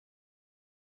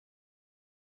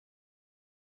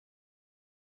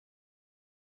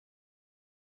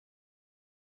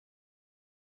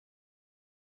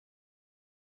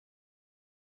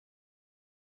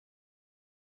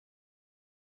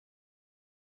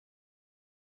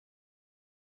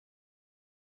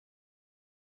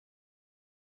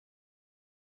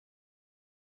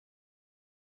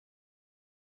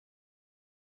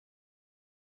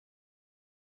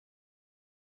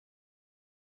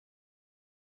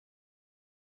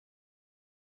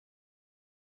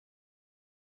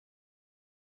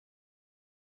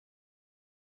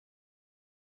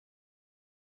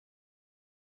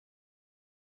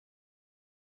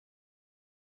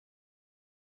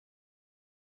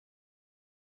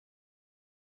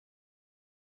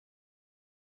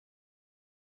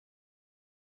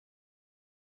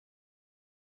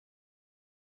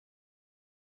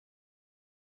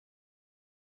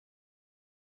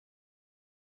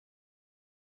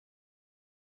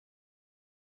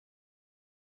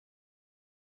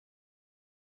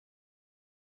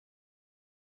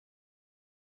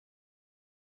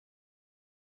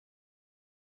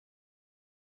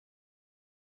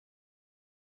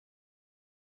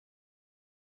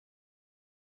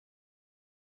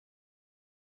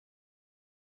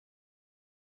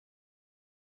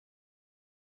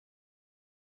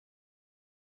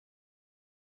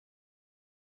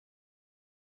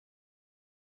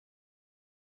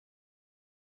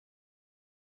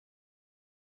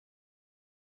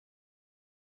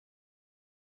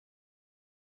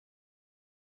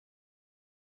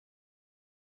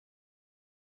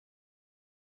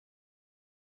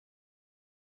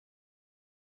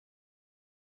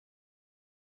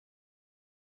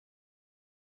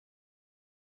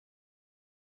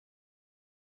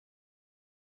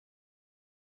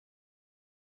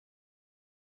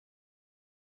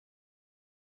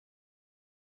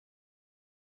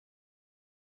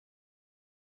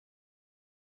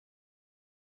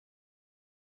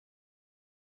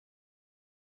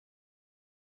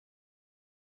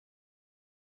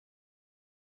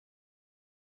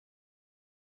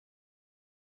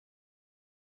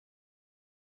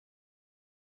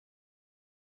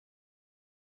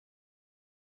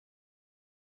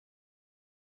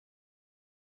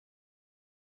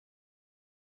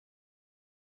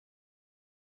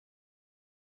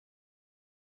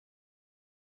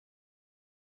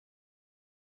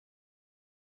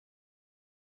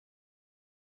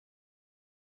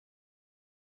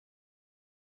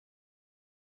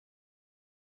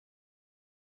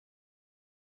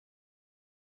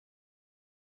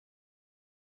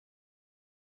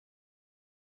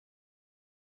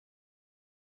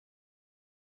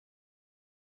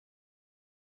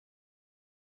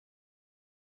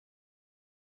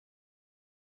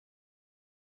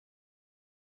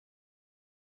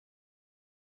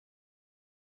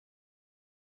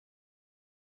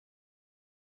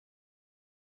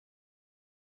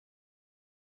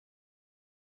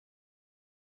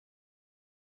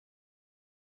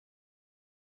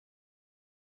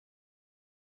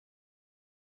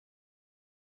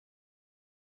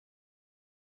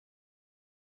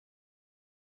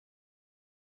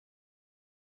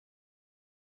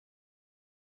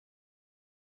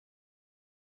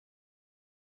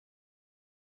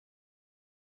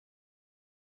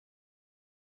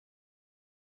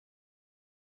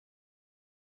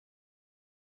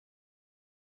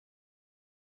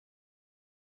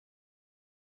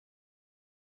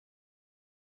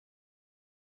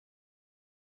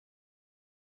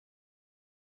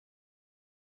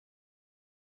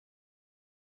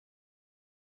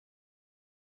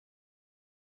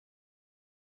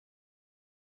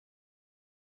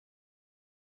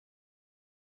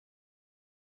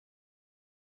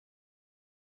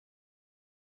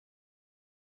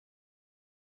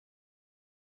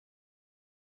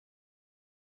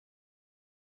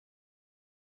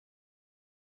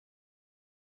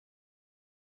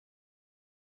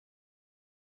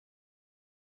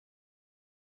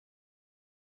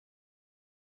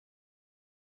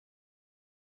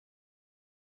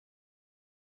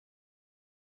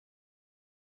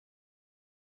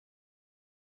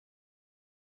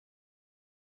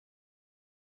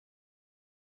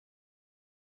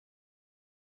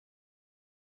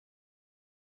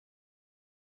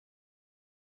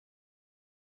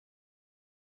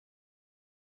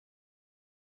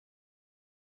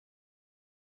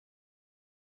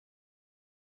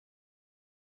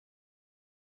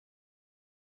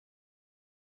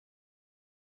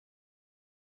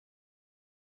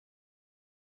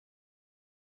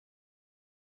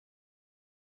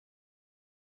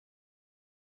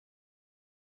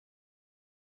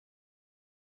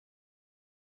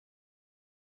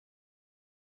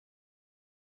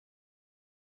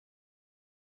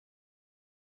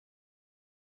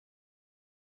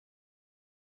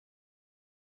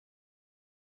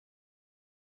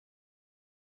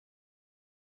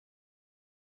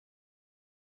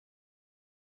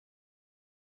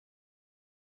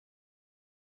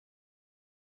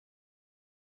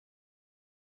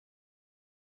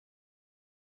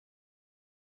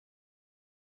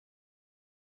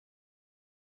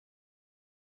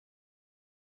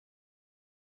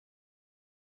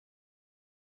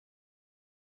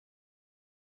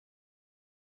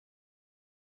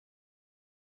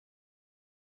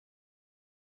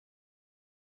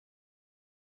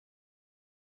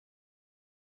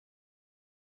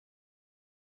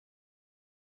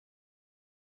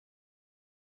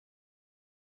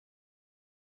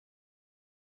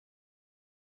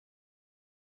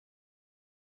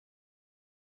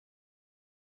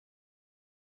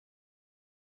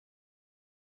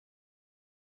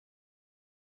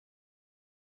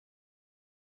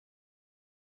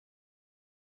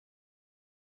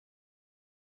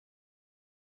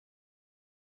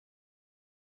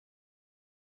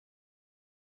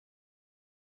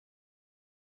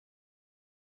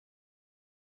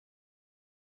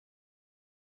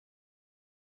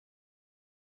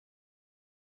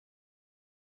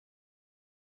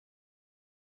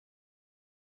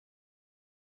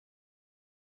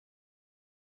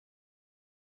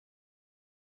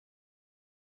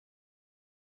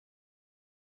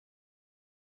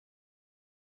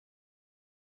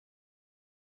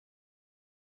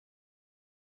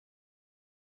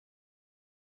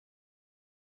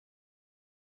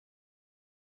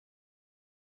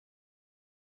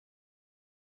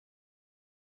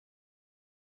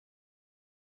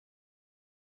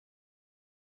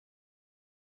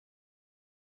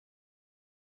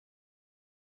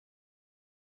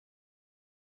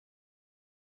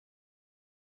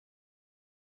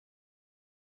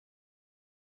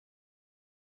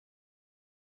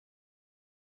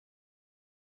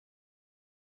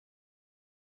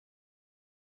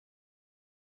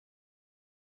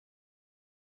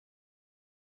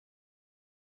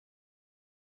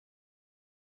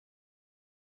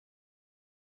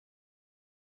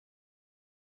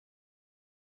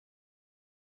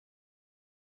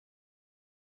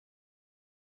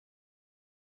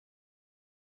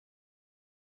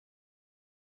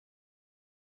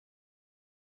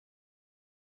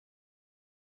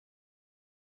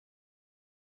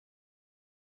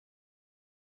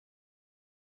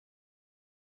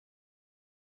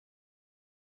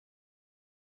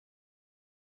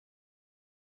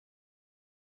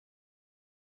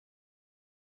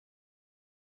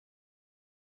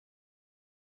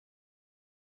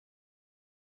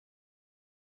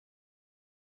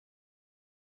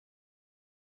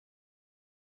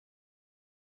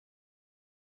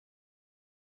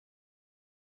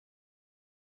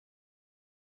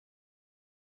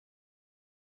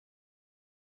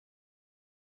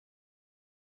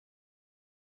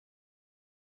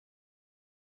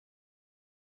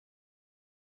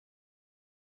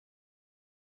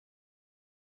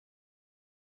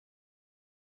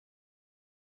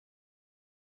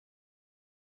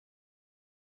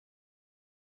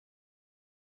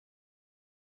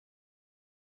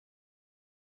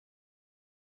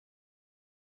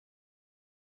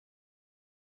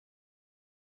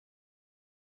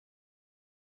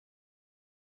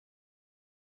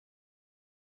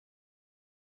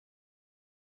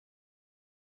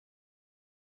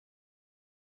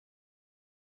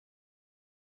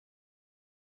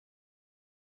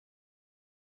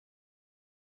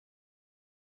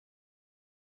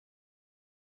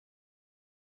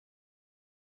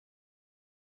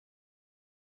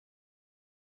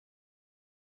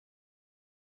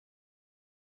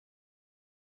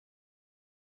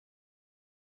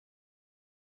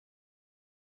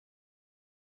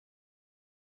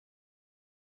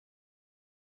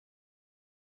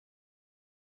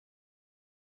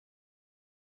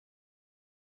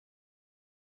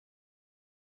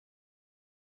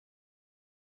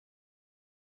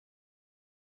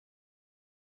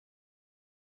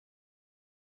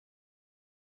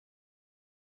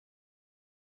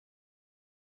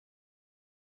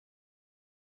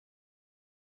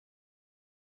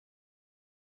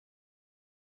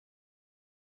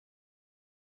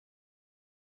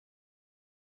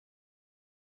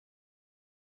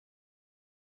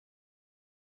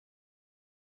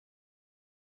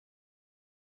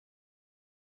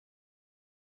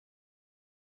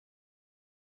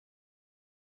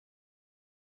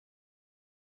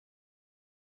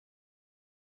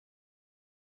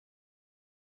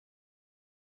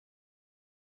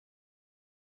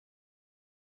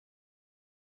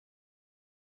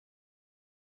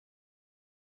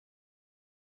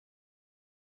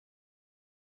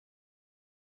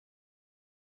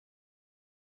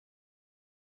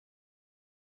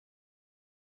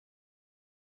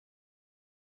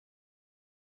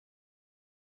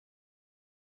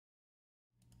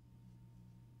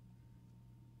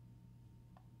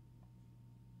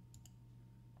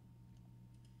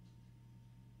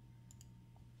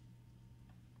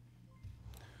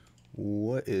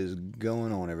What is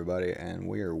going on, everybody? And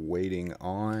we are waiting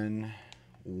on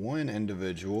one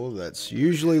individual that's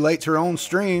usually late to her own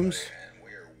streams.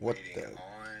 What the?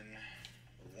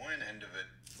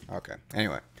 Okay.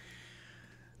 Anyway,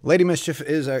 Lady Mischief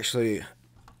is actually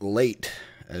late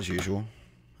as usual,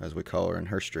 as we call her in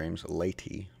her streams,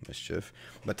 Lady Mischief.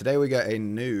 But today we got a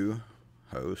new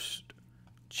host,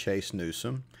 Chase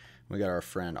Newsom. We got our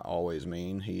friend Always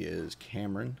Mean. He is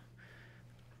Cameron.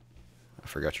 I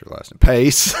forgot your last name.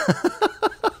 Pace.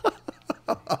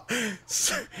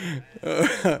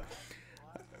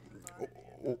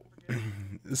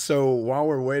 So while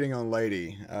we're waiting on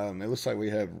Lady, it looks like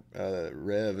we have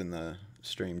Rev in the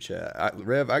stream chat.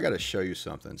 Rev, I got to show you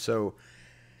something. So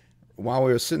while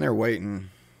we were sitting there waiting,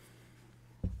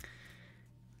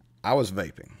 I was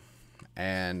vaping,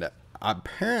 and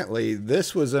apparently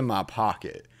this was in my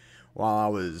pocket while I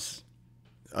was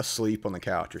asleep on the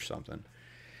couch or something.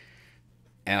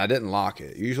 And I didn't lock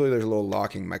it. Usually there's a little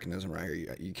locking mechanism right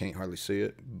here. You can't hardly see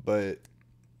it. But,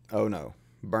 oh no.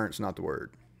 Burnt's not the word.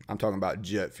 I'm talking about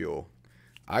jet fuel.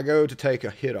 I go to take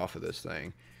a hit off of this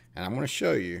thing. And I'm going to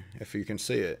show you, if you can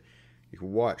see it. You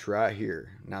can watch right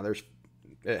here. Now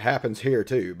it happens here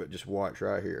too, but just watch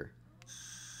right here.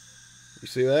 You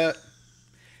see that?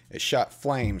 It shot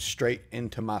flames straight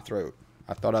into my throat.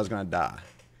 I thought I was going to die.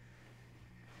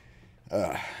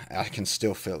 I can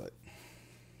still feel it.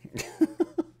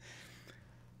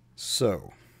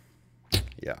 So,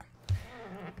 yeah.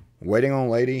 Waiting on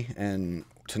Lady, and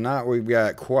tonight we've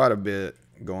got quite a bit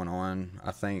going on.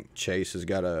 I think Chase has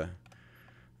got a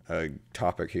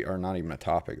topic, or not even a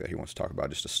topic that he wants to talk about,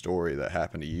 just a story that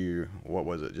happened to you. What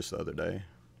was it, just the other day?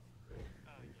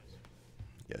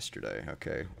 Yesterday,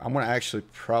 okay. I'm going to actually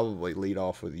probably lead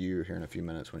off with you here in a few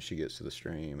minutes when she gets to the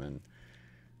stream,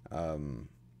 and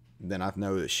then I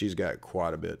know that she's got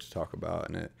quite a bit to talk about,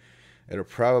 and it'll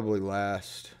probably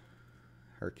last.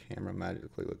 Her camera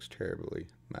magically looks terribly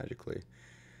magically.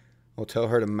 We'll tell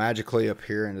her to magically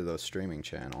appear into the streaming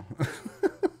channel.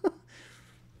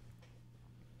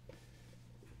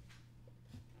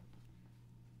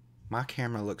 My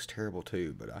camera looks terrible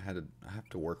too, but I have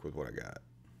to work with what I got.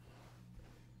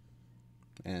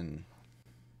 And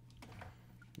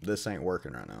this ain't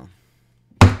working right now.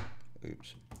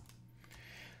 Oops.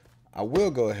 I will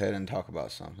go ahead and talk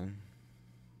about something.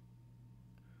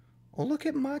 Well, look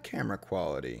at my camera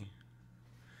quality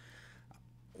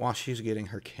while she's getting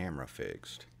her camera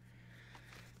fixed.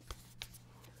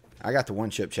 I got the one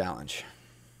chip challenge.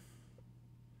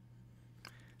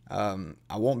 I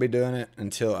won't be doing it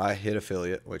until I hit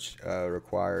affiliate, which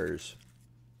requires,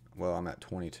 well, I'm at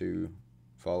 22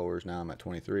 followers now. I'm at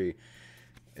 23.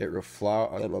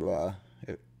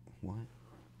 What?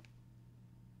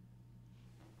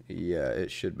 Yeah,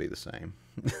 it should be the same.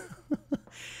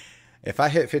 If I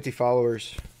hit 50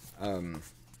 followers,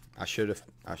 I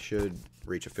should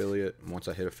reach affiliate. Once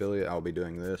I hit affiliate, I'll be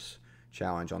doing this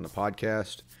challenge on the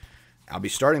podcast. I'll be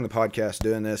starting the podcast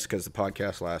doing this because the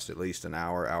podcast lasts at least an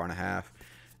hour, hour and a half.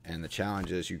 And the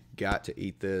challenge is you got to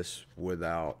eat this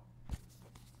without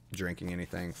drinking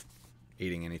anything,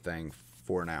 eating anything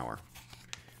for an hour.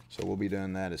 So we'll be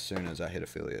doing that as soon as I hit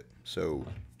affiliate. So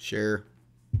share,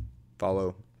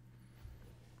 follow,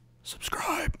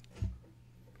 subscribe.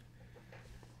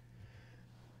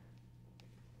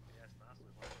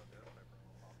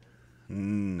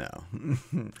 No.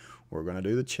 We're going to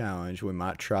do the challenge. We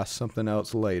might try something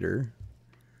else later.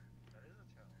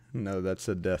 No, that's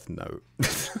a death note.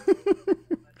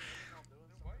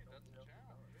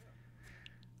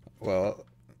 Well,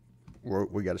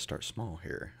 we got to start small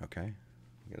here, okay?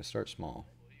 We got to start small.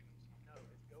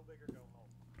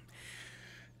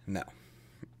 No.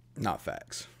 Not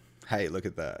facts. Hey, look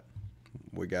at that.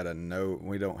 We got a note.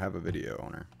 We don't have a video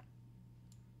on her.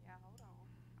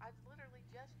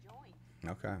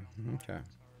 Okay. Okay.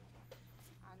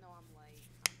 I know I'm late.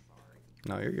 I'm sorry.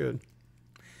 No, you're good.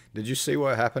 Did you see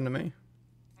what happened to me?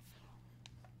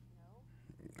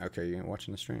 No. Okay, you ain't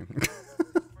watching the stream.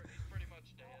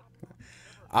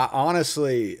 I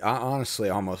honestly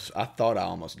thought I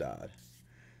almost died.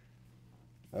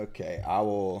 Okay, I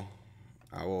will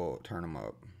turn them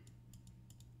up.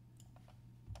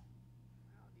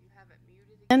 Do you have it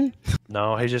muted again?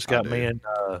 No, he just got me and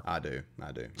I do.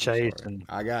 Chase and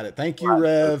I got it. Thank you,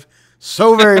 Rev,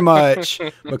 so very much,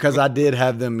 because I did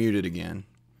have them muted again.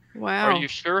 Wow. Are you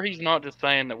sure he's not just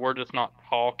saying that we're just not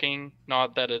talking?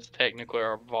 Not that it's technically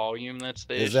our volume that's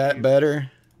the issue? Is that better?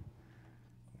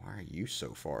 Why are you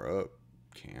so far up,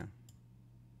 Cam?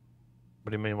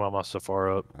 what do you mean why am I so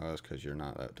far up? Oh, that's because you're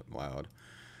not that loud.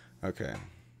 Okay.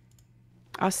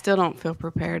 I still don't feel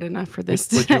prepared enough for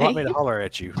this Would you today. like me to holler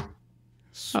at you?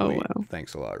 Sweet. Oh, well.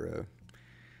 Thanks a lot, Ro.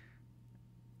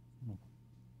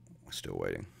 Still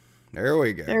waiting. There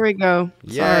we go. There we go.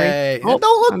 Yay. Sorry. It don't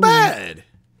look I'm bad.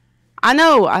 I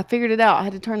know. I figured it out. I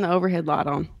had to turn the overhead light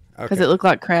on because Okay. it looked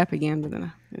like crap again, but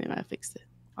then I fixed it.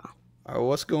 Oh,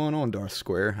 what's going on, Darth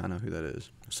Square? I know who that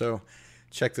is. So,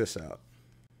 check this out.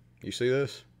 You see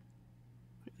this?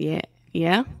 Yeah.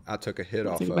 Yeah. I took a hit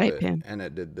off It's like of a vape it, pen. and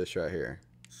it did this right here.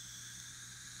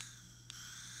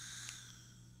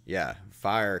 Yeah,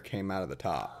 fire came out of the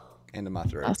top into my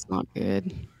throat. That's not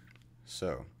good.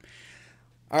 So,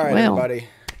 all right, Well. everybody.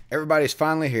 Everybody's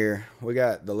finally here. We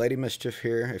got the Lady Mischief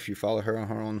here. If you follow her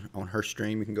on her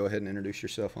stream, you can go ahead and introduce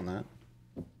yourself on that.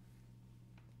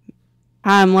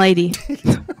 I'm Lady.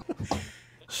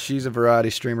 She's a variety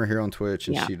streamer here on Twitch,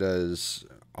 and Yeah. she does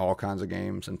all kinds of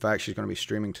games. In fact, she's going to be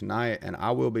streaming tonight, and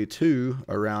I will be too,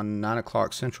 around 9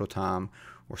 o'clock Central Time.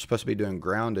 We're supposed to be doing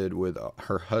Grounded with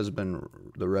her husband,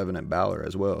 the Revenant Balor,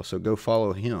 as well. So go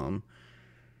follow him.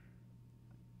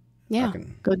 Yeah.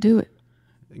 can- Go do it.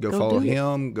 Go Go follow do it.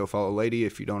 him. Go follow Lady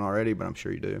if you don't already, but I'm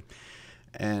sure you do.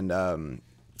 And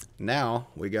now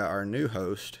we got our new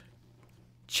host,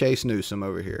 Chase Newsom,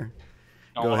 over here.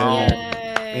 Go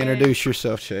ahead. Introduce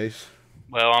yourself, Chase.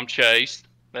 Well, I'm Chase.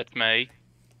 That's me.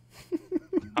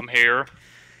 I'm here.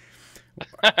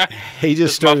 He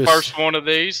just This is my started. first one of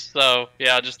these, so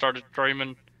yeah, I just started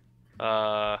streaming.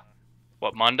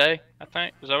 Monday? I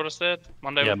think is that what I said?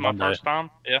 Monday Yeah, was my Monday. first time.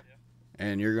 Yeah.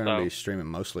 And you're going to So- be streaming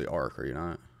mostly Ark, are you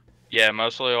not? Yeah,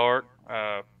 mostly art.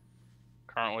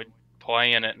 Currently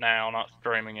playing it now, not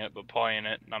streaming it, but playing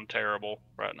it, and I'm terrible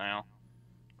right now.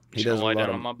 He Just does gonna a lay lot down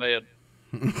of- on my bed.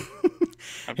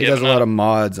 I'm He does a giving lot up. of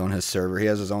mods on his server. He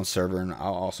has his own server, and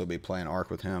I'll also be playing Ark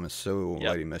with him. And so Yep.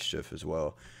 Lady Mischief as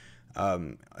well.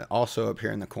 Also up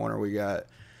here in the corner, we got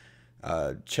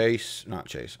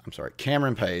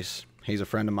Cameron Pace. He's a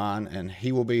friend of mine, and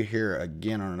he will be here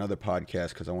again on another podcast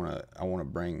because I want to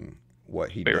bring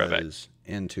what he Be right back. does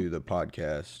into the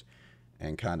podcast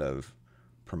and kind of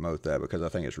promote that because I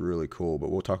think it's really cool. But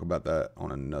we'll talk about that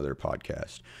on another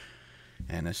podcast.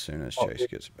 And as soon as Chase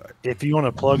gets back, If you want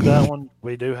to plug that one,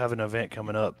 we do have an event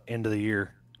coming up end of the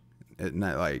year. isn't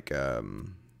that like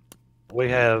We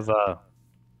have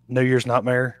New Year's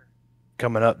Nightmare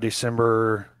coming up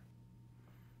December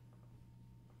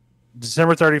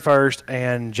 31st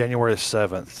and January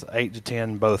 7th, 8 to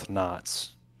 10 both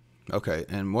nights. okay?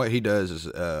 And what he does is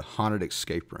haunted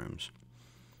escape rooms,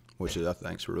 which is I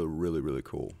think is really really really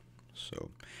cool. So,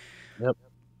 Yep.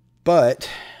 but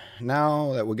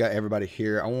now that we got everybody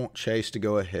here, I want Chase to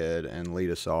go ahead and lead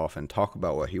us off and talk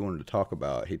about what he wanted to talk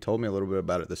about. He told me a little bit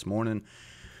about it this morning,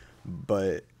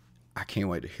 but I can't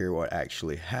wait to hear what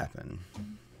actually happened.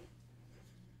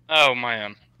 Oh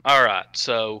man. All right.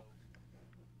 So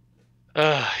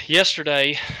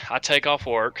yesterday I take off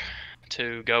work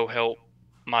to go help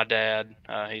my dad.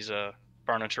 He's a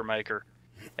furniture maker,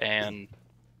 and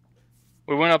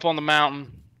we went up on the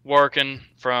mountain working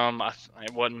from.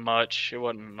 It wasn't much. It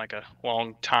wasn't like a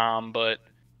long time, but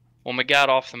when we got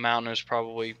off the mountain, it was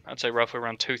probably I'd say roughly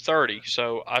around 2:30.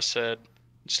 So I said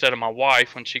instead of my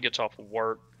wife when she gets off of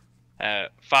work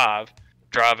at 5,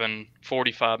 driving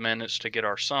 45 minutes to get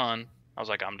our son, I was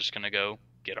like, I'm just gonna go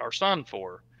get our son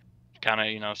for her.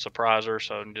 Kind of, surprise her,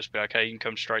 so just be like, hey, you can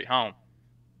come straight home.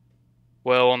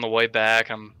 Well, on the way back,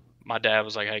 my dad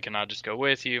was like, hey, can I just go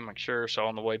with you? I'm like, sure. So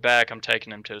on the way back, I'm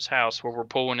taking him to his house where we're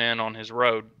pulling in on his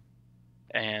road,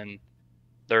 and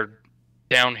they're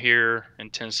down here in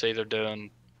Tennessee. They're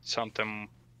doing something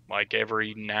like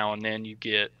every now and then you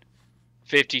get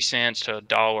 50 cents to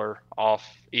 $1 off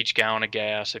each gallon of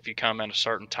gas if you come at a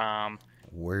certain time.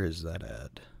 Where is that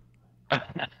at?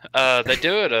 They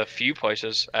do it a few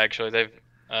places actually.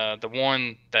 The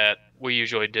one that we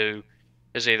usually do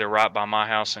is either right by my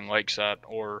house in Lakeside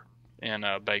or in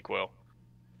Bakewell,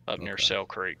 up near Okay. Sail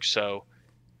Creek. So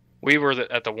we were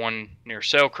at the one near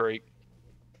Sail Creek,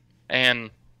 and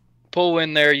pull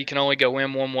in there. You can only go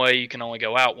in one way. You can only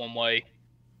go out one way.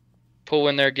 Pull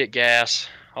in there, get gas.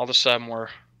 All of a sudden, we're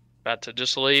about to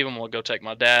just leave, and we'll go take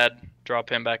my dad, drop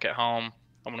him back at home.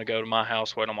 I'm gonna go to my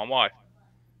house, wait on my wife.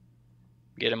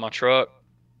 Get in my truck,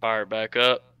 fire it back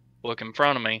up, look in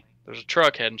front of me. There's a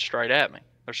truck heading straight at me.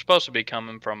 They're supposed to be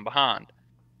coming from behind.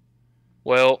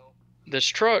 Well, this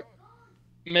truck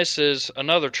misses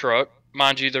another truck.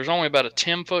 Mind you, there's only about a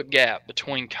 10-foot gap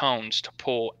between cones to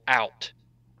pull out.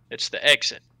 It's the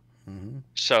exit. Mm-hmm.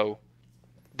 So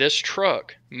this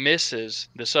truck misses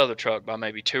this other truck by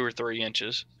maybe 2 or 3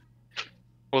 inches.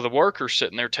 Well, the worker's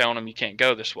sitting there telling him you can't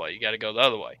go this way. You got to go the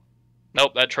other way.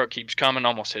 Nope, that truck keeps coming,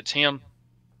 almost hits him,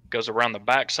 goes around the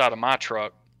back side of my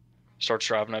truck, starts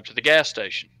driving up to the gas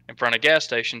station. in front of gas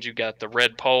stations, you got the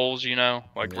red poles, you know,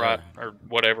 like Yeah. right or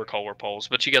whatever color poles,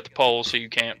 but you got the poles so you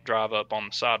can't drive up on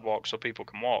the sidewalk so people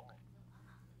can walk.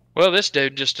 Well, this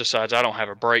dude just decides I don't have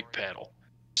a brake pedal,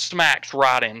 smacks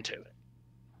right into it.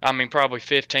 I mean, probably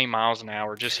 15 miles an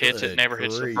hour, just hits it, Good never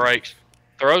hits the grief. brakes,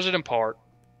 throws it in park,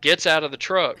 gets out of the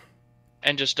truck,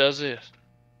 and just does this.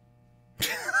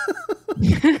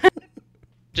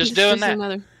 Just It's doing just that.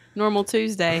 another normal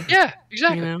Tuesday. Yeah,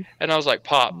 exactly. You know? And I was like,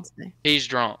 Pop, Wednesday. he's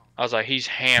drunk. I was like, he's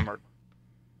hammered.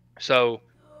 So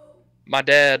my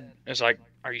dad is like,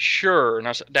 are you sure? And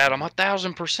I said, Dad, I'm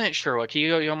 1,000% sure. Like,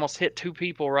 he almost hit 2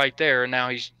 people right there, and now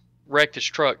he's wrecked his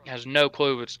truck, has no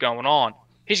clue what's going on.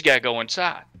 He's got to go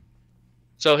inside.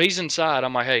 So he's inside.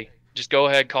 I'm like, hey, just go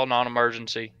ahead, call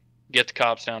non-emergency, get the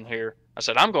cops down here. I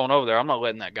said, I'm going over there. I'm not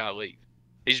letting that guy leave.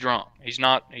 He's drunk. He's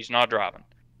not driving.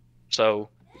 So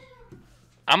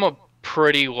I'm a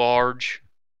pretty large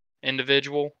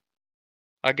individual.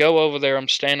 I go over there. I'm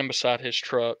standing beside his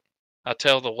truck. I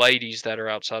tell the ladies that are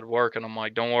outside working, I'm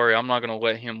like, don't worry, I'm not going to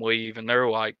let him leave. And they're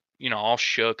like, you know, all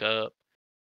shook up.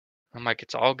 I'm like,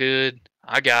 it's all good.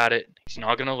 I got it. He's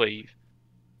not going to leave.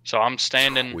 So I'm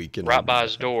standing Weaken right him. by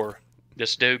his door.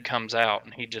 This dude comes out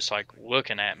and he just like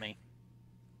looking at me.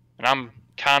 And I'm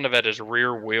kind of at his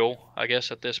rear wheel, I guess,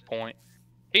 at this point.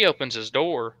 He opens his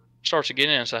door, starts to get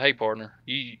in and say, hey, partner,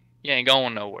 you ain't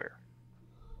going nowhere.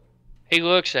 He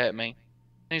looks at me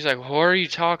and he's like, what are you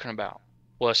talking about?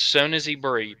 Well, as soon as he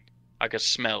breathed, I could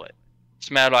smell it.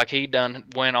 Smelled like he done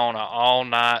went on an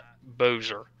all-night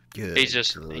boozer. Good He's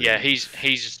just, grief. yeah,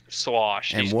 he's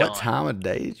sloshed. And He's what done. time of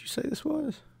day did you say this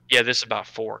was? Yeah, this is about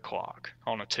 4 o'clock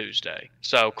on a Tuesday.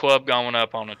 So club going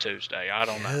up on a Tuesday. I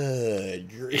don't know. Good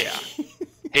grief.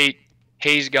 Yeah.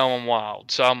 He's going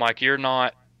wild. So I'm like, you're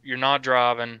not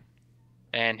driving.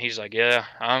 And he's like, yeah,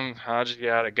 I just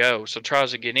gotta go. So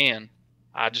tries to get in.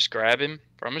 I just grab him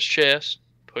from his chest,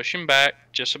 push him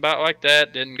back, just about like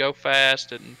that. Didn't go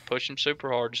fast, didn't push him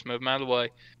super hard, just move him out of the way.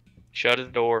 Shut the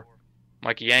door. I'm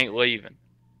like, you ain't leaving.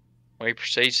 Well, he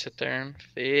proceeds to sit there and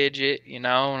fidget, you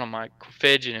know, and I'm like, quit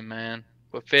fidgeting, man.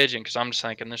 Quit fidgeting, because I'm just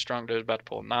thinking this drunk dude's about to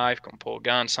pull a knife, gonna pull a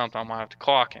gun, something, I'm gonna have to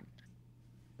clock him.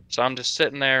 So I'm just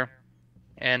sitting there,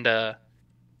 and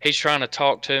he's trying to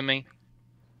talk to me.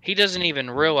 He doesn't even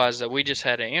realize that we just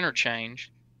had an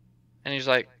interchange, and he's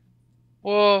like,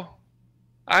 well,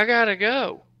 I gotta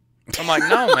go. I'm like,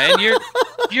 no, man,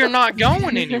 you're not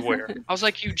going anywhere. I was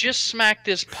like, you just smacked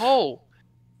this pole.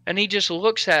 And he just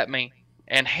looks at me,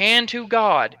 and hand to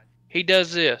God, he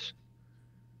does this.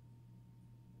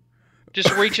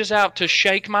 Just reaches out to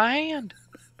shake my hand.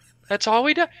 That's all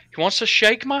he does. He wants to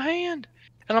shake my hand.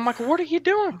 And I'm like, what are you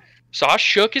doing? So I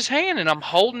shook his hand, and I'm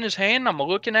holding his hand, and I'm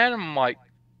looking at him, I'm like,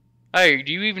 hey,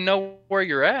 do you even know where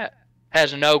you're at?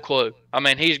 Has no clue. I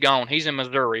mean, he's gone. He's in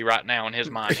Missouri right now in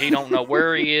his mind. He don't know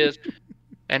where he is.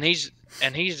 And he's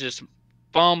just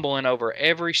fumbling over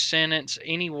every sentence.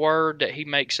 Any word that he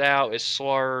makes out is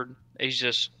slurred. He's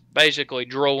just basically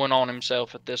drooling on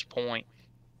himself at this point.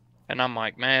 And I'm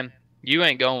like, man, you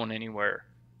ain't going anywhere.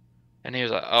 And he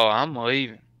was like, oh, I'm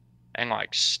leaving. And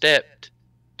like stepped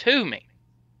to me.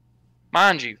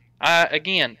 Mind you, I,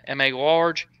 again, am a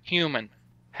large human,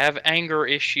 have anger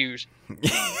issues.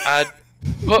 I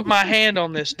put my hand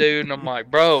on this dude and I'm like,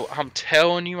 bro, I'm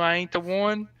telling you I ain't the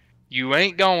one. You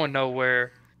ain't going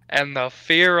nowhere. And the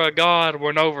fear of God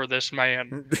went over this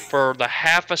man for the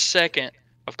half a second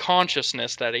of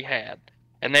consciousness that he had.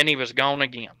 And then he was gone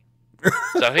again.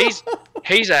 So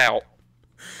he's out.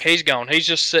 He's gone. He's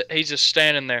just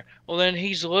standing there. Well, then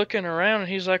he's looking around and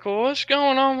he's like, well, what's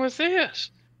going on with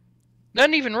this?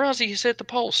 Doesn't even realize he's at the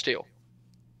pole still.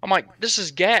 I'm like, this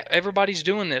is gas. Everybody's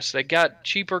doing this. They got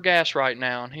cheaper gas right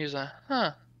now. And he's like,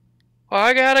 huh. Well,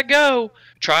 I gotta go.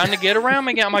 Trying to get around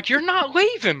me again. I'm like, you're not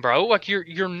leaving, bro. Like,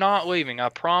 you're not leaving. I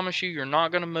promise you, you're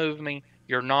not gonna move me.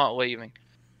 You're not leaving.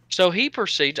 So he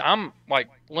proceeds. I'm like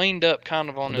leaned up kind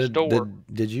of on his door.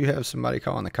 Did you have somebody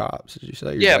calling the cops? Did you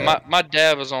say? Your Yeah, dad? my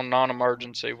dad was on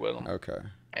non-emergency with him. Okay.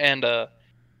 And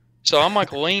so I'm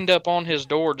like leaned up on his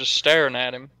door just staring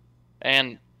at him.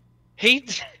 And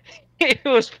it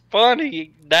was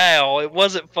funny now. It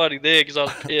wasn't funny then because I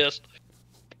was pissed.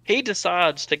 He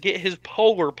decides to get his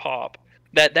Polar Pop.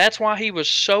 That's why he was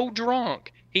so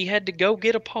drunk. He had to go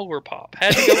get a Polar Pop.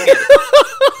 Had to go get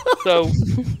it. So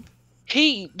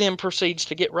he then proceeds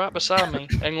to get right beside me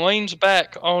and leans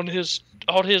back on his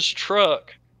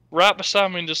truck right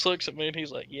beside me and just looks at me and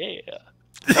he's like, yeah.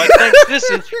 Like, this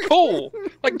is cool.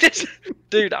 Like, this,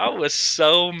 dude, I was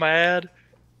so mad.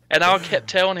 And I kept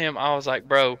telling him, I was like,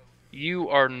 bro, you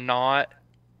are not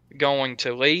going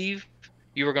to leave.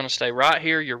 You are going to stay right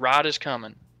here. Your ride is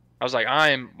coming. I was like,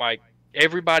 I am like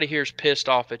everybody here is pissed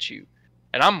off at you.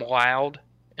 And I'm loud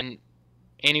and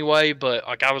anyway, but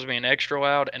like I was being extra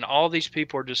loud, and all these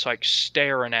people are just like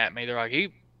staring at me. They're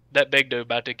like, that big dude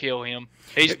about to kill him.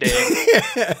 He's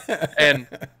dead. And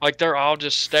like they're all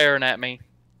just staring at me.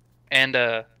 And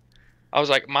I was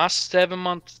like, my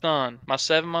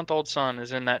 7-month-old son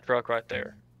is in that truck right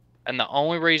there. And the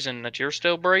only reason that you're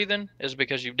still breathing is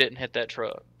because you didn't hit that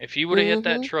truck. If you would have hit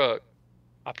that truck,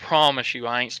 I promise you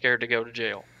I ain't scared to go to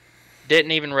jail.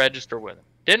 Didn't even register with him.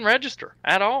 Didn't register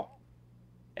at all.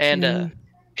 And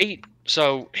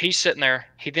so he's sitting there.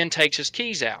 He then takes his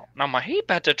keys out. And I'm like, he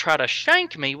about to try to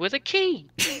shank me with a key.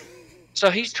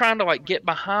 So he's trying to like get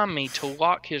behind me to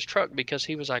lock his truck because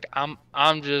he was like, I'm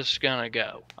just gonna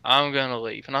go. I'm gonna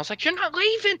leave. And I was like, you're not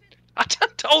leaving. I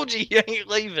told you ain't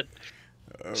leaving.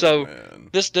 Oh, so man.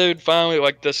 This dude finally,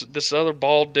 like this other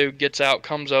bald dude gets out,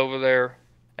 comes over there,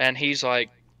 and he's like,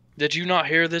 did you not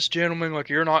hear this, gentleman? Like,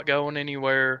 you're not going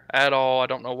anywhere at all. I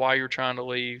don't know why you're trying to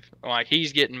leave. Like,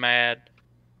 he's getting mad.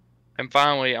 And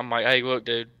finally, I'm like, hey, look,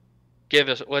 dude,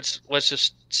 let's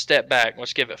just step back.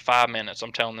 Let's give it 5 minutes.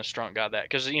 I'm telling this drunk guy that.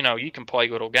 Because, you know, you can play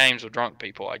little games with drunk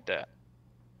people like that.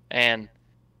 And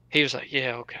he was like,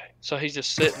 yeah, okay. So he's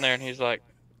just sitting there, and he's like,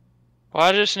 well,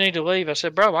 I just need to leave. I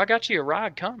said, bro, I got you a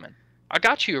ride coming. And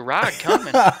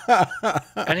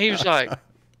he was like,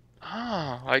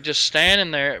 oh, like just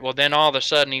standing there. Well, then all of a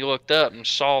sudden he looked up and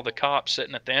saw the cop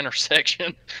sitting at the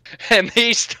intersection, and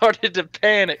he started to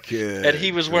panic. And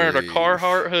he was wearing a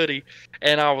Carhartt hoodie,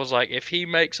 and I was like, if he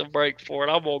makes a break for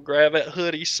it, I'm gonna grab that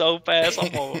hoodie so fast,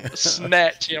 I'm gonna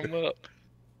snatch him up.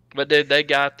 But dude, they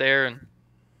got there, and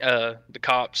the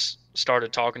cops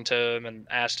started talking to him and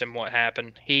asked him what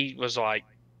happened. He was like,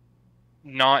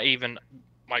 not even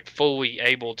like fully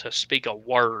able to speak a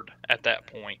word at that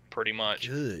point, pretty much.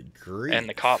 Good grief. And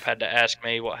the cop had to ask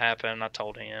me what happened, and I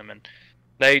told him, and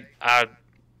I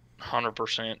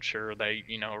 100% sure they,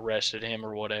 you know, arrested him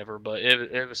or whatever. But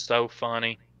it was so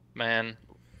funny, man.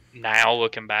 Now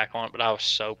looking back on it, but I was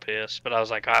so pissed. But I was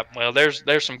like, well, there's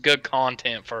some good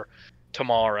content for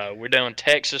tomorrow. We're doing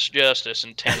Texas Justice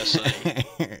in Tennessee.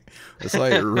 It's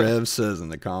like Rev says in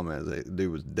the comments, that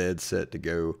dude was dead set to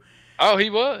go. Oh, he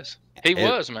was. He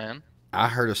was, man. I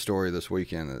heard a story this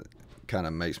weekend that kind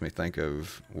of makes me think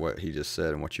of what he just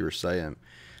said and what you were saying.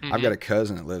 Mm-hmm. I've got a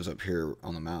cousin that lives up here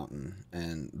on the mountain,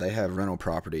 and they have rental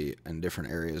property in different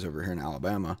areas over here in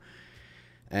Alabama.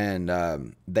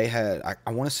 And they had,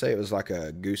 I want to say it was like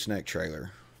a gooseneck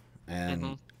trailer,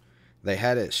 and they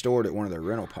had it stored at one of their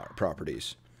rental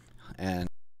properties. And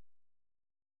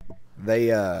they,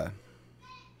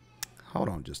 hold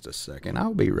on just a second.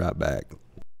 I'll be right back.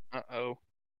 Uh-oh.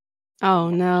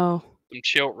 Oh, no. Some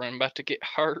children about to get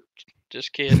hurt.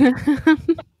 Just kidding.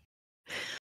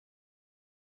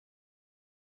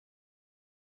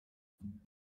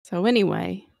 So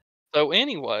anyway.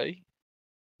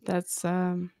 That's,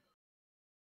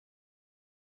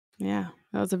 yeah,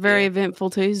 that was a very eventful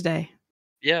Tuesday.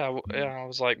 Yeah, I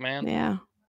was like, man. Yeah.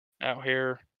 Out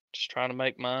here just trying to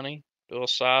make money, do a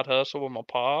side hustle with my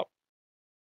pop.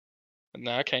 And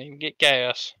now I can't even get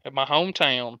gas at my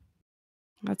hometown.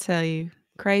 I tell you,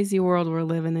 crazy world we're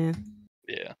living in.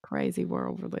 Yeah. Crazy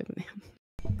world we're living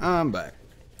in. I'm back.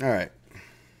 All right.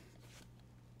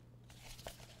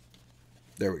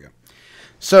 There we go.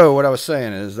 So what I was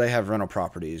saying is they have rental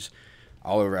properties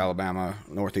all over Alabama,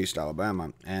 northeast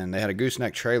Alabama, and they had a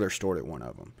gooseneck trailer stored at one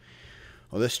of them.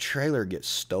 Well, this trailer gets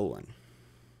stolen,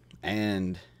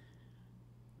 and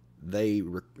they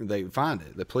find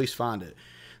it. The police find it.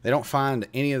 They don't find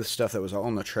any of the stuff that was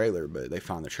on the trailer, but they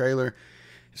find the trailer.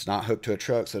 It's not hooked to a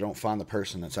truck, so they don't find the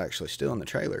person that's actually stealing the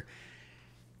trailer.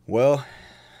 Well,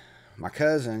 my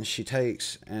cousin, she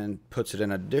takes and puts it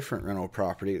in a different rental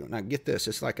property. Now, get this.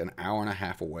 It's like an hour and a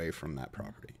half away from that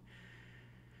property.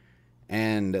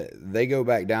 And they go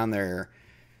back down there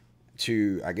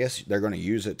to, I guess they're going to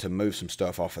use it to move some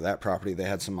stuff off of that property. They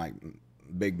had some like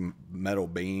big metal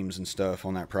beams and stuff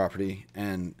on that property.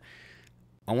 And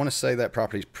I want to say that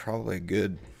property is probably a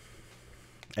good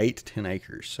 8 to 10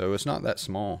 acres. So it's not that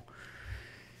small.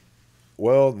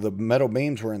 Well, the metal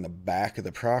beams were in the back of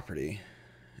the property,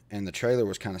 and the trailer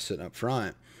was kind of sitting up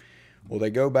front. Well, they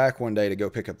go back one day to go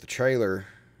pick up the trailer,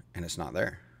 and it's not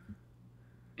there.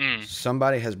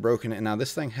 Somebody has broken it. Now,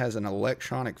 this thing has an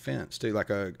electronic fence, too, like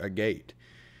a gate.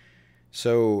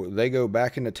 So they go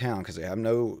back into town because they have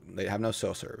no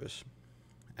cell service.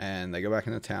 And they go back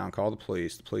into town, call the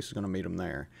police. The police is going to meet them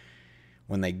there.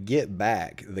 When they get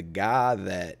back, the guy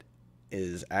that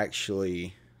is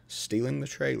actually stealing the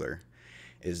trailer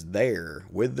is there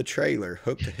with the trailer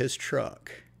hooked to his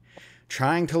truck,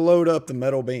 trying to load up the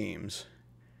metal beams.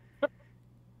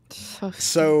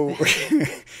 So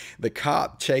the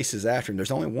cop chases after him.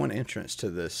 There's only one entrance to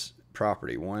this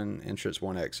property, one entrance,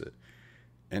 one exit,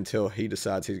 until he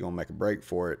decides he's going to make a break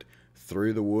for it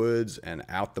through the woods and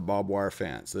out the barbed wire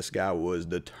fence. This guy was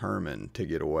determined to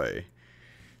get away.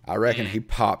 I reckon he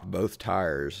popped both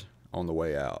tires on the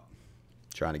way out,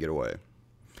 trying to get away.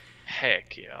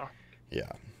 Heck yeah.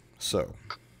 Yeah. So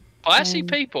classy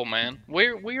people, man.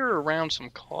 We're around some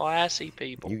classy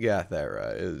people. you got that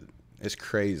right. It's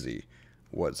crazy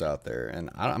what's out there, and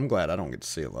I'm glad I don't get to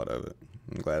see a lot of it.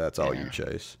 I'm glad that's all you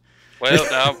chase. Well,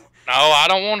 no, I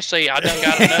don't want to see. I done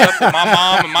got enough of my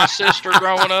mom and my sister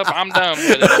growing up. I'm done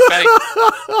with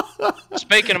it, okay?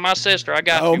 Speaking of my sister, I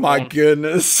got you one. Oh, my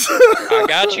goodness. I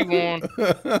got you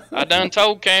one. I done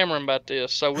told Cameron about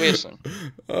this, so listen.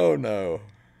 Oh, no.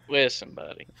 Listen,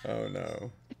 buddy. Oh,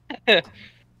 no.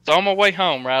 So on my way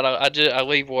home, right, I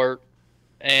leave work,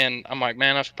 and I'm like,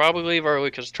 man, I should probably leave early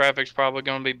because traffic's probably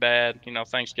going to be bad, you know,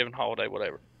 Thanksgiving holiday,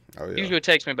 whatever. Oh, yeah. Usually it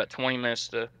takes me about 20 minutes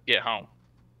to get home.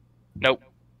 Nope.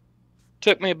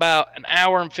 Took me about an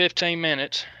hour and 15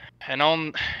 minutes,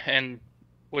 and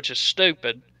which is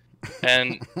stupid.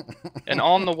 And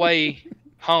on the way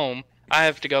home, I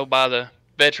have to go by the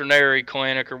veterinary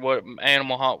clinic or what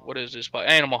is this place?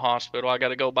 Animal hospital. I got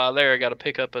to go by there. I got to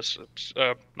pick up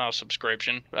not a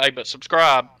subscription, but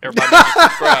subscribe. Everybody needs to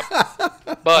subscribe.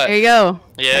 But There you go.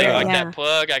 yeah, you like Yeah. that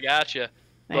plug? I got you.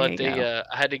 There But you the go.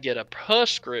 I had to get a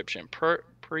prescription.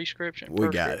 Prescription. We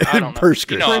got it. I don't know.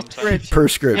 Prescription. You know what I'm saying.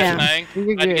 Prescription. Yeah. Thing. You're I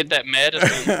had to good. get that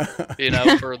medicine, you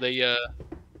know,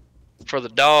 for the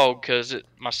dog because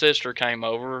my sister came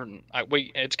over and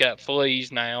it's got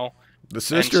fleas now. The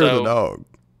sister or the so- dog?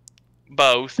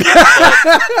 Both.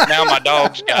 But now my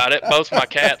dog's got it. Both my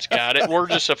cats got it. We're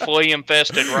just a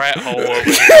flea-infested rat hole over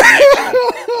here.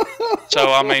 So,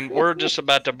 I mean, we're just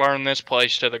about to burn this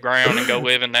place to the ground and go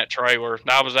live in that trailer.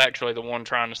 I was actually the one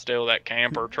trying to steal that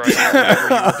camper trailer whatever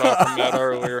you were talking about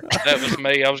earlier. That was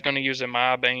me. I was going to use them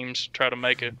I-beams, try to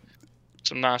make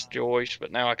some nice joists,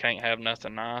 but now I can't have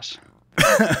nothing nice.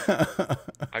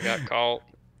 I got caught.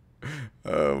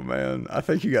 Oh, man. I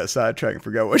think you got sidetracked and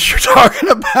forgot what you're talking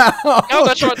about. No,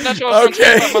 that's what I was going to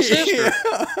say about my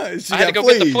sister. She I had to got go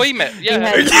get the fleas. flea met. You Yeah.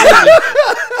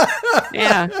 had-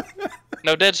 yeah.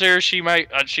 No, dead serious. She may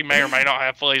or may not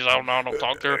have fleas. I don't know. I don't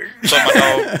talk to her.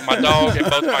 But my dog, and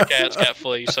both my cats got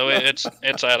fleas, so it's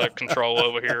out of control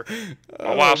over here.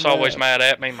 My wife's always mad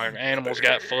at me. My animals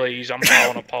got fleas. I'm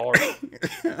falling apart.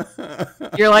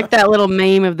 You're like that little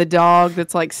meme of the dog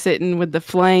that's like sitting with the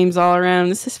flames all around.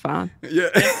 This is fine. Yeah.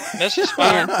 This is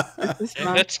fine. This is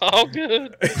fine. It's all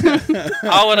good.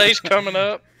 Holidays coming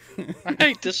up. I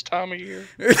hate this time of year.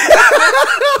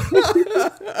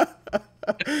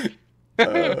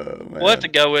 We'll have to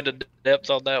go into depth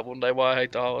on that one day why I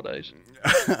hate the holidays.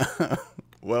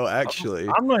 Well, actually,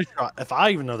 I'm not sure if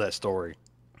I even know that story.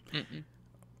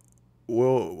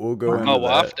 we'll go into My that.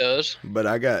 wife does. But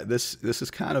I got this. This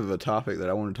is kind of a topic that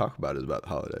I want to talk about. Is about the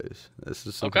holidays. This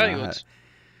is something. Okay, I let's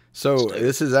so do it.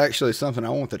 this is actually something I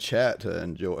want the chat to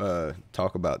enjoy,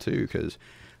 talk about too, because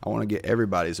I want to get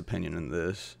everybody's opinion in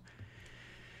this.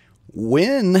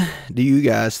 When do you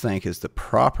guys think is the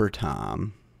proper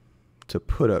time to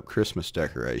put up Christmas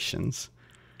decorations?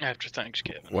 After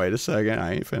Thanksgiving. Wait a second,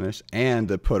 I ain't finished. And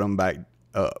to put them back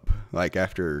up, like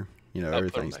after put 'em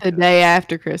everything's. back The day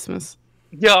after Christmas.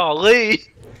 Golly.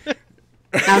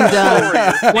 I'm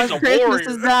done. Once a Christmas warrior.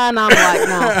 is done, I'm like,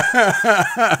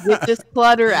 no. Get this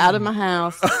clutter out of my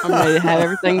house. I'm ready to have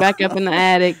everything back up in the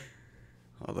attic.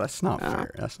 Oh, that's not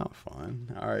fair. That's not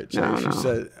fun. All right, so No, she no.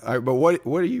 said. All right, but what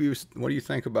do you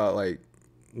think about, like,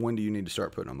 when do you need to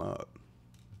start putting them up?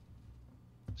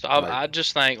 So I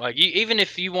just think, like, even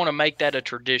if you want to make that a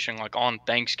tradition, like on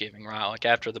Thanksgiving, right? Like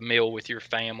after the meal with your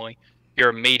family, your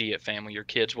immediate family, your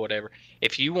kids, whatever.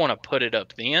 If you want to put it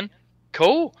up then,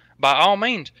 cool, by all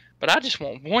means. But I just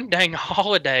want one dang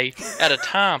holiday at a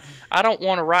time. I don't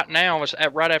want to right now,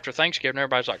 right after Thanksgiving,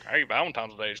 everybody's like, hey,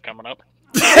 Valentine's Day is coming up.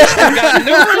 We've got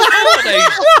numerous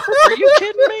holidays. Are you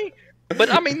kidding me? But,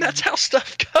 I mean, that's how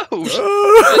stuff goes.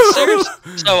 It's serious.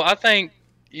 So I think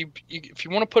if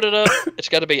you want to put it up, it's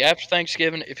got to be after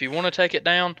Thanksgiving. If you want to take it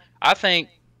down, I think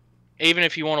even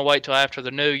if you want to wait till after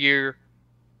the New Year,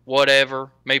 whatever.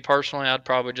 Me personally, I'd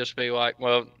probably just be like,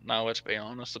 well, no, let's be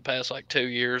honest. The past like 2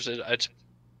 years, it's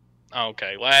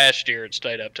okay. Last year it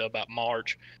stayed up to about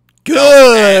March.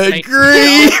 Good me.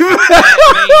 grief!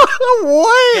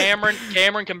 What?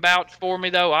 Cameron can vouch for me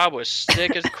though. I was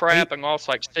sick as crap and lost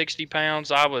like 60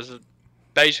 pounds. I was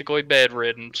basically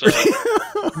bedridden. So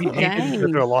He did Dang. go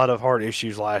through a lot of hard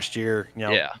issues last year. You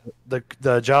know, yeah.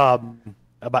 the job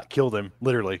about killed him,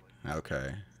 literally.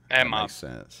 Okay. That and my makes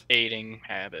sense. eating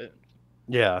habit.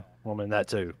 Yeah, well, I mean that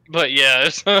too. But yeah,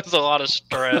 it's a lot of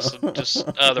stress and just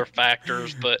other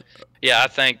factors. But yeah, I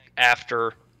think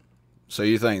after. So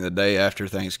you think the day after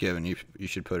Thanksgiving you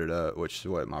should put it up, which is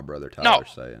what my brother No,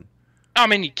 Tyler's saying. I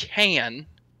mean you can.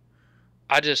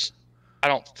 I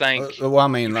don't think. Well, I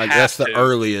mean, you like have that's the to.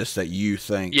 earliest that you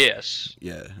think. Yes.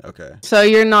 Yeah. Okay. So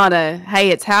you're not a hey,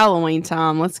 it's Halloween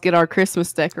time. Let's get our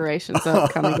Christmas decorations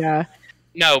up kind of guy.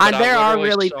 No, but There are literally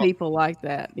really saw- people like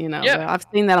that. You know, Yeah. I've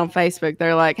seen that on Facebook.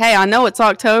 They're like, hey, I know it's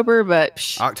October,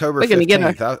 but October we're gonna get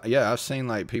 15th. Yeah, I've seen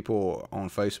like people on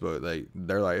Facebook.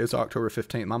 They're like, it's October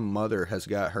 15th. My mother has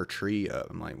got her tree up.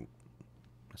 I'm like,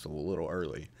 that's a little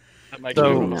early. That makes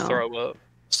So- me want to throw up.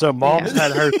 So Mom's Yeah.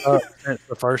 had hers up since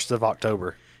the 1st of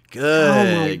October.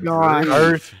 Good. gosh.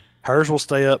 grief. Hers will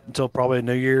stay up until probably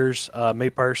New Year's. Me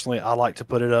personally, I like to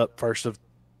put it up 1st of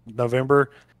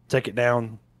November, take it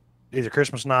down either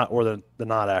Christmas night or the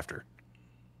night after.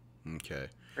 Okay.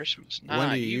 Christmas When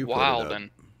night, do you you put it wild up, and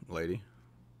lady?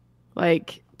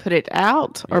 like put it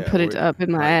out or Yeah, put it up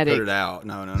in my like, attic. Put it out.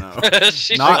 No.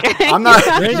 She's Not, like, I'm not.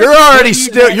 You're already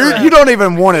still. You don't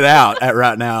even want it out at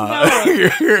right now.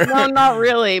 No, not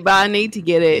really, but I need to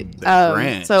get it. The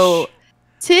Grinch. So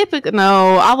typically,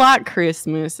 no, I like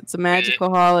Christmas. It's a magical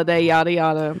holiday, yada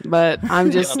yada. But I'm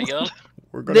just yada, yada.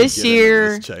 We're gonna this get into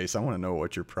year- this, Chase. I want to know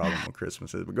what your problem with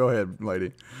Christmas is. But go ahead,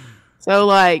 lady. so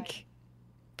like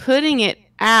putting it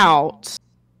out.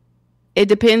 It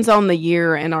depends on the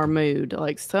year and our mood.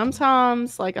 Like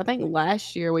sometimes, like I think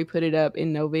last year we put it up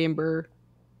in November,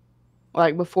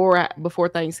 like before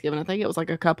Thanksgiving. I think it was like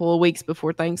a couple of weeks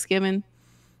before Thanksgiving.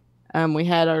 We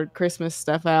had our Christmas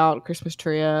stuff out, Christmas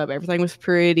tree up. Everything was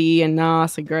pretty and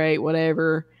nice and great,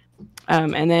 whatever.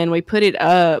 And then we put it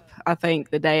up, I think,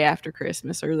 the day after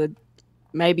Christmas or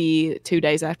maybe 2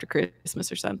 days after Christmas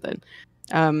or something.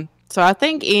 So I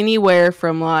think anywhere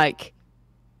from like,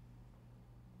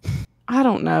 I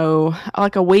don't know,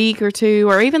 like a week or two,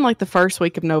 or even like the first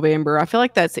week of November. I feel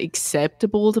like that's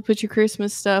acceptable to put your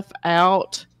Christmas stuff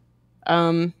out.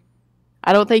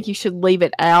 I don't think you should leave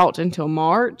it out until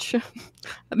March.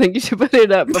 I think you should put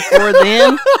it up before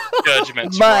then.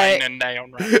 Judgment's But- raining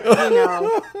down right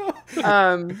now. You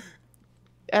know,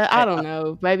 I don't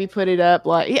know. Maybe put it up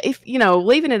like if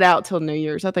leaving it out till New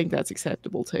Year's. I think that's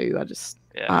acceptable too.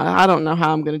 Yeah. I don't know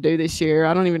how I'm going to do this year.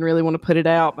 I don't even really want to put it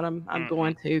out, but I'm Mm-mm.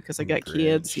 going to because I got Grinch.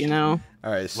 kids. You know.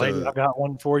 All right. So Lady, I've got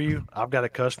one for you. I've got a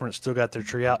customer that still got their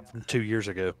tree out from 2 years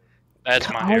ago. That's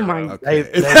my Oh hero. my- okay.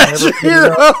 They've That's never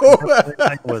your put it up, hero. never done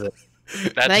anything with it.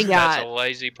 That's They that's a got-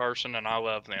 lazy person, and I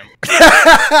love them.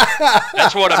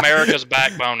 That's what America's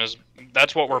backbone is.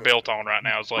 That's what we're built on right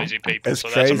now is lazy people. It's So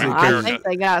crazy that's I America. think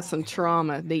they got some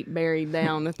trauma deep buried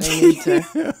down that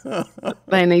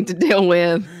they need to deal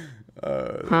with.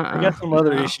 I got some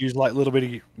other issues, like little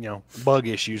bitty, bug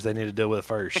issues they need to deal with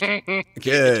first. Good.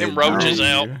 Them roaches grief.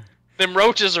 out. Them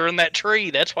roaches are in that tree.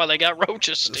 That's why they got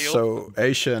roaches still. So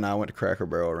Aisha and I went to Cracker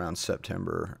Barrel around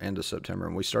end of September,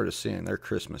 and we started seeing their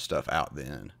Christmas stuff out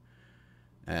then.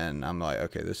 And I'm like,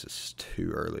 okay, this is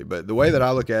too early. But the way that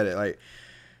I look at it, like,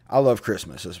 I love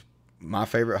Christmas. It's my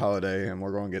favorite holiday, and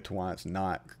we're going to get to why it's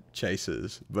not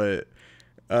Chase's. But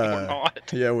We're not.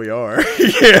 yeah, we are.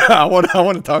 Yeah, I want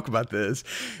to talk about this.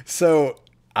 So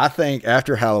I think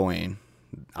after Halloween,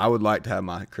 I would like to have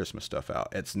my Christmas stuff out.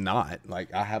 It's not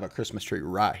like I have a Christmas tree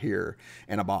right here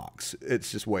in a box. It's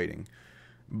just waiting.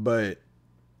 But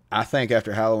I think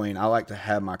after Halloween, I like to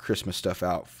have my Christmas stuff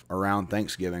out around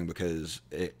Thanksgiving because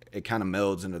it kind of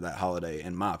melds into that holiday,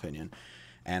 in my opinion.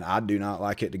 And I do not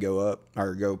like it to go up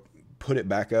or go put it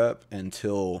back up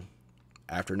until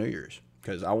after New Year's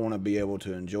because I want to be able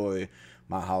to enjoy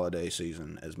my holiday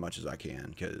season as much as I can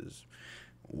because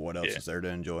what else is there to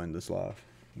enjoy in this life?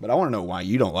 But I want to know why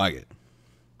you don't like it.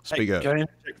 Speak Hey, up. can I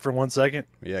interject for 1 second?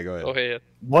 Yeah, go ahead. Go ahead.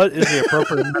 What is the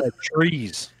appropriate amount of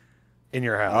trees in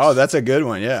your house? Oh, that's a good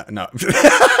one. Yeah. No.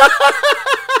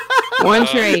 One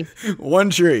tree. One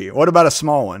tree. What about a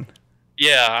small one?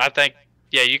 Yeah, I think.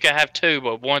 Yeah, you can have two,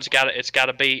 but one's it's got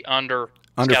to be under.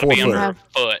 Under it's gotta 4 be foot. under a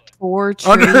foot. 4 trees.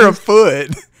 Under a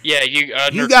foot. Yeah, you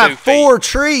under You got 2 4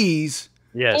 trees.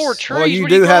 yes. 4 trees. Well, you what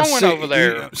do are you have growing over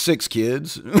there? 6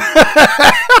 kids.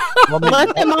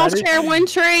 Let them all share one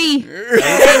tree.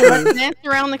 Hey, let's dance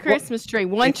around the Christmas tree.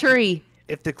 One tree.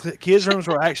 If the kids' rooms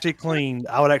were actually cleaned,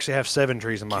 I would actually have 7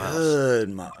 trees in my house. Good.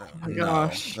 my No,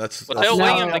 gosh. that's Well, tell No.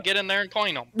 Liam to get in there and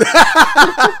clean them.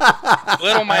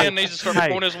 Little man needs to start Hey.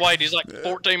 pulling his weight. He's like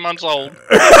 14 months old.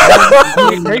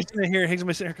 He's in here. He's gonna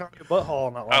be sitting here calling your butthole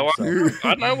all night long. Oh, so.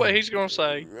 I know what he's gonna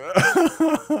say.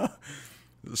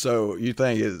 So you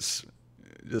think it's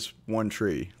just one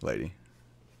tree, lady?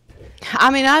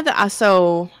 I mean,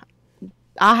 so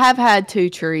I have had 2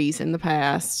 trees in the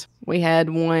past. We had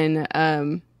one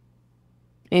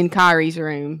in Kyrie's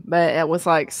room, but it was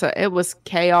like it was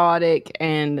chaotic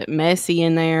and messy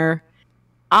in there.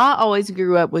 I always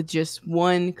grew up with just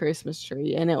one Christmas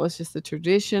tree, and it was just the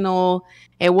traditional.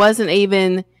 It wasn't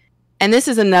even, and this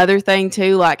is another thing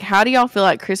too. Like, how do y'all feel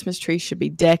like Christmas trees should be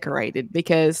decorated?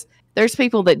 Because there's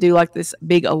people that do like this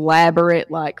big elaborate,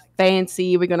 like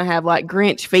fancy. We're gonna have like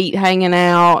Grinch feet hanging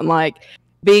out and like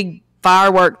big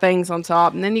firework things on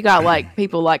top. And then you got like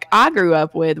people like I grew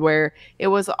up with where it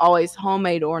was always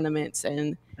homemade ornaments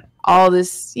and all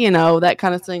this, that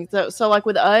kind of thing. So like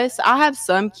with us, I have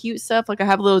some cute stuff. Like I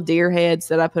have little deer heads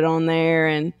that I put on there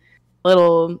and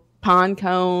little pine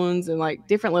cones and like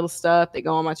different little stuff that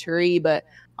go on my tree. But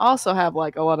I also have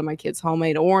like a lot of my kids'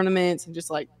 homemade ornaments and just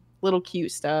like little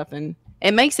cute stuff. And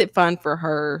it makes it fun for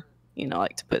her,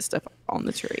 like to put stuff on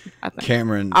the tree. I think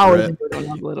Cameron I always enjoyed when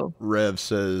I was little. Rev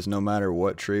says no matter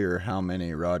what tree or how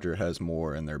many, Roger has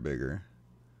more and they're bigger.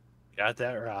 Got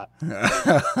that right.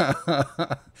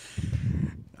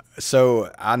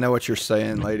 So I know what you're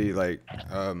saying, lady. Like,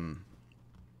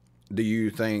 do you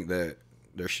think that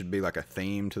there should be like a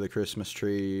theme to the Christmas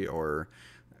tree, or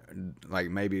like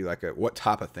maybe like what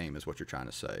type of theme is what you're trying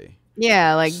to say?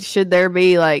 Yeah, like should there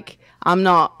be like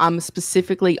I'm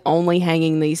specifically only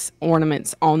hanging these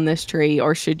ornaments on this tree,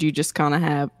 or should you just kind of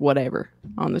have whatever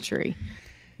on the tree?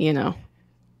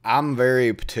 I'm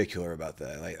very particular about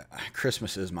that. Like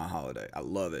Christmas is my holiday. I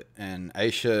love it, and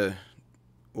Aisha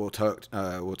will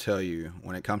tell you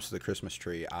when it comes to the Christmas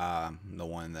tree, I'm the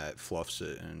one that fluffs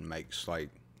it and makes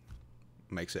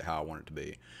it how I want it to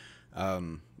be.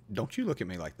 Don't you look at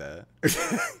me like that.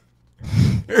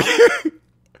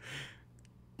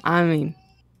 I mean,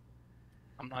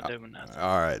 I'm not doing that.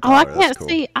 All right. oh, I Tyler, can't that's cool.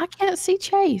 see. I can't see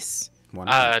Chase. Why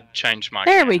not? I changed my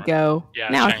There camera. we go. Yeah,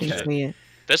 Now I changed can it. see it.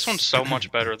 This one's so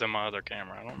much better than my other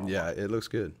camera. I don't know. Yeah, it looks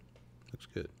good. Looks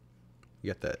good. You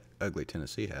got that ugly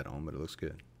Tennessee hat on, but it looks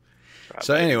good. Right,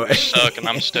 So baby, anyway. we suck, and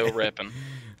I'm still repping.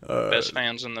 Best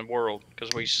fans in the world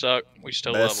because we suck. We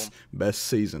still love them. Best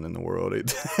season in the world.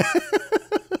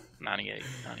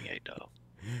 98 dog.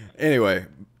 Anyway,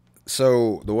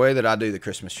 so the way that I do the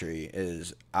Christmas tree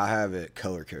is I have it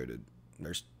color coded.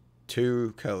 There's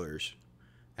 2 colors,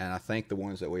 and I think the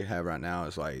ones that we have right now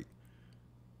is like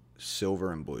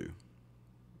silver and blue,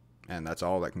 and that's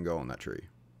all that can go on that tree.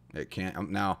 It can't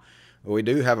now. We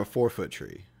do have a 4-foot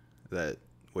tree that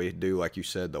we do, like you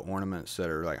said, the ornaments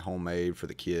that are like homemade for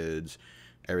the kids,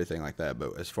 everything like that.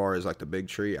 But as far as like the big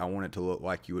tree, I want it to look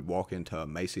like you would walk into a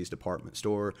Macy's department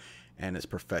store and it's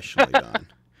professionally done.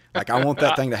 Like I want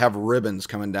that thing to have ribbons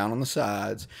coming down on the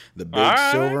sides, the big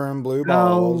silver and blue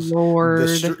balls. Oh Lord!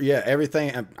 Yeah,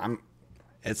 everything.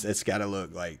 It's got to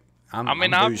look like I'm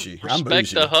bougie. I respect I'm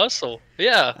bougie. the hustle.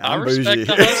 Yeah, I I'm respect bougie.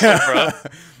 the hustle,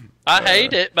 bro. I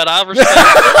hate it, but I respect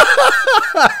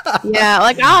it. Yeah,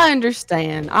 like I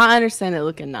understand. I understand it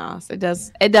looking nice. It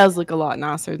does. It does look a lot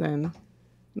nicer than.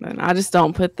 I just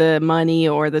don't put the money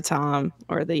or the time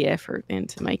or the effort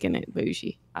into making it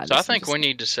bougie. I think we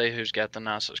need to see who's got the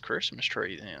nicest Christmas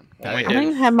tree then. When we I do.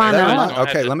 don't have mine That up. remi-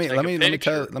 okay, Have to let me take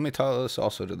a let me tell this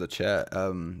also to the chat.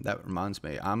 That reminds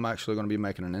me, I'm actually going to be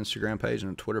making an Instagram page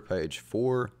and a Twitter page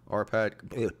for our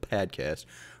podcast,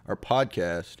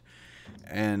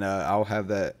 and I'll have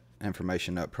that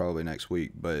information up probably next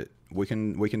week. But we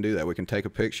can do that. We can take a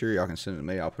picture. Y'all can send it to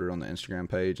me. I'll put it on the Instagram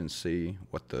page and see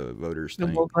what the voters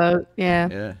think. We'll vote. Yeah,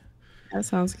 Yeah, that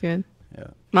sounds good. yeah.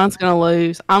 Mine's gonna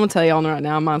lose. I'm gonna tell y'all right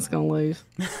now. Mine's gonna lose.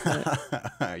 You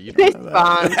It's don't know that.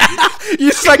 fine.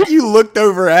 It's like you looked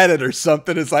over at it or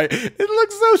something. It's like it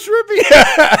looks so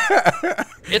shrimpy.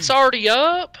 It's already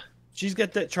up. She's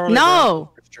got that Charlie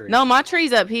No, Brown tree. no, my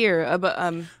tree's up here. Is up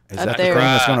that the there. thing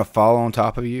that's going to fall on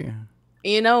top of you?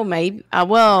 Maybe.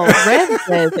 Well, Rev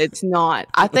says it's not.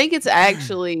 I think it's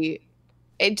actually.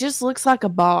 It just looks like a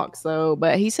box though.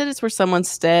 But he said it's where someone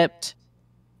stepped.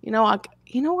 You know what?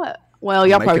 Well,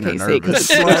 y'all probably Making can't her see it because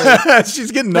nervous. it's low.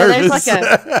 She's getting But nervous.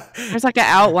 there's like an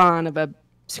outline of a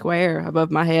square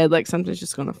above my head. Like something's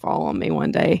just gonna fall on me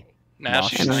one day. Now Nah,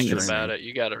 she's she's thinking screaming. about it.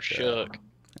 You got her shook.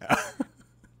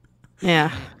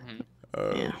 Yeah.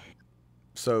 Uh, Yeah.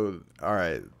 So, all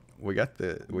right, we got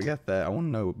that. I want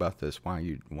to know about this. Why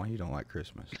you don't like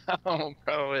Christmas? Oh,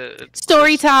 bro, it's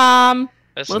Story time.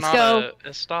 It's Let's not go.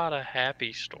 It's not a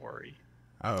happy story.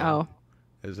 Oh.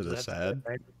 Is it a That's sad?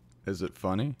 right. Is it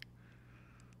funny?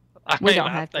 I We mean, don't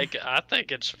I have to.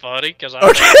 think it's funny because I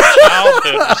think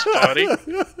childhood was funny.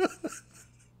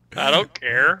 I don't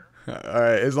care. All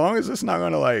right, as long as it's not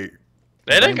gonna like. It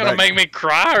bring ain't gonna back- make me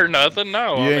cry or nothing.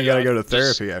 No, You I ain't mean, gotta I go to just-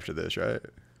 therapy after this, right?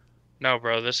 No,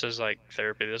 bro, this is like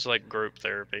therapy. This is like group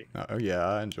therapy. Oh yeah,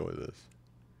 I enjoy this.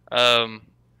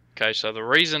 Okay, so the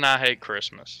reason I hate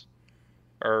Christmas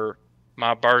or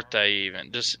my birthday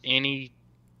even, just any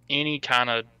kind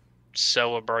of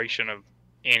celebration of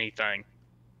anything.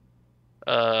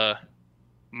 My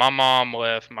mom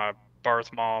left, my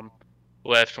birth mom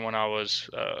left when I was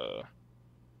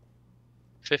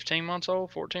 15 months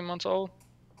old, 14 months old,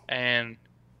 and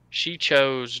she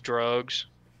chose drugs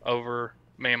over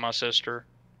me and my sister.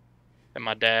 And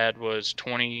my dad was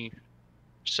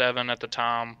 27 at the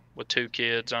time with 2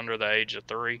 kids under the age of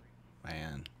 3.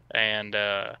 Man. And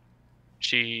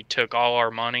she took all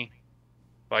our money,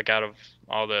 like out of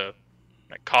all the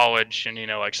like college and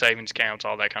like savings accounts,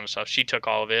 all that kind of stuff. She took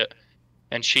all of it,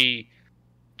 and she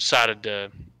decided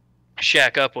to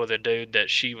shack up with a dude that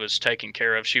she was taking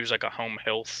care of. She was like a home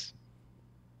health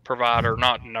provider,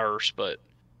 not nurse, but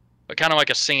kind of like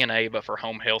a CNA, but for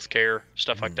home health care,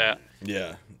 stuff like that.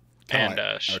 Yeah. And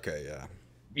okay, yeah.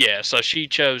 yeah, so she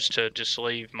chose to just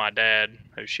leave my dad,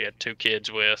 who she had 2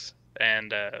 kids with,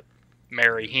 and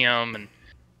marry him, and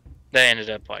they ended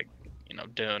up like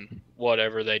doing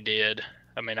whatever they did.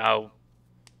 I mean, I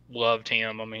loved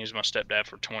him. I mean, he was my stepdad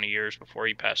for 20 years before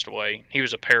he passed away. He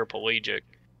was a paraplegic,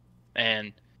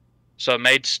 and so it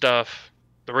made stuff.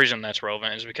 The reason that's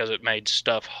relevant is because it made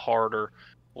stuff harder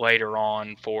later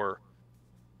on for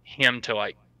him to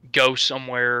like go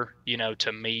somewhere,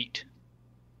 to meet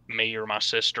me or my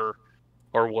sister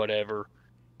or whatever,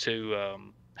 to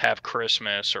have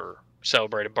Christmas or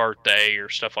celebrate a birthday or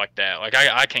stuff like that. Like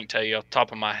I can't tell you off the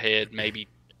top of my head, maybe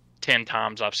 10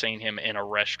 times I've seen him in a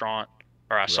restaurant,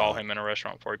 or I saw him in a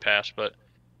restaurant before he passed. But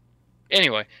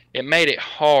anyway, it made it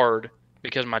hard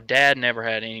because my dad never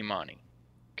had any money.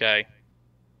 Okay.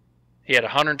 He had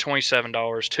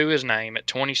 $127 to his name at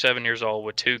 27 years old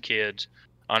with 2 kids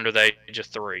under the age of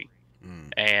 3.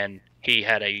 And he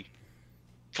had a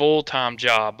full-time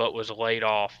job but was laid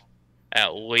off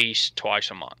at least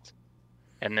twice a month.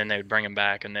 And then they would bring him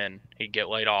back, and then he'd get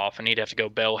laid off, and he'd have to go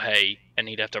bale hay, and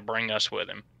he'd have to bring us with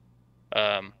him.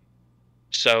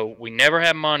 So we never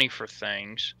had money for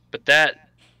things, but that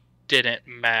didn't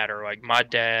matter. Like, my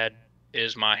dad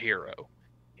is my hero.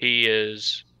 He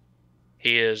is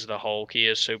the Hulk. He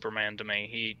is Superman to me.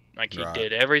 He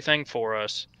did everything for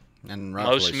us. And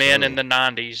most men in the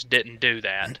 90s didn't do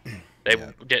that. They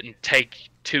didn't take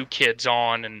 2 kids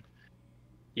on and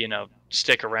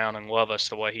stick around and love us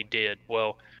the way he did.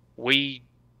 Well, we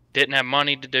didn't have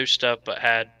money to do stuff but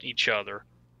had each other.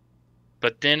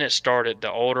 But then it started,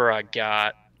 the older I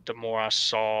got, the more I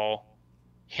saw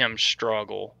him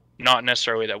struggle. Not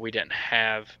necessarily that we didn't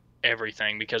have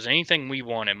everything, because anything we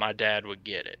wanted, my dad would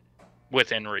get it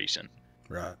within reason.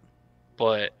 Right.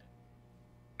 But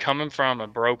coming from a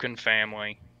broken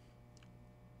family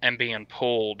and being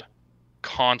pulled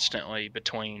constantly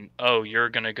between, oh, you're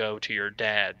going to go to your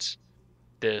dad's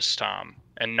this time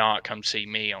and not come see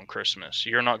me on Christmas.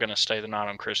 You're not going to stay the night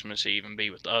on Christmas Eve and be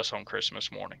with us on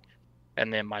Christmas morning.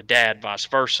 And then my dad, vice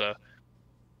versa,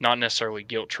 not necessarily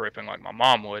guilt tripping like my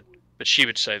mom would, but she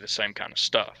would say the same kind of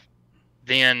stuff.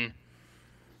 Then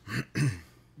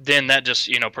that just,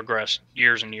 progressed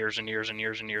years and years and years and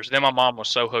years and years. Then my mom was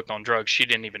so hooked on drugs, she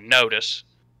didn't even notice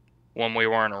when we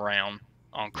weren't around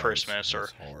on Christmas or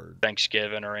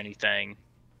Thanksgiving or anything.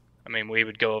 I mean, we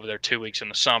would go over there 2 weeks in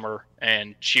the summer,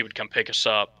 and she would come pick us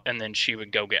up, and then she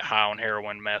would go get high on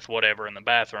heroin, meth, whatever, in the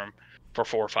bathroom for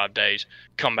 4 or 5 days,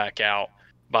 come back out,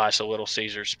 buy us a Little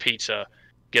Caesars pizza,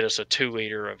 get us a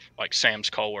 2-liter of like Sam's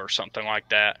Cola or something like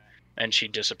that, and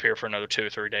she'd disappear for another 2 or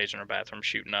 3 days in her bathroom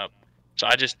shooting up. So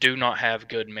I just do not have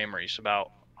good memories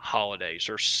about holidays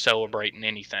or celebrating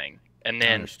anything. And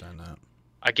then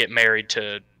I get married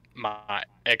to my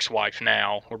ex-wife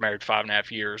now. We're married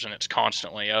 5.5 years, and it's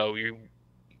constantly,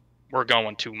 we're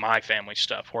going to my family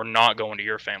stuff. We're not going to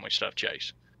your family stuff,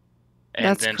 Chase. And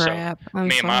That's then crap. I'm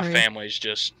me sorry. and my family's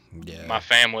just, my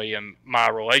family and my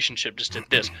relationship just did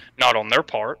this. Not on their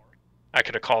part. I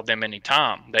could have called them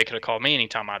anytime. They could have called me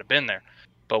anytime I'd have been there.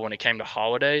 But when it came to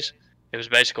holidays, it was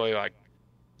basically like,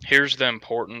 here's the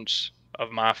importance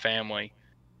of my family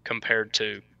compared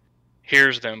to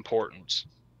here's the importance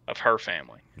of her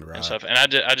family and stuff. And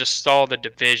I just saw the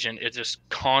division. It just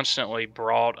constantly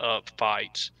brought up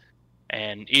fights.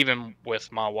 And even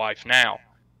with my wife now,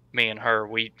 me and her,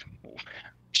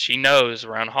 she knows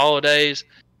around holidays,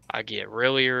 I get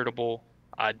really irritable.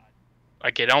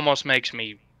 It almost makes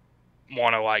me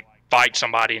want to like fight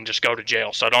somebody and just go to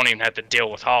jail, so I don't even have to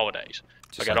deal with holidays.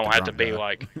 Like I don't have to be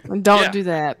like, don't do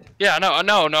that. Yeah, I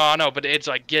know, but it's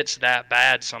like gets that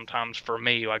bad sometimes for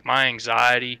me. Like my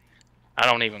anxiety, I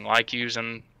don't even like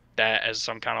using that as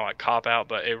some kind of like cop out,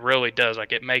 but it really does.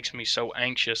 Like, it makes me so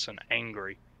anxious and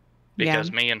angry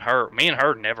because me and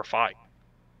her never fight.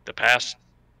 The past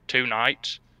 2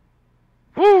 nights,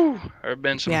 whoo, there have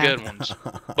been some good ones.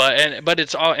 But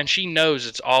it's all, and she knows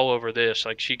it's all over this.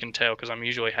 Like, she can tell because I'm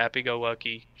usually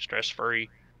happy-go-lucky, stress-free,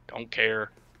 don't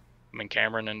care. I mean,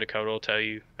 Cameron and Dakota will tell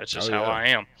you that's just how I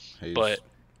am. But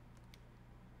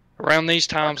around these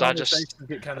times, I just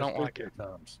don't like it.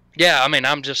 Yeah, I mean,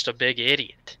 I'm just a big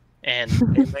idiot. And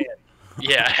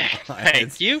yeah,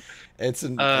 thank you. It's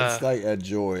like a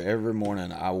joy. Every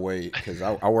morning I wait because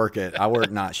I work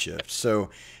night shift. So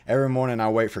every morning I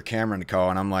wait for Cameron to call,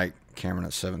 and I'm like, Cameron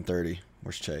at 7:30.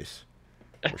 Where's Chase?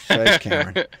 Where's Chase,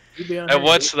 Cameron? And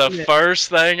what's the first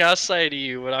thing I say to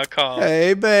you when I call?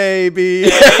 Hey, baby.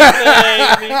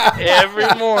 Hey, baby. Every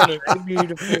morning. Hey,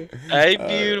 beautiful. Hey,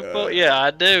 beautiful. Yeah, I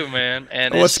do, man.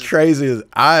 And what's crazy is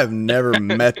I have never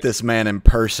met this man in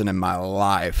person in my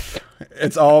life.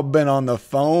 It's all been on the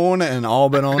phone and all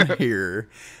been on here.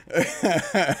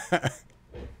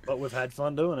 But we've had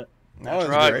fun doing it. That's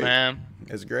right, man.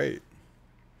 It's great.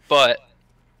 But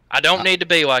I don't need to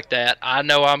be like that. I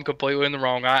know I'm completely in the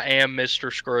wrong. I am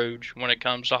Mr. Scrooge when it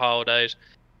comes to holidays.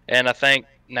 And I think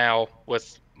now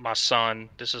with my son,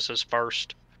 this is his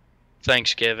first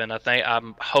Thanksgiving.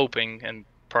 I'm hoping and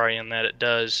praying that it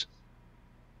does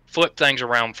flip things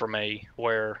around for me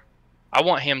where I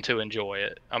want him to enjoy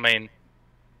it. I mean,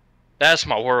 that's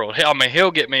my world. I mean,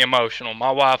 he'll get me emotional.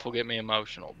 My wife will get me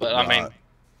emotional. But I mean,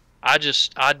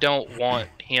 I don't want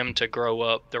him to grow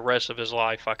up the rest of his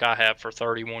life like I have for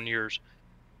 31 years,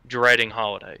 dreading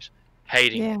holidays,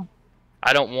 hating them.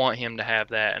 I don't want him to have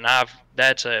that, and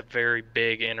that's a very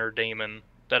big inner demon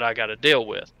that I got to deal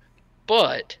with.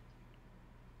 But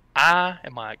I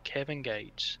am like Kevin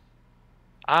Gates.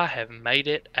 I have made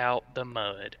it out the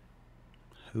mud.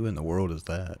 Who in the world is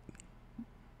that?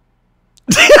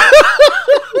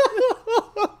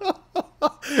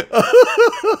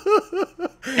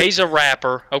 He's a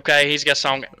rapper, okay? He's got a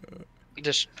song.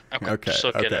 Just look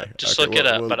it up. Just look it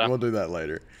up. We'll do that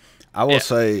later. I will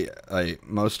say, like,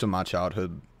 most of my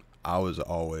childhood, I was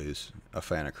always a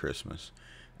fan of Christmas.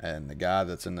 And the guy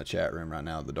that's in the chat room right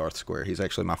now, the Darth Square, he's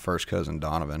actually my first cousin,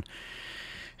 Donovan.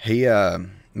 Me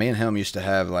and him used to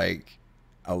have, like,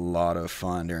 a lot of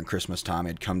fun during Christmas time.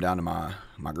 He'd come down to my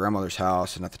grandmother's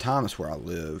house, and at the time, that's where I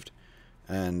lived.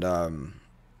 And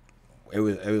it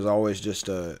was always just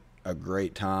a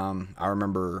great time. I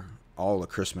remember all the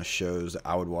Christmas shows that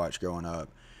I would watch growing up.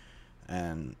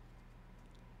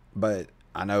 But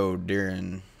I know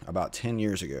during about 10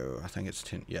 years ago, I think it's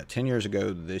 10 years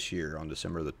ago this year on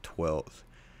December the 12th,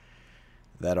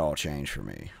 that all changed for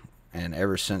me. And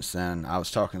ever since then, I was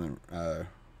talking to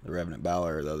the Revenant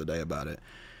Balor the other day about it.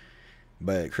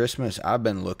 But Christmas, I've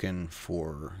been looking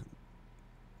for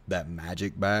that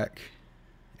magic back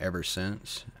ever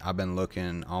since. I've been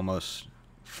looking almost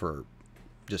for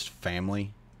just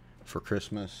family for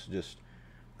Christmas, just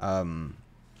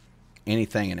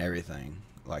anything and everything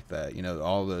like that. You know,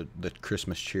 all the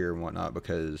Christmas cheer and whatnot,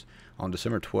 because on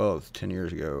December 12th, 10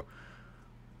 years ago,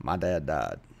 my dad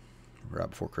died right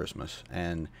before Christmas.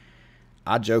 And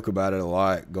I joke about it a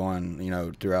lot going, you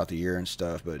know, throughout the year and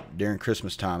stuff, but during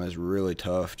Christmas time is really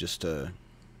tough just to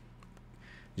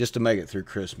make it through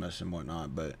Christmas and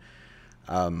whatnot. But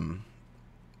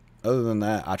other than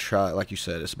that, I try, like you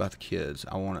said, it's about the kids.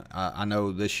 I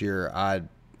know this year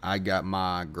I got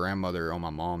my grandmother on my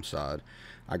mom's side.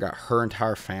 I got her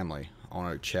entire family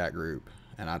on a chat group,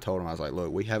 and I told them, I was like,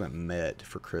 look, we haven't met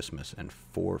for Christmas in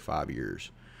 4 or 5 years.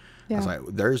 I was like,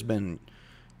 there's been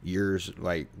years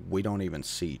like we don't even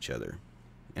see each other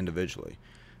individually.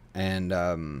 And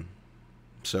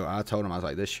so I told him, I was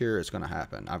like, this year it's going to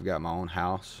happen. I've got my own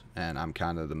house, and I'm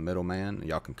kind of the middleman.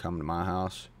 Y'all can come to my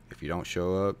house. If you don't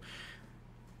show up,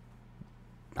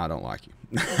 I don't like you.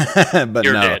 But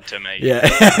you're dead to me.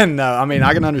 Yeah. No, I mean,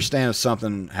 I can understand if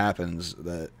something happens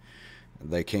that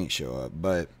they can't show up,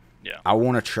 but I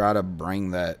want to try to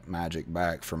bring that magic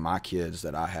back for my kids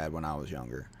that I had when I was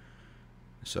younger.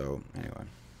 So anyway.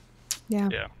 Yeah.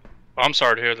 Well, I'm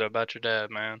sorry to hear that about your dad,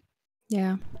 man.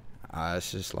 Yeah.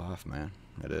 It's just life, man.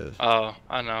 It is. Oh,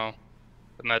 I know.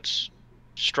 And that's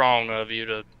strong of you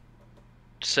to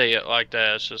see it like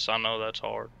that. It's just, I know that's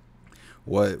hard.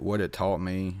 What it taught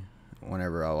me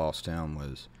whenever I lost him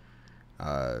was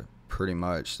pretty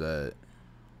much that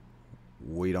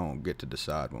we don't get to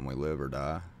decide when we live or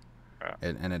die. Right.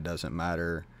 And it doesn't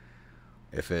matter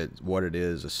if what it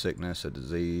is, a sickness, a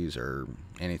disease, or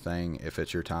anything. If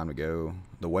it's your time to go,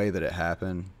 the way that it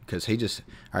happened, because he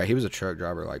was a truck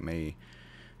driver like me,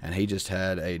 and he just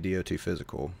had a DOT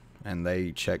physical and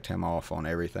they checked him off on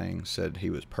everything, said he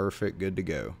was perfect, good to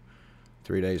go.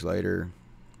 3 days later,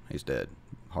 he's dead,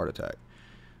 heart attack.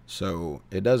 So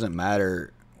it doesn't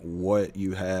matter what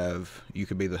you have. You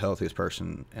could be the healthiest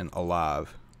person and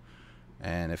alive,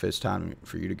 and if it's time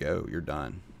for you to go, you're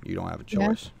done. You don't have a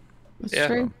choice. That's Yeah.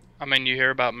 true. I mean, you hear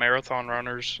about marathon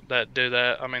runners that do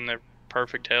that. I mean, they're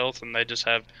perfect health and they just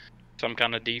have some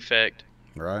kind of defect,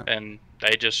 Right. and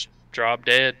they just drop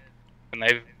dead. And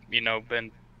they've,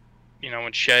 been,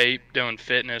 in shape, doing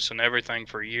fitness and everything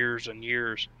for years and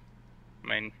years. I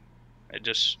mean, it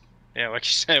just, like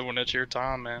you said, when it's your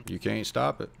time, man. You can't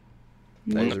stop it.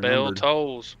 When Days the are bell numbered.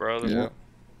 tolls, brother. Yeah.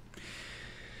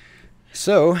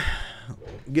 So,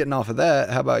 getting off of that,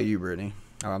 how about you, Brittany?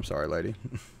 Oh, I'm sorry, lady.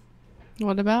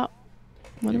 What about?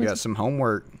 What You was got some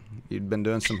homework. You'd been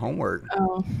doing some homework.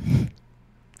 Oh,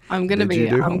 I'm gonna Did you be.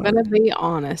 do I'm homework? gonna be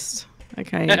honest.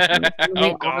 Okay, I'm gonna be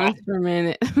Oh, God. honest for a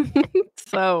minute.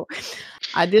 So,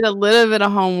 I did a little bit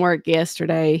of homework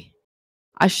yesterday.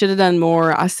 I should have done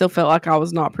more. I still felt like I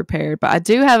was not prepared, but I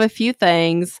do have a few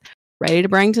things ready to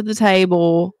bring to the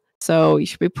table. So you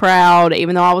should be proud,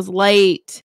 even though I was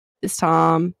late this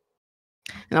time.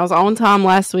 And I was on time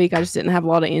last week. I just didn't have a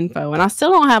lot of info. And I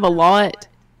still don't have a lot.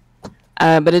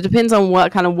 But it depends on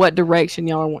what direction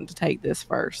y'all are wanting to take this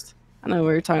first. I know we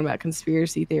were talking about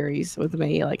conspiracy theories with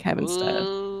me, like having stuff.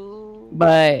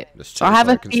 But Just so I chase have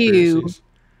a like few. conspiracies.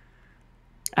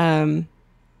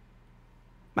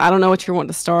 I don't know what you want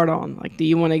to start on. Like, do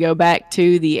you want to go back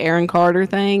to the Aaron Carter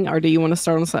thing, or do you want to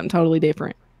start on something totally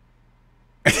different?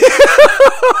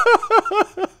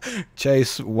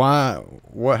 Chase, why?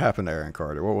 What happened to Aaron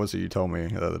Carter? What was it you told me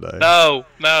the other day? No.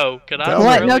 Could I Tell me.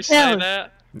 What? really No, say tell us.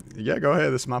 that? Yeah, go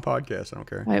ahead. This is my podcast. I don't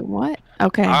care. Wait, what?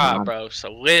 Okay. All right, bro.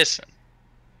 So listen.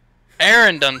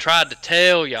 Aaron done tried to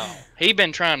tell y'all. He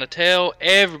been trying to tell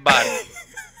everybody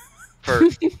for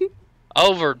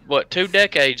over, 2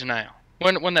 decades now.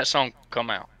 When that song come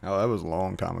out? Oh, that was a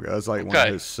long time ago. That's like one Okay.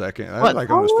 of his second. That What was like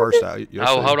on his song was first it? out.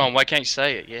 Oh, hold on. Why can't you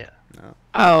say it? Yeah.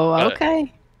 Oh, But-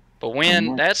 okay. But when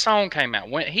what? that song came out,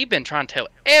 he been trying to tell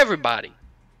everybody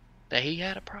that he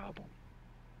had a problem.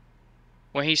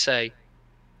 When he say,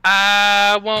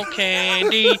 "I want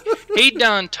candy," he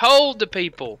done told the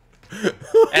people,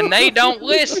 and they don't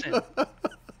listen.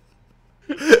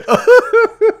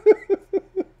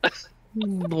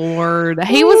 Lord,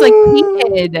 he was a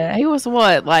kid. He was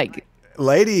what, like?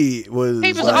 Lady was.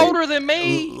 He was like, older than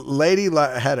me. Lady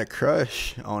had a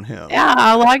crush on him. Yeah,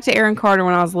 I liked Aaron Carter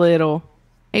when I was little.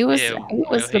 He was Yeah, he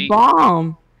was well, the he-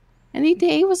 bomb, and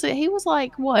he was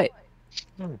like what,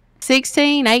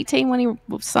 16, 18 when he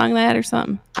sung that or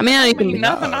something. I mean, I don't even.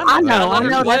 nothing. I know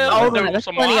that's old enough. That's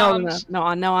Some plenty old lines.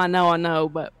 enough. No, I know,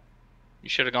 but You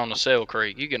should have gone to Sail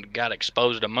Creek. You got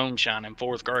exposed to moonshine in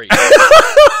 4th grade.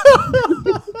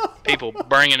 People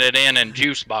bringing it in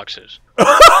juice boxes.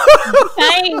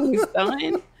 thanks,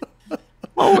 son.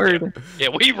 Lord, Yeah,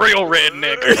 we real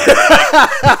redneck.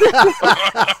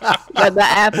 the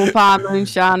apple pie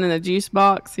moonshine in a juice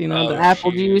box. You know, the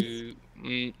apple juice.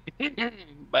 juice.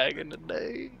 Back in the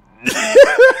day.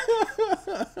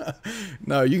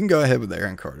 No, you can go ahead with the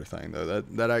Aaron Carter thing though.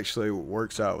 That actually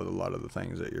works out with a lot of the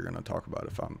things that you're going to talk about,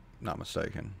 if I'm not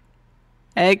mistaken.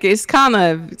 Heck, it's kind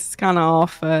of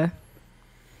off.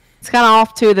 It's kind of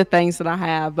off to the things that I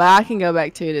have, but I can go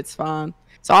back to it. It's fine.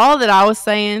 So all that I was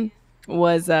saying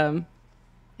was,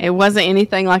 it wasn't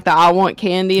anything like the "I want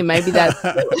candy," and maybe that's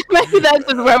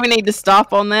just where we need to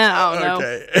stop on that. I don't know.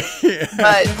 Okay.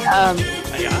 But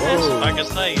Hey, I had some I can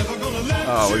say.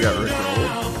 Oh, we got Rick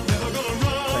rolled.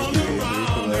 Thank you, Andy,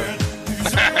 for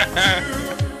that.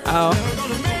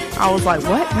 I was like,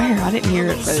 what? Where? I didn't hear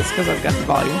it, but it's because I've got the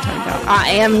volume turned down. I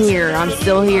am here. I'm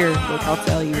still here. Look, I'll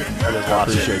tell you. I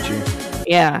appreciate you.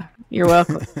 Yeah, you're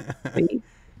welcome.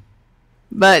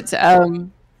 But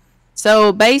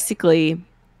so basically,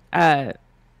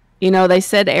 they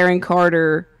said Aaron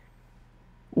Carter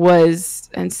was,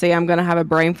 and see, I'm gonna have a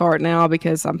brain fart now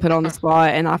because I'm put on the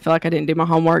spot, and I feel like I didn't do my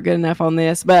homework good enough on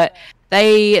this. But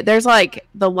there's like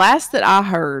the last that I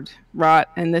heard, right,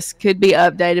 and this could be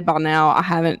updated by now. I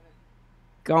haven't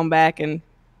gone back and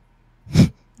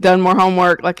done more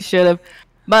homework like I should have.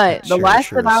 But the Chair last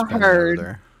sure that was I spinning over heard,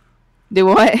 there. do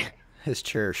what? His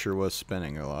chair sure was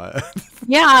spinning a lot.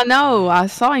 Yeah, I know. I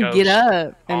saw him get Goes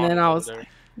up, and then I on was over like,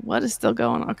 there. "What is still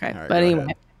going on?" Okay, All right, but go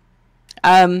anyway,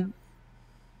 ahead.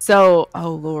 so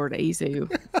oh Lord, easy.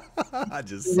 I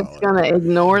just I'm saw just it. gonna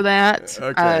ignore that.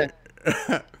 Okay.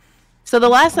 So the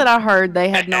last that I heard, they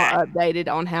had not updated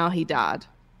on how he died,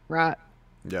 right?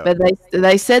 Yeah. But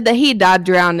they said that he died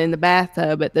drowned in the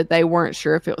bathtub, but that they weren't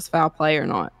sure if it was foul play or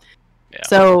not. Yeah.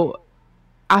 So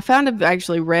I found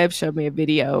actually Rev showed me a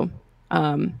video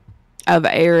of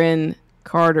Aaron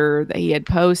Carter that he had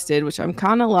posted, which I'm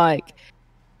kind of like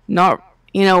not,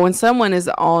 when someone is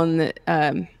on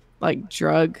like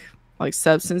drug, like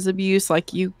substance abuse,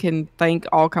 like you can think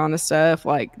all kind of stuff,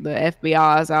 like the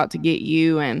FBI is out to get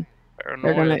you and they're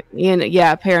Paranoia.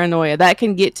 gonna, paranoia that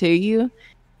can get to you.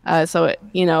 So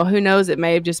who knows? It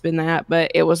may have just been that,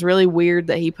 but it was really weird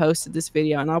that he posted this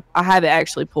video, and I have it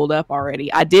actually pulled up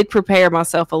already. I did prepare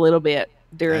myself a little bit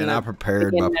during. And I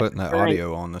prepared by putting the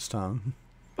audio on this time.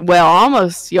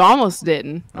 Well, you almost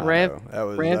didn't. Rev, that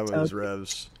was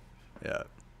Rev's. Yeah.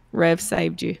 Rev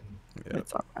saved you. Yeah.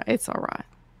 It's all right. It's all right.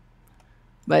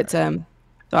 But so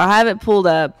I have it pulled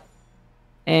up,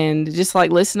 and just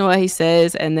like listen to what he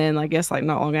says, and then I guess like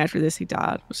not long after this he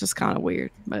died, which is kind of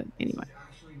weird. But anyway.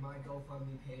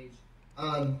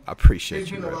 I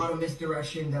appreciate you. There's been a lot of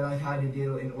misdirection that I've had to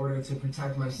do in order to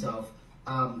protect myself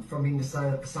from being the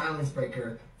silence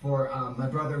breaker for my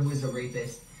brother, who is a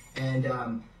rapist. And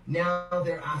now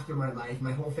they're after my life.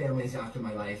 My whole family is after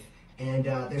my life. And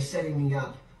they're setting me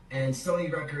up. And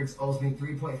Sony Records owes me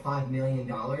 $3.5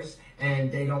 million.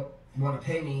 And they don't want to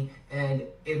pay me. And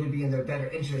it would be in their better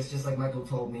interest, just like Michael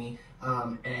told me.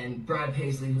 And Brad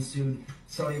Paisley, who sued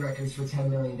Sony Records for $10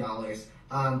 million.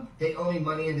 They owe me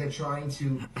money and they're trying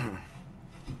to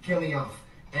kill me off.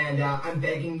 And I'm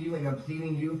begging you and I'm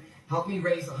pleading you, help me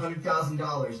raise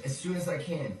 $100,000 as soon as I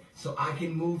can so I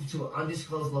can move to an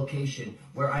undisclosed location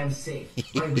where I am safe.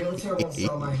 My realtor won't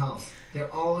sell my house.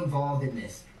 They're all involved in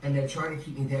this and they're trying to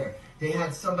keep me there. They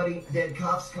had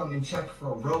cops come and check for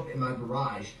a rope in my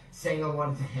garage saying I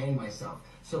wanted to hang myself.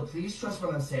 So please trust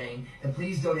what I'm saying and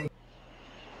please donate.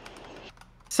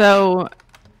 So,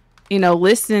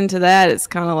 listening to that, it's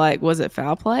kind of like, was it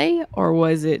foul play or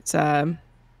was it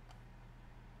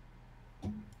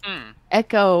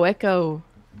echo?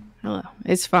 Hello,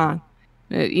 it's fine.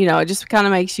 It just kind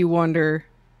of makes you wonder,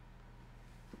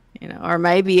 or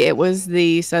maybe it was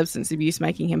the substance abuse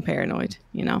making him paranoid.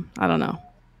 I don't know.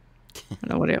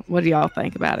 What do y'all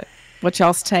think about it? What's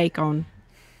y'all's take on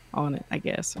it? I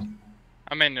guess.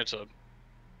 I mean,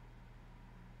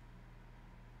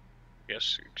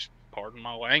 pardon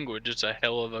my language, it's a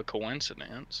hell of a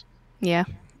coincidence. Yeah.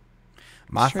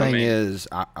 My thing is,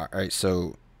 all right,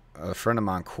 so a friend of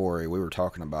mine, Corey, we were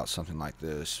talking about something like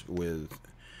this with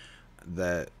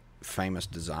that famous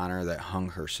designer that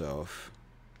hung herself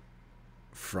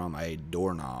from a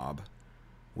doorknob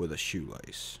with a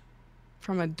shoelace.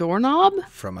 From a doorknob?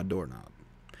 From a doorknob.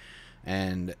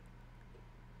 And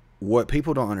what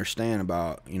people don't understand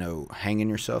about, hanging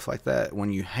yourself like that,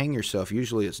 when you hang yourself,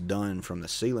 usually it's done from the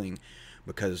ceiling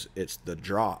because it's the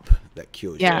drop that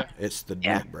kills you. It's the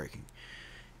neck breaking.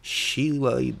 She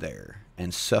laid there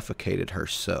and suffocated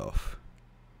herself.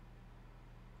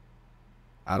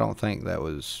 I don't think that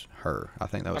was her. I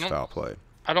think that was foul play.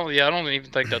 I don't even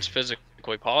think that's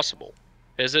physically possible.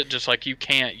 Is it? Just like you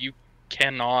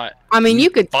cannot. I mean,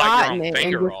 you could tighten it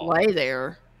and just lay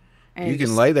there. You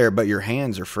can lay there, but your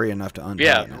hands are free enough to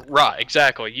untighten it. Right,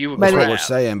 exactly. That's what we're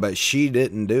saying, but she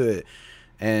didn't do it,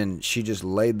 and she just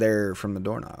laid there from the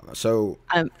doorknob. So,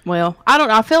 well, I don't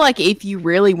know. I feel like if you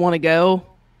really want to go,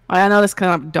 I know it's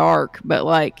kind of dark,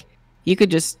 but you could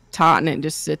just tighten it and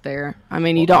just sit there. I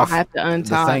mean, you don't have to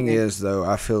untie. The thing is, though,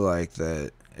 I feel like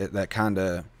that kind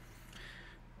of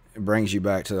brings you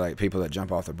back to people that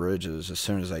jump off the bridges. As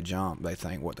soon as they jump, they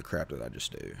think, "What the crap did I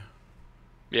just do?"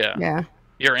 Yeah. Yeah.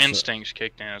 Your instincts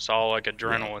kicked in. It's all like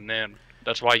adrenaline. Then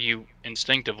that's why you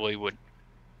instinctively would.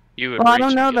 Well, I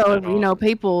don't know though.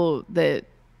 People that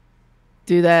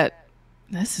do that.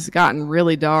 This has gotten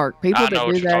really dark. People that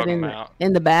do that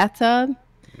in the bathtub.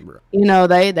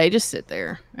 They just sit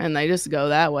there and they just go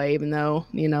that way, even though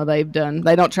they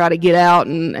don't try to get out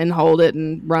and hold it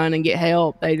and run and get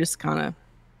help. They just kind of,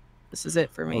 this is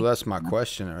it for me. Well, that's my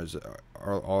question: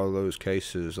 are all those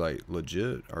cases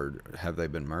legit, or have they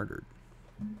been murdered?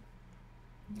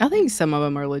 I think some of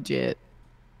them are legit.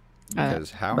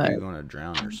 Because how are you going to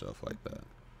drown yourself like that?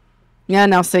 Yeah,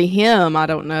 now see him, I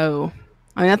don't know.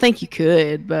 I mean, I think you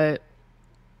could, but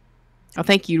I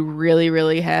think you really,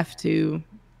 really have to.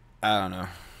 I don't know.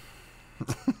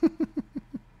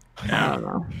 I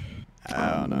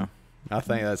don't know. I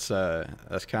think that's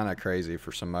kind of crazy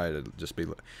for somebody to just be.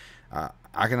 I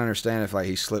can understand if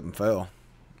he slipped and fell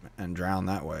and drowned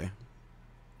that way.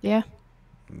 Yeah.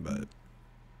 But.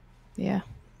 Yeah.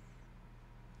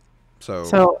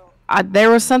 So there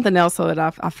was something else though that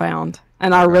I found,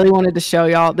 and I really wanted to show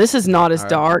y'all. This is not as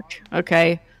dark,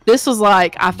 okay? This was I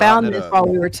found this while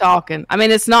we were talking. I mean,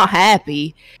 it's not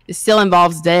happy. It still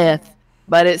involves death,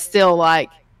 but it's still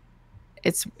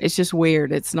it's just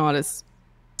weird. It's not as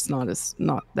It's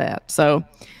not that. So,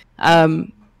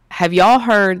 have y'all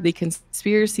heard the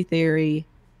conspiracy theory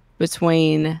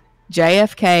between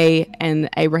JFK and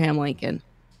Abraham Lincoln?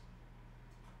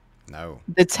 No.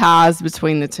 The ties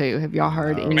between the two. Have y'all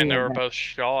heard No. any I mean, they of were that? both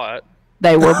shot.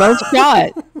 They were both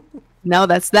shot. No,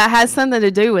 that has something to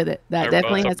do with it. That They're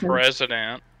definitely both has the something.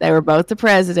 president. They were both the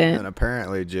president. And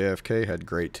apparently JFK had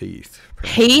great teeth.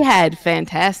 He had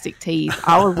fantastic teeth.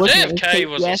 I was looking at his JFK teeth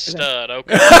was a yesterday. stud.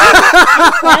 Okay,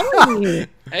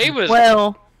 he was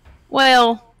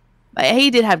Well,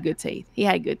 he did have good teeth. He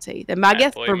had good teeth. And I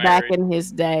guess Happily for back married. in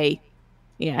his day,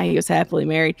 yeah, he was happily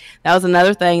married. That was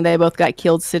another thing. They both got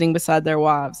killed sitting beside their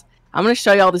wives. I'm going to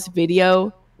show y'all this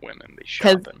video women be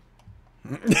shopping.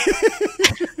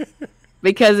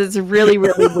 because it's really,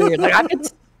 really weird. Like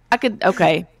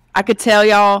I could tell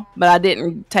y'all, but I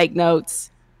didn't take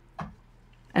notes.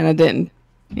 And I didn't,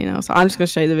 so I'm just going to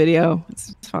show you the video.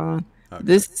 It's fine. Okay.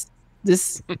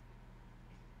 This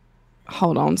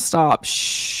hold on, stop.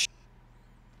 Shh.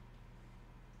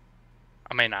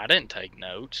 I mean, I didn't take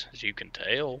notes, as you can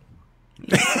tell.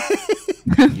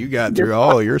 You got through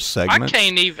all your I segments.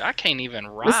 can't even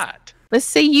write. Let's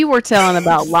see, you were telling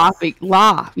about life.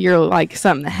 Your like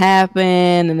something that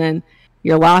happened, and then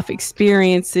your life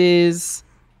experiences.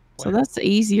 So that's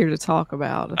easier to talk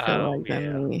about. I feel like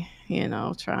than me,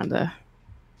 trying to.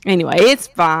 Anyway, it's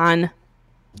fine.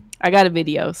 I got a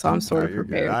video, so I'm sort of You're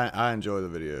prepared. good. I enjoy the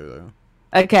video though.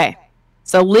 Okay,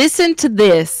 so listen to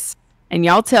this, and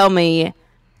y'all tell me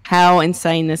how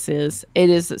insane this is. It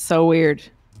is so weird.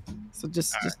 So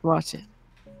just watch it.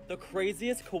 The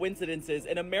craziest coincidences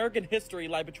in American history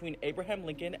lie between Abraham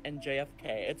Lincoln and JFK.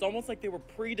 It's almost like they were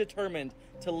predetermined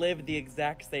to live the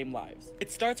exact same lives.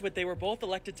 It starts with they were both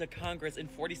elected to Congress in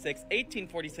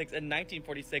 1846, and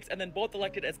 1946, and then both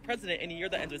elected as president in a year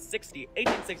that ends with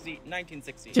 1860,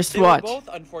 1960. Just they watch. were both,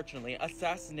 unfortunately,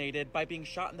 assassinated by being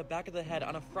shot in the back of the head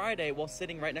on a Friday while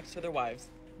sitting right next to their wives.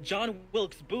 John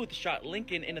Wilkes Booth shot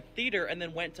Lincoln in a theater and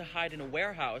then went to hide in a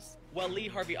warehouse, while Lee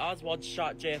Harvey Oswald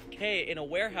shot JFK in a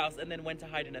warehouse and then went to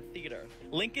hide in a theater.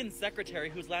 Lincoln's secretary,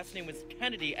 whose last name was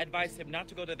Kennedy, advised him not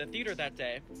to go to the theater that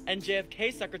day, and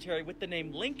JFK's secretary with the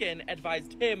name Lincoln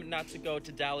advised him not to go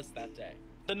to Dallas that day.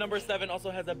 The number 7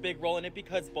 also has a big role in it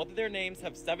because both of their names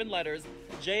have 7 letters.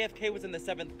 JFK was in the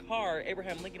 7th car,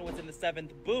 Abraham Lincoln was in the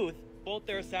 7th booth. Both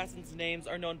their assassins' names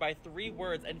are known by 3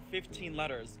 words and 15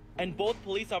 letters. And both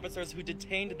police officers who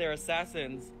detained their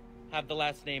assassins have the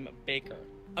last name Baker.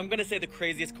 I'm gonna say the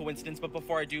craziest coincidence, but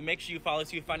before I do, make sure you follow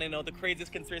so you find and know the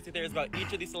craziest conspiracy theories about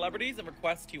each of these celebrities and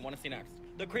requests you want to see next.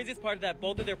 The craziest part is that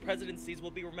both of their presidencies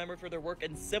will be remembered for their work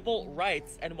in civil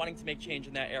rights and wanting to make change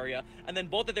in that area, and then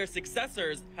both of their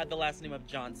successors had the last name of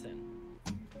Johnson.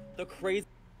 The crazy.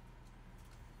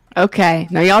 Okay,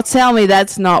 now y'all tell me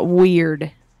that's not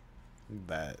weird.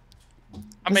 That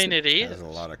I mean, it is. has a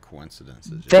lot of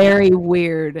coincidences. Very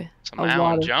weird. Some A Alan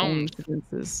lot of Jones.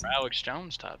 coincidences. Alex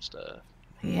Jones type stuff.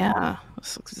 Yeah,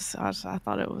 I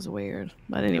thought it was weird,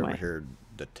 but You anyway. ever hear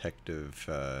Detective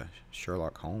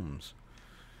Sherlock Holmes?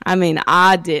 I mean,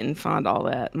 I didn't find all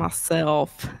that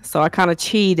myself, so I kind of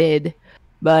cheated.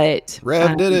 But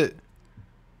Rev did it.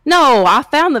 No, I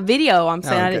found the video. I'm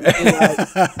saying I didn't do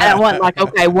that. And I wasn't like,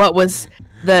 okay, what was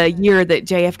the year that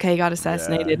JFK got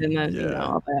assassinated, and then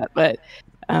all that. But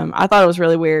I thought it was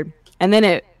really weird. And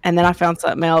then I found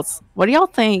something else. What do y'all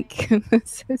think?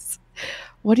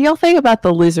 What do y'all think about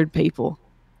the lizard people?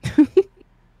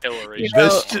 Hillary's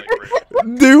know-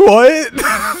 real. Do what?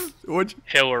 What?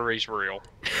 Hillary's real.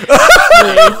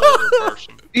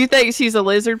 You think she's a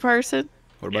lizard person?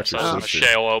 What about Yes, your I'm sister?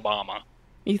 Michelle Obama.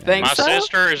 You think My so?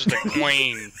 sister is the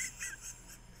queen.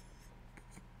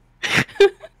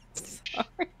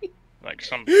 Sorry. Like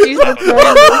some She's type a of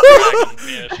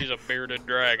dragon. Yeah, she's a bearded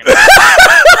dragon.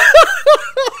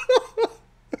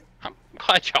 I'm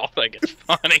glad y'all think it's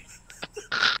funny.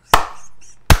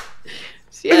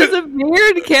 She has a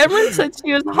beard. Cameron said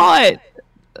she was hot.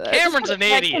 Cameron's an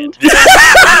idiot.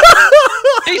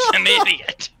 He's an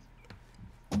idiot.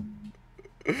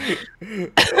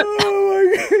 Oh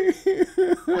my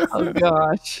god. Oh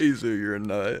gosh. Caesar, you're a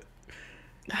nut.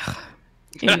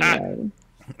 Anyway.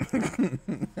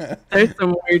 There's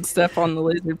some weird stuff on the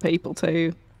lizard people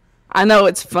too. I know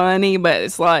it's funny, but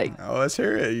it's like, Oh, let's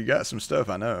hear it. You got some stuff,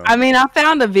 I know. I mean, I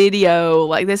found a video,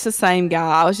 like this is the same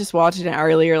guy. I was just watching it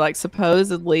earlier, like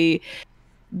supposedly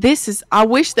I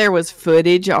wish there was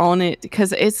footage on it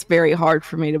because it's very hard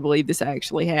for me to believe this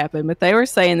actually happened. But they were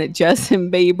saying that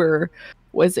Justin Bieber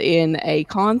was in a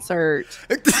concert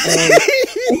and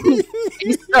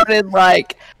he started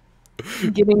like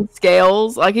getting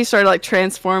scales, like he started like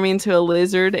transforming into a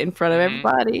lizard in front of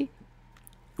everybody.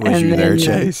 Was And you there, then,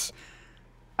 Chase?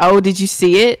 Oh, did you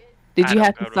see it? Did I you don't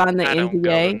have go to sign the I don't go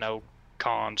to NDA? no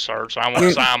concerts. I want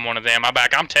to sign one of them.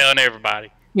 I'm telling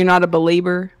everybody. You're not a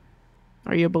believer?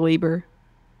 Are you a believer?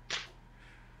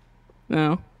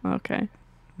 No? Okay.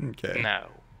 Okay. No.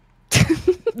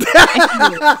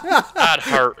 I'd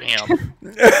hurt him.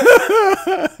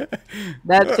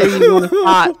 That's who you want to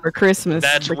fight for Christmas.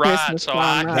 That's for right, Christmas so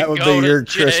time, I right? That would Go be to your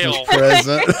jail. Christmas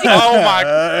present. Oh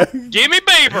my! Give me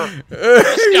Bieber.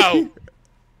 Let's go.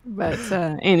 But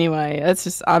anyway, that's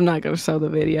just I'm not gonna show the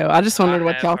video. I just wondered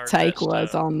what have y'all heard take that was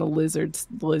stuff. on the lizard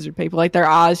people, like their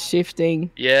eyes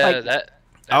shifting. Yeah, Like, that.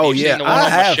 Oh, Have you yeah, seen the one I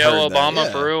on have Michelle heard that, Obama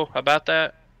yeah. for real about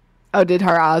that? oh, did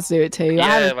her eyes do it too? I Yeah,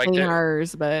 haven't like seen that-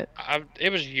 hers, but It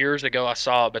was years ago I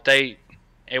saw it, but it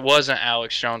wasn't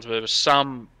Alex Jones, but it was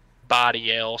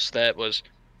somebody else that was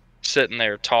sitting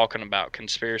there talking about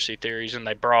conspiracy theories, and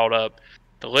they brought up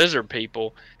the lizard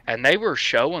people, and they were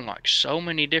showing like so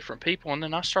many different people, and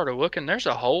then I started looking. There's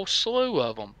a whole slew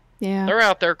of them. yeah, They're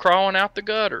out there crawling out the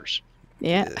gutters.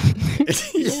 yeah,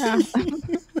 yeah.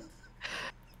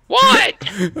 What?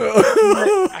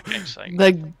 I can't say.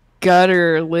 The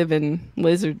gutter living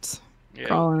lizards Yeah.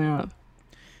 crawling out.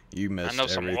 You I missed know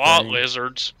some everything. lot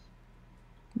lizards.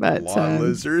 But Lot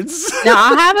lizards. now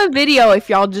I have a video if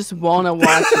y'all just want to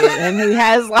watch it, and he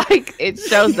has like it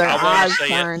shows their I wanna eyes see it.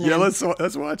 turning. Yeah, let's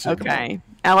watch it. Come on. Okay.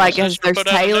 I like Let's as just there's put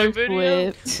out a new Taylor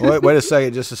video. Swift. Wait a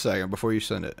second, just a second before you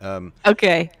send it.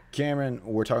 Okay. Cameron,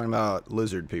 we're talking about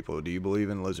lizard people. Do you believe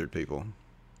in lizard people?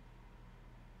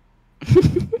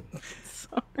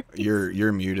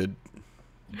 You're muted.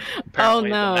 Apparently,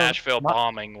 no. the Nashville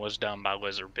bombing was done by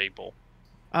lizard people.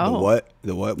 Oh. The what?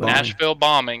 The what? bombing? Nashville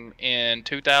bombing in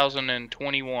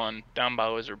 2021 done by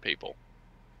lizard people.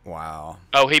 Wow.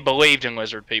 Oh, he believed in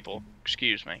lizard people.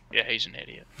 Excuse me. Yeah, he's an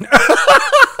idiot.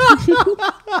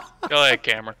 Go ahead,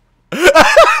 Cameron.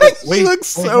 He looks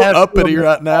so uppity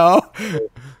right now.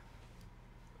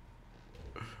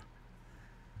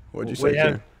 What'd you say,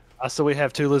 Cameron? I said we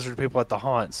have 2 lizard people at the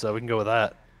haunt, so we can go with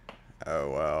that. Oh,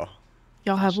 wow.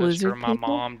 Y'all have Sister lizard and my people?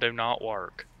 mom do not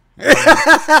work.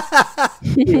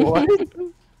 What?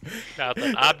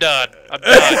 Nothing. I'm done. Go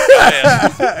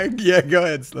ahead. Yeah, go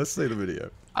ahead. Let's see the video.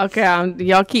 Okay,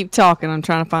 y'all keep talking. I'm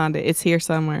trying to find it. It's here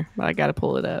somewhere, but I got to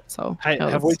pull it up. So, Hey,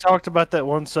 have we talked about that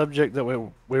one subject that we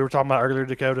were talking about earlier,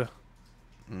 Dakota?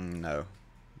 No.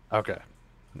 Okay.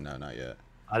 No, not yet.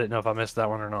 I didn't know if I missed that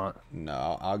one or not.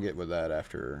 No, I'll get with that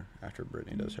after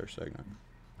Brittany does her segment.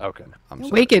 Okay. I'm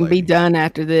sorry, We can be lady. done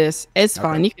after this. It's Okay.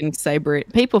 fine. You can say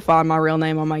Brit. People find my real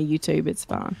name on my YouTube. It's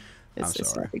fine. It's I'm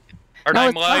sorry. not big Her No, name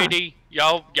it's fine. Lady.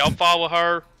 Y'all follow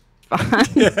her.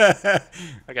 fine.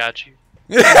 I got you.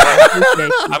 Appreciate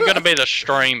you. I'm gonna be the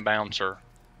stream bouncer,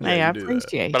 Hey, Yeah, I you do that.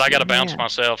 appreciate but I you, gotta bounce yeah.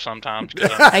 myself sometimes.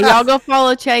 'Cause I'm- Hey, y'all go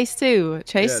follow Chase too.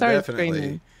 Chase Yeah, started definitely.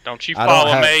 streaming. don't you I follow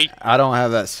don't have, me? I don't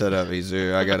have that set up,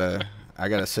 Izu. I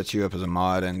gotta set you up as a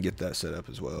mod and get that set up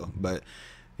as well. But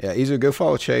yeah, Izu, go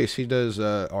follow Chase. He does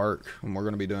Arc, and we're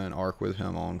gonna be doing Arc with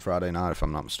him on Friday night, if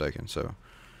I'm not mistaken. So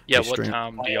Yeah, They what stream-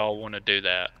 time do y'all want to do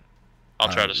that? I'll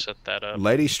try to set that up.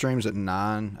 Lady streams at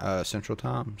 9 Central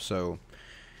Time. So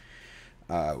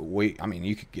I mean,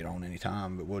 you could get on any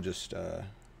time, but we'll just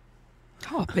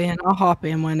Hop in. I'll hop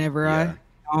in whenever Yeah.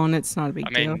 I on. It's not a big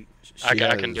I deal. mean, I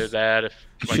can do that if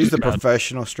like, She's the about-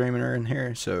 professional streamer in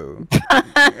here, so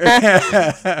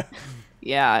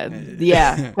Yeah,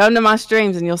 yeah. Come to my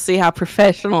streams and you'll see how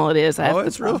professional it is. half oh, the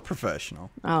it's real time.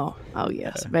 professional. Oh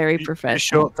yes, very You show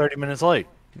professional. up 30 minutes late.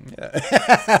 Or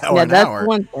Yeah, an that's hour.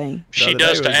 one thing. She other day does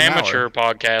was the an hour. amateur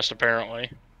podcast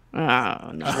apparently.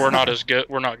 Oh no. We're not as good.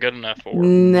 We're not good enough for her.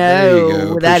 There you No,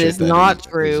 go. that Appreciate is not Izu.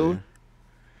 true.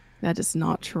 That is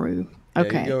not true. Yeah,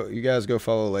 Okay. you guys go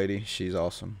follow Lady. She's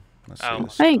awesome. Let's Oh. see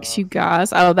this. Thanks, you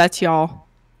guys. Oh, that's y'all.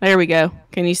 There we go.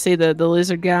 Can you see the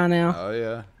lizard guy now? Oh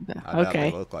yeah. I doubt Okay.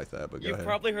 they look like that, but go You've ahead.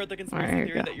 probably heard the conspiracy There you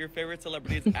theory go. that your favorite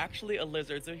celebrity is actually a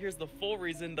lizard. So here's the full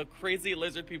reason the crazy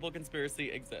lizard people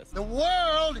conspiracy exists. The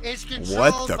world is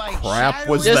What controlled the by crap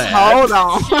was Just that? hold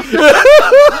on.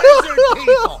 lizard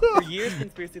people. For years,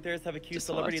 conspiracy theorists have accused Just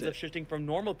watch celebrities it. of shifting from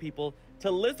normal people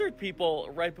to lizard people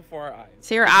right before our eyes.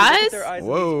 See her If you look at eyes? their eyes in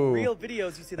Whoa. these real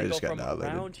videos, you see I they go just got from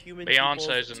dilated. round human Beyonce's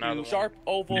pupils another to one. sharp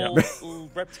oval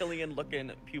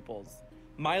reptilian-looking pupils.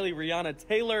 Miley, Rihanna,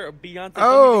 Taylor, Beyonce. some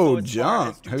Oh, even go as far Junk.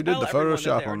 as to Who did tell the everyone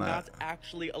Photoshop they are on that? Not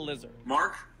actually a lizard.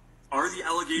 Mark, are the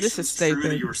allegations This is true that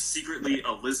stupid. you are secretly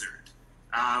a lizard?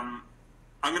 I'm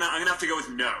gonna have to go with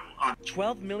no.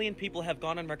 12 million people have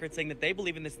gone on record saying that they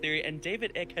believe in this theory, and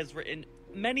David Icke has written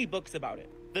many books about it.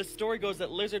 The story goes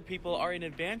that lizard people are an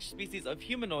advanced species of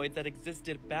humanoids that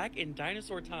existed back in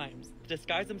dinosaur times,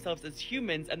 disguise themselves as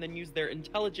humans, and then use their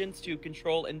intelligence to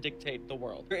control and dictate the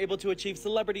world. They're able to achieve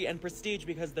celebrity and prestige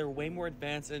because they're way more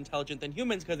advanced and intelligent than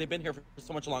humans because they've been here for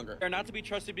so much longer. They're not to be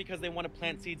trusted because they want to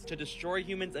plant seeds to destroy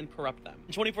humans and corrupt them.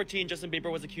 In 2014, Justin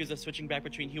Bieber was accused of switching back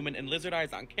between human and lizard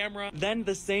eyes on camera. Then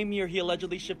the same year, he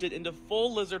allegedly shifted into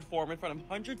full lizard form in front of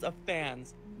hundreds of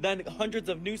fans. Then hundreds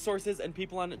of news sources and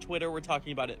people on Twitter were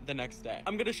talking about it the next day.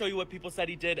 I'm gonna show you what people said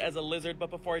he did as a lizard, but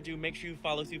before I do, make sure you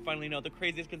follow so you finally know the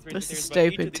craziest conspiracy theories about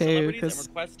each of these celebrities and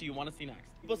requests do you want to see next.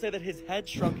 People say that his head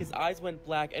shrunk, his eyes went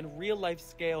black, and real-life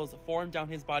scales formed down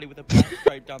his body with a black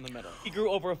stripe down the middle. He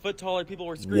grew over a foot taller, people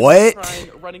were screaming,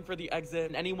 crying, running for the exit,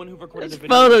 and anyone who recorded the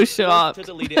video was forced to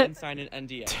delete it and sign an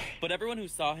NDA. But everyone who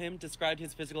saw him described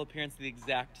his physical appearance the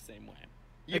exact same way.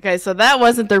 Okay, so that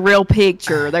wasn't the real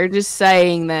picture. They're just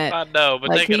saying that. I know,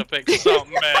 but they could have picked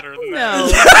something better than No,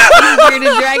 that. he's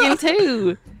bearded dragon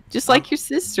too, just like your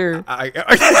sister. We got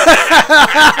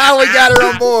her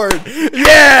on board.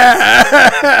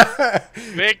 Yeah.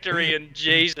 Victory in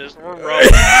Jesus. We're rolling.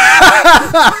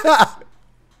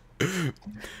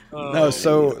 No,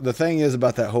 so the thing is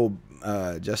about that whole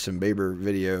Justin Bieber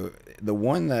video, the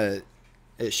one that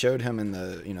it showed him in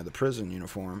the the prison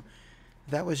uniform.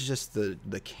 That was just the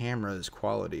camera's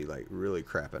quality, like really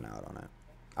crapping out on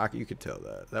it. You could tell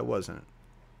that wasn't.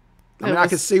 I mean, I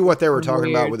could see what they were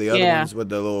talking about with the other ones, with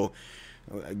the little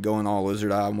going all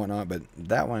lizard eye and whatnot. But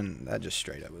that one, that just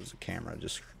straight up was the camera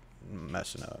just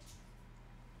messing up.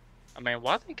 I mean,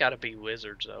 why they gotta be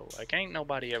wizards though? Like, ain't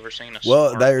nobody ever seen a well,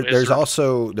 smart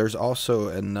wizard. there's also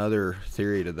another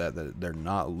theory to that they're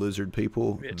not lizard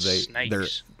people. It's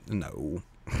snakes. No.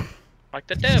 Like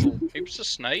the devil, he was a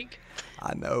snake.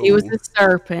 I know. He was a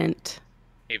serpent.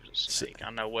 He was a snake.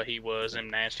 I know what he was. Them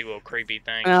nasty little creepy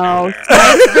things. Oh,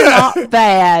 snakes are not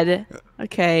bad.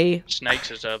 Okay.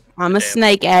 Snakes is up. I'm a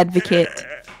snake advocate.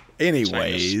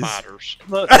 Anyways. Spiders.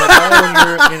 Look, when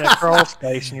you're in a crawl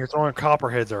space and you're throwing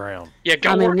copperheads around. Yeah,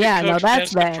 go I mean, work yeah, at no, Cook's that's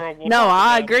Pest bad. Control. We'll No, talk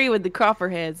I about it. agree with the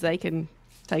copperheads. They can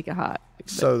take a hot.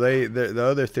 So the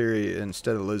other theory,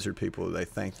 instead of lizard people, they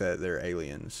think that they're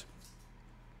aliens.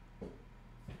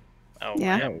 Oh,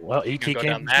 Yeah. man. Well, ET You go came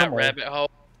down from that somewhere. rabbit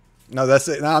hole. No, that's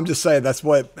it. No, I'm just saying that's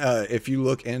what. If you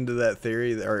look into that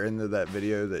theory or into that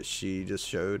video that she just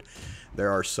showed,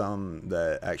 there are some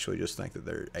that actually just think that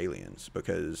they're aliens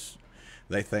because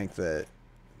they think that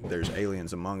there's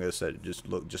aliens among us that just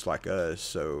look just like us.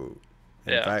 So,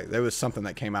 in fact, there was something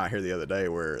that came out here the other day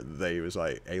where they was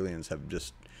like aliens have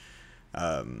just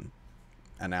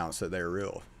announced that they're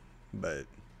real, but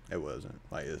it wasn't.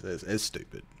 Like it's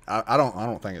stupid. I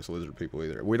don't think it's lizard people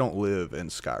either. We don't live in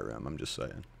Skyrim. I'm just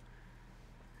saying.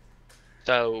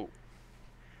 So,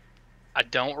 I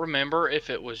don't remember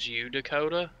if it was you,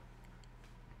 Dakota,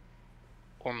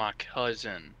 or my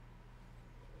cousin.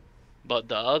 But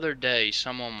the other day,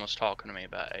 someone was talking to me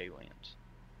about aliens.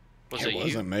 Was it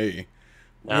wasn't me.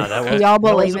 No, that Do was. y'all that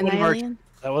believe wasn't in one of our- aliens?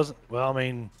 That wasn't. Well, I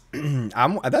mean,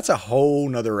 That's a whole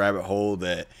nother rabbit hole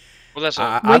that Well, that's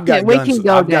I've got we guns. can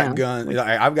go I've down. got guns.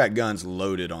 I've got guns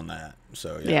loaded on that.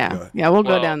 So Yeah, go we'll go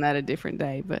Well- down that a different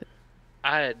day. But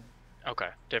I had. Okay,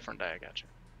 different day. I got you.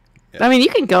 I mean, you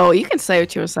can go. You can say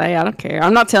what you want to say. I don't care.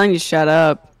 I'm not telling you to shut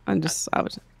up. I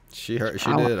was. She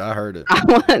did. I heard it. I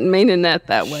wasn't meaning that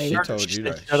way. She told you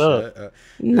to Shut up.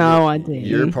 No, I didn't.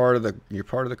 You're part of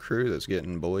the crew that's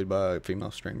getting bullied by a female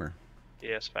streamer.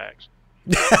 Yes, facts.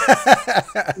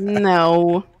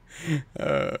 No.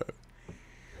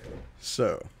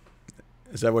 So,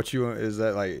 is that what you? Is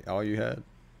that like all you had?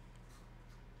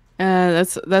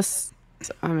 That's.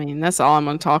 I mean, that's all I'm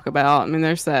going to talk about. I mean,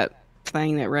 there's that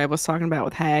thing that Red was talking about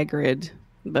with Hagrid,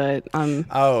 but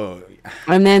Oh,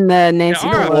 and then the Nancy.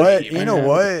 Yeah, you know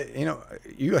R.I.P. what? You know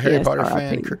what? You a Harry Yes, Potter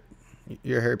R.I.P. fan?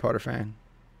 You're a Harry Potter fan,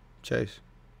 Chase?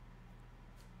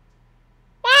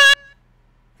 What?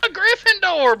 A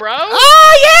Gryffindor, bro.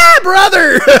 Oh yeah,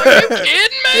 brother! Are you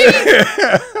kidding me?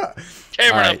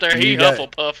 Cameron All right, up there, he you got-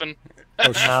 Hufflepuffing.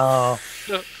 no.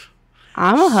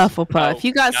 I'm a Hufflepuff. No,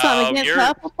 you got something no, against you're-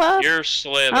 Hufflepuff? You're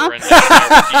Slytherin.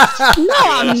 No,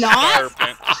 I'm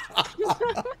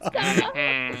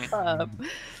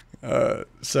not.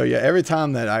 So yeah, every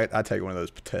time that I take one of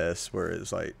those tests where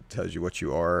it's like tells you what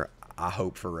you are, I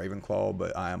hope for Ravenclaw,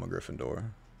 but I am a Gryffindor.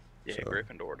 Yeah, So,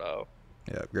 Gryffindor, dog.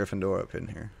 Yeah, Gryffindor up in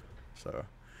here. So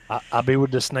I'll be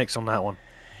with the snakes on that one.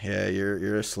 yeah,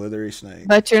 you're a slithery snake.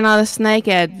 But you're not a snake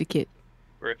advocate.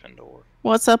 Gryffindor.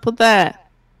 What's up with that?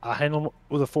 I handle them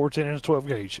with a 14 and a 12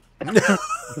 gauge.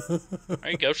 There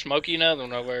you go, Smokey another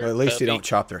one over there. Well, at least you puppy. don't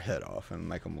chop their head off and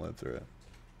make them live through it.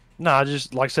 No, I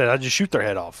just like I said, I just shoot their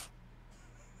head off.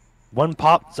 One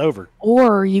pop, it's over.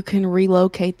 Or you can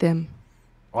relocate them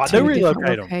Well, I to do a different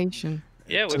relocate them. location.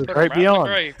 Yeah, we To the put great them right in the beyond.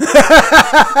 grave.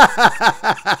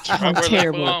 I'm Right where they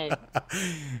terrible. belong.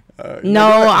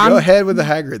 Go ahead with the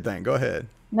Hagrid thing. Go ahead.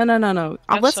 No.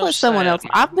 That's Let's so let someone sad, else.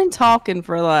 man. I've been talking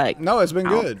for like. No, it's been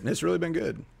Oh. good. It's really been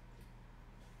good.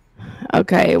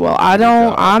 Okay, well, Good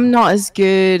job. I'm not as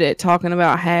good at talking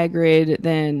about Hagrid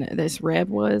than this Reb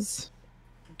was.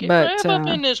 Get But, Rev up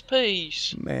in this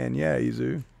piece. Man, yeah,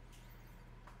 Izu.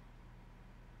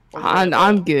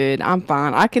 I'm good. I'm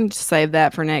fine. I can save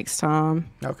that for next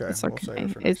time. Okay, It's we'll okay. save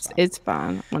it for next time. It's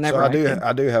fine. Whenever So can.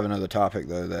 I do have another topic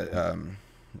though that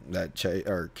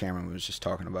Cameron was just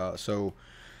talking about. So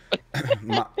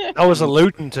I was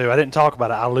alluding to. I didn't talk about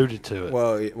it. I alluded to it.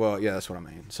 well, yeah, that's what I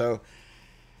mean. So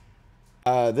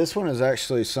this one is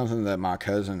actually something that my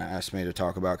cousin asked me to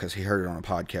talk about because he heard it on a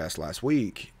podcast last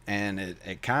week, and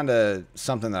it kind of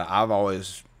something that I've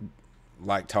always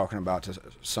liked talking about to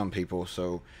some people.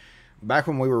 So back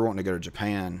when we were wanting to go to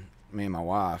Japan, me and my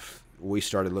wife, we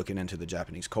started looking into the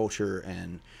Japanese culture,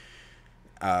 and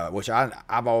which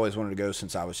I've always wanted to go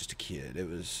since I was just a kid. It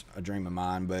was a dream of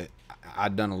mine, but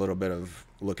I'd done a little bit of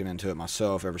looking into it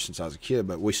myself ever since I was a kid.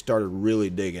 But we started really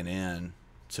digging in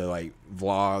to like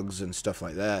vlogs and stuff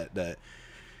like that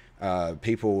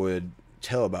people would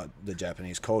tell about the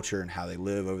Japanese culture and how they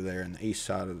live over there in the east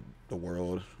side of the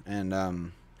world.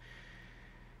 And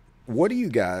what do you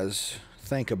guys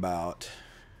think about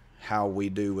how we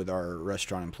do with our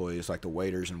restaurant employees, like the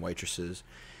waiters and waitresses?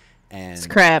 And It's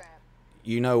crap.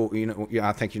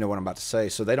 I think you know what I'm about to say.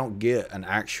 So they don't get an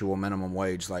actual minimum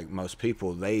wage like most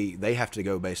people. They have to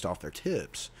go based off their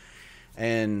tips.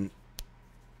 And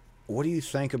what do you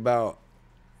think about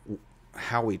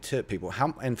how we tip people?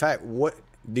 In fact, what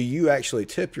do you actually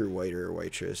tip your waiter or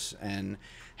waitress, and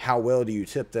how well do you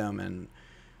tip them? And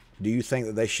do you think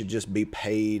that they should just be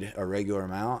paid a regular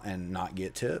amount and not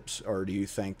get tips, or do you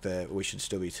think that we should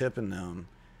still be tipping them?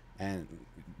 And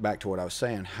back to what I was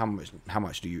saying, how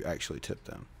much do you actually tip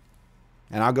them?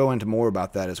 And I'll go into more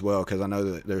about that as well, because I know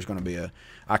that there's going to be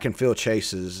I can feel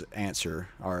Chase's answer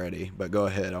already, but go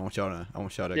ahead. I want y'all to.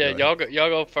 Yeah, go y'all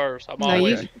go first. I'm No,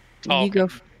 always you talking. go.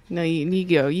 No, you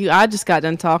go. I just got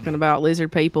done talking about lizard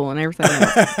people and everything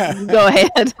else. You go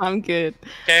ahead. I'm good.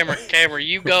 Cameron,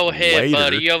 you go ahead, Waiter.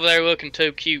 buddy. You over there looking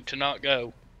too cute to not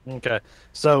go. Okay.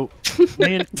 So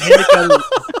me and Dakota,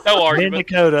 No me and argument.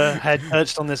 Dakota had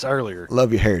touched on this earlier.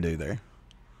 Love your hairdo there.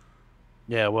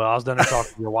 Yeah, well, I was done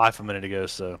talking to your wife a minute ago,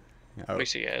 so At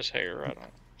least he has hair right now.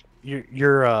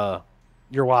 your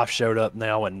wife showed up and they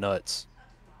all went nuts.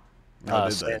 Oh,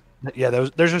 did Saying, yeah,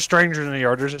 there's a stranger in the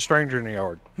yard. There's a stranger in the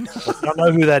yard. I don't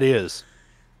know who that is.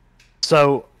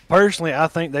 So personally, I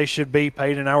think they should be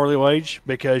paid an hourly wage,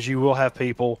 because you will have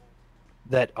people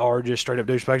that are just straight up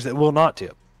douchebags that will not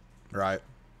tip. Right.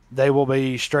 They will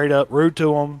be straight up rude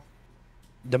to them,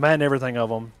 demand everything of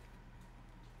them,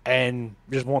 and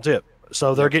just won't tip.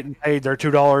 So they're getting paid their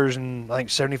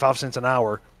 $2.75 an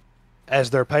hour as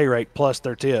their pay rate plus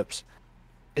their tips.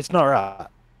 It's not right.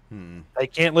 They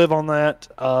can't live on that.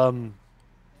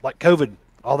 Like COVID,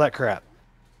 all that crap.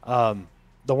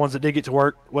 The ones that did get to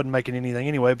work wasn't making anything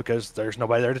anyway, because there's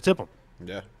nobody there to tip them.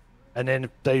 Yeah. And then if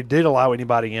they did allow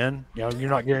anybody in, you're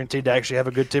not guaranteed to actually have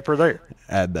a good tipper there.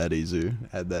 Add that, Izu.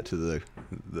 Add that to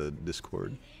the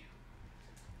Discord.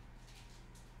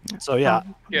 So yeah,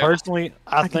 Yeah. personally,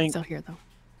 I can think still hear though.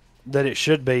 that it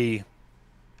should be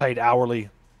paid hourly,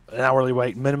 an hourly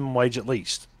wage, minimum wage at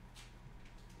least.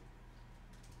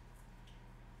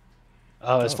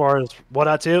 As far as what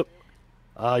I tip,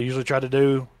 I usually try to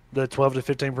do the 12 to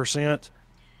 15%,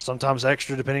 sometimes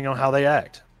extra depending on how they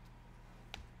act.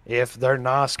 If they're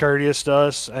nice, courteous to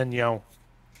us, and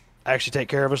actually take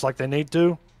care of us like they need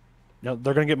to, they're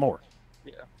going to get more.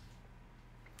 Yeah.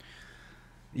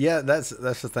 Yeah, that's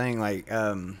the thing. Like,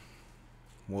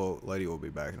 well, lady will be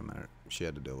back in a minute. She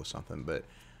had to deal with something, but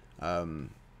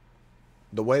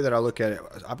the way that I look at it,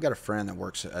 I've got a friend that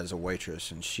works as a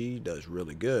waitress, and she does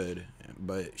really good,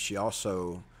 but she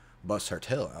also busts her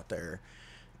tail out there.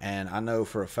 And I know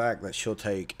for a fact that she'll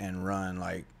take and run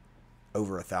like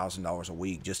over $1,000 a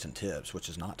week just in tips, which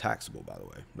is not taxable, by the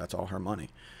way. That's all her money.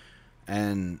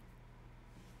 And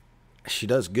she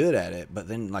does good at it, but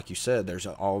then, like you said, there's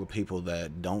all the people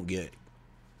that don't get,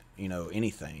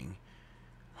 anything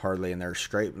hardly, and they're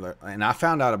straight. And I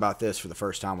found out about this for the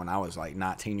first time when I was like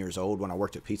 19 years old. When I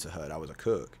worked at Pizza Hut, I was a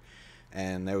cook,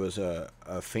 and there was a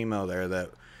female there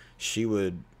that she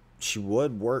would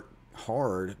work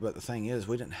hard, but the thing is,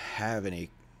 we didn't have any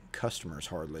customers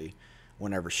hardly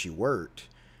whenever she worked.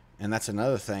 And that's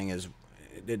another thing, is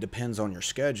it depends on your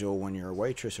schedule. When you're a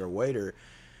waitress or a waiter,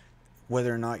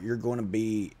 whether or not you're going to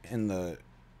be in the,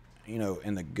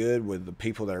 in the good with the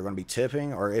people that are going to be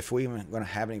tipping, or if we even going to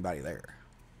have anybody there.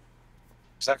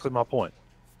 Exactly my point.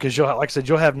 Because like I said,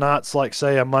 you'll have nights like,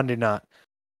 say, a Monday night.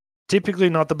 Typically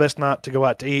not the best night to go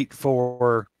out to eat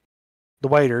for the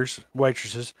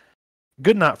waitresses.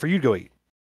 Good night for you to go eat.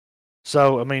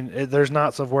 So, I mean, there's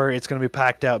nights of where it's going to be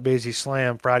packed out, busy,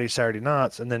 slam, Friday, Saturday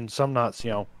nights. And then some nights,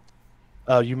 you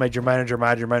made your manager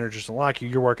mad, your manager doesn't like you.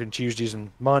 You're working Tuesdays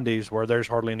and Mondays where there's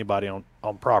hardly anybody on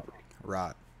property.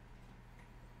 Right.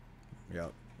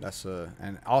 Yep. That's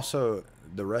and also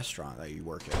the restaurant that you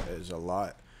work at is a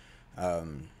lot.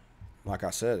 Like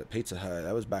I said, at Pizza Hut,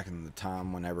 that was back in the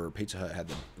time whenever Pizza Hut had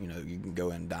the, you can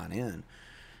go and dine in,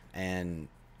 and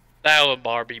that would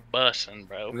bar be bussin',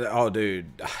 bro. Oh,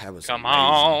 dude, that was come amazing.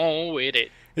 on with it.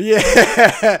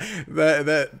 Yeah,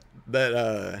 that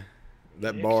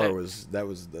bar was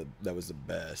the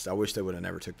best. I wish they would have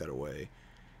never took that away.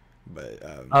 But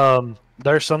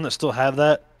there's some that still have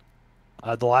that.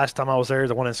 The last time I was there,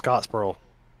 the one in Scottsboro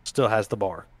still has the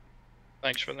bar.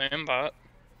 Thanks for the invite.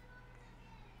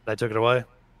 They took it away?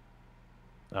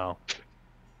 Oh.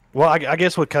 Well, I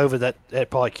guess with COVID, that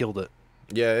probably killed it.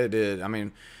 Yeah, it did. I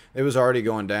mean, it was already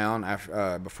going down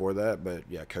after before that, but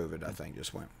yeah, COVID, I think,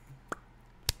 just went.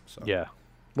 So. Yeah.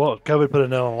 Well, COVID put a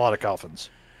nail in a lot of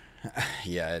coffins.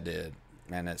 Yeah, it did.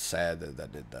 And it's sad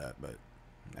that did that, but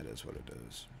that is what it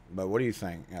is. But what do you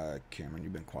think, Cameron?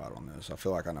 You've been quiet on this. I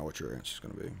feel like I know what your answer is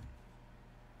going to be.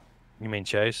 You mean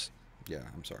Chase? Yeah,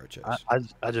 I'm sorry, Chase.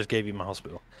 I just gave you my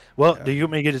hospital. Well, yeah. Do you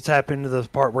want me to get to tap into the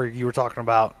part where you were talking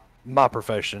about my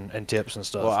profession and tips and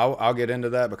stuff? Well, I'll get into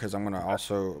that because I'm going to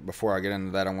also, before I get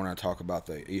into that, I want to talk about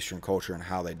the Eastern culture and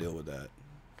how they deal with that.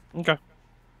 Okay.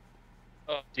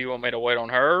 Do you want me to wait on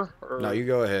her? Or? No, you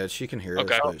go ahead. She can hear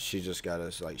okay. us, but she just got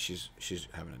us, like, she's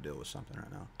having to deal with something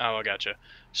right now. Oh, I gotcha.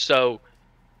 So,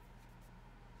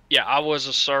 yeah, I was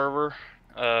a server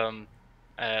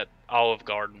at Olive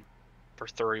Garden for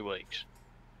 3 weeks.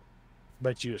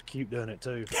 Bet you was cute doing it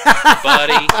too.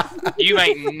 Buddy, you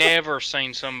ain't never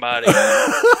seen somebody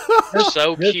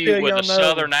so cute with a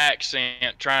southern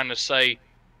accent trying to say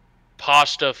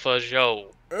pasta fagioli.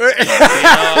 You know what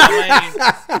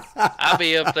I mean? I'll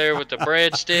be up there with the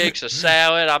breadsticks, a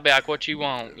salad. I'll be like, "What you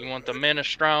want? You want the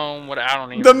minestrone? What? I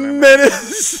don't even remember."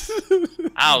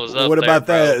 I was up What there, about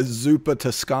bro. that Zuppa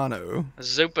Toscano?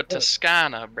 Zuppa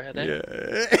Toscana, brother. Yeah.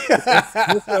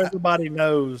 Just so everybody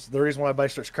knows the reason why everybody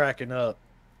starts cracking up.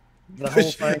 The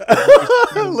whole thing.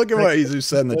 Look at what Jesus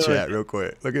said in the chat, real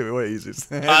quick. Look at what Jesus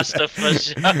said. Pasta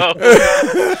fagioli.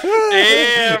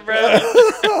 Yeah,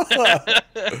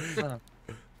 bro.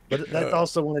 But that's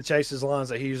also one of Chase's lines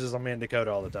that he uses on me in Dakota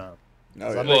all the time.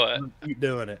 Oh, So yeah. I keep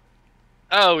doing it.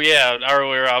 Oh yeah,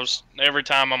 earlier every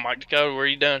time I'm like, Dakota, what are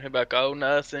you doing? He'll be like, oh,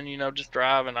 nothing, just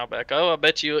driving. I'll be like, oh, I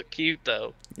bet you look cute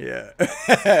though. Yeah.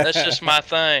 That's just my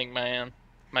thing, man.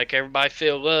 Make everybody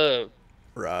feel loved.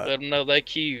 Right. Let them know they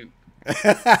cute.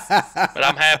 But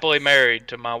I'm happily married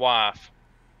to my wife.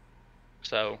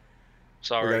 So,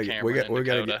 sorry, Cameron.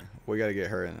 We gotta get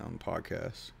her in on the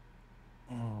podcast.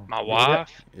 My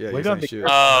wife? Yeah, we're you gonna think be- she-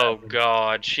 Oh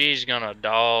God, she's gonna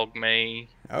dog me.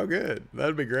 Oh, good.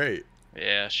 That'd be great.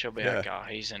 Yeah, she'll be Yeah. like, oh,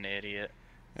 he's an idiot.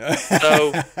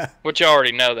 So, which you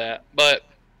already know that, but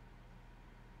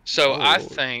so I Oh.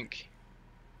 think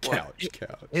couch.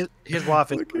 His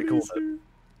wife is Look pretty at cool. his hair.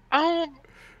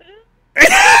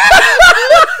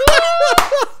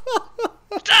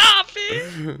 Stop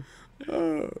it!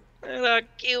 Oh. And I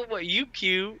cute, but you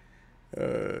cute.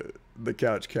 The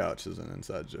couch is an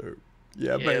inside joke.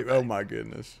 Yeah, Yeah, babe. babe. Oh my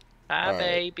goodness. Hi, All right.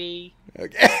 baby.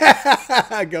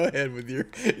 Okay. Go ahead with your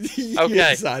you Okay.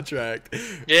 get sidetracked.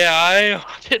 Yeah,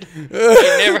 I did. You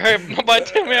never heard nobody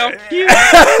tell me I'm cute.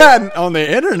 On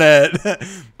the internet.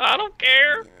 I don't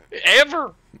care.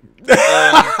 Ever.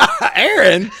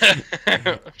 Aaron.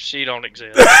 She don't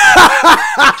exist.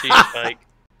 She's fake.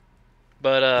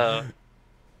 But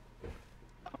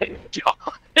God.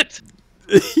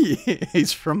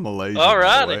 He's from Malaysia. All by the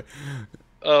righty. way.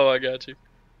 Oh, I got you.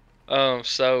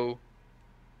 So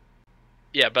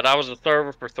yeah, but I was a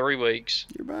server for 3 weeks,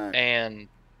 You're back. and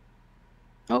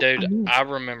Oh, dude, I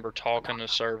remember talking to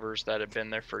servers that had been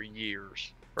there for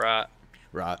years, right?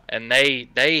 Right. And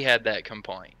they had that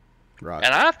complaint. Right.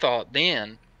 And I thought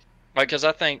then, like, because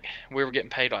I think we were getting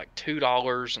paid like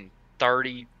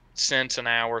 $2.30 an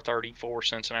hour, 34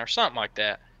 cents an hour, something like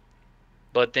that.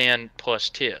 But then plus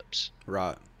tips.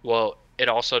 Right. Well, it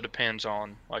also depends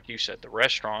on, like you said, the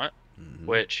restaurant, Mhm.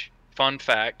 which, fun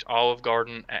fact, Olive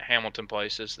Garden at Hamilton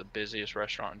Place is the busiest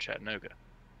restaurant in Chattanooga.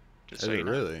 Just Is so it you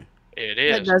know. really? It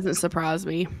That is. doesn't surprise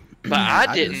me. But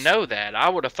I didn't know that. I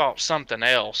would have thought something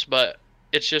else, but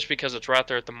it's just because it's right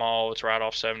there at the mall. It's right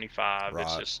off 75.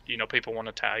 It's Right. just, people want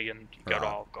Italian, you go to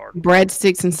Right. Olive Garden.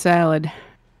 Breadsticks and salad.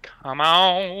 Come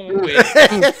on with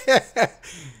it.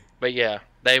 But yeah,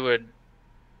 they would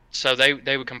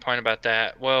complain about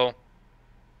that. Well,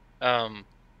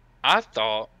 I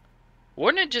thought,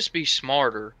 wouldn't it just be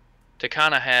smarter to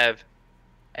kind of have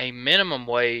a minimum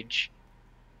wage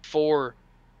for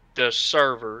the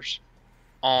servers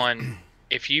on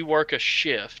if you work a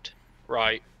shift,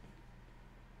 right?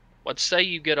 Let's say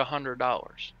you get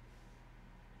 $100.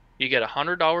 You get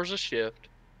 $100 a shift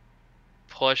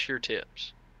plus your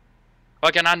tips.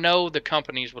 Like, and I know the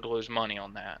companies would lose money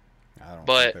on that. I don't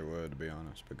But- think they would, to be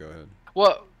honest. But go ahead.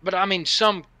 Well, but I mean,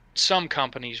 some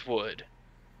companies would,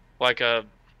 like Well,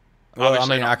 I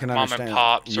obviously mean, I can mom understand. and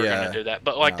pops are Yeah. gonna do that.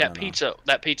 But like No, that no.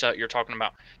 pizza you're talking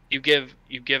about, you give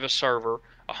a server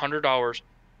 $100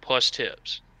 plus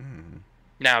tips. Mhm.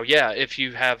 Now, yeah, if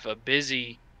you have a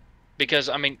busy, because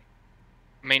I mean,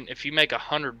 if you make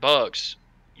 $100,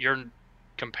 you're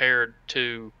compared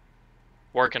to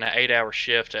working an 8-hour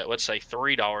shift at, let's say,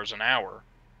 $3 an hour,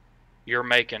 you're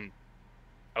making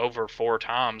over 4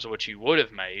 times what you would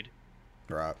have made.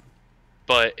 Right.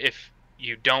 But if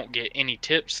you don't get any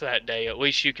tips that day, at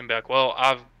least you can be like, well,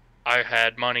 I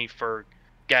had money for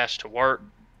gas to work,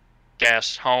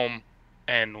 gas home,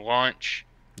 and lunch,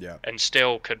 Yeah. and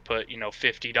still could put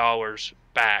 $50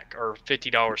 back or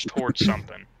 $50 towards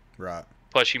something. Right.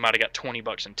 Plus, you might have got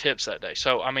 $20 in tips that day.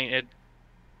 So I mean, it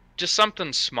just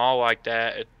something small like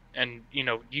that, and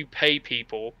you pay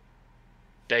people,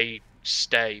 they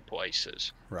stay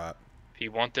places. Right. If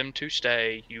you want them to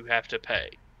stay, you have to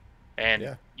pay. And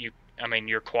Yeah.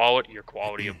 your quality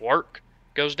of work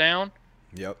goes down,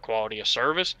 Yep. quality of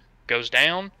service goes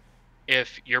down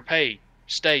if your pay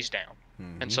stays down.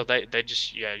 And so they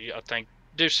just, I think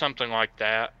do something like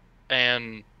that.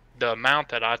 And the amount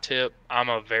that I tip, I'm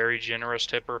a very generous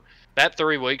tipper. That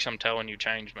 3 weeks, I'm telling you,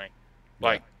 changed me.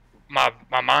 Like my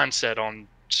mindset on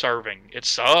serving, it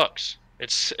sucks. It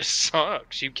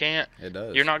sucks. You can't. It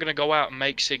does. You're not going to go out and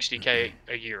make $60K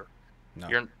a year.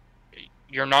 No.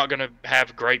 You're not going to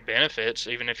have great benefits.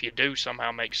 Even if you do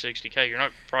somehow make $60K, you're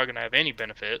not probably going to have any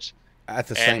benefits. At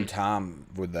the same time,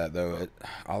 with that though,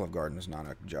 Olive Garden is not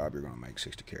a job you're going to make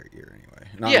 $60K a year anyway.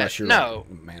 Not unless you're a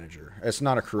manager. It's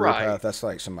not a career path. That's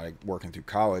like somebody working through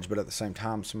college. But at the same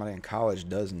time, somebody in college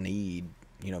does need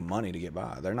money to get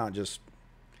by. They're not just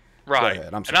right. Go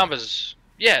ahead. I'm and I was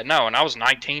and I was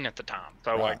 19 at the time.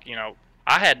 So Right.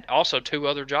 I had also 2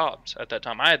 other jobs at that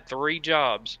time. I had 3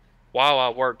 jobs while I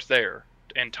worked there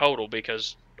in total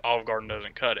because Olive Garden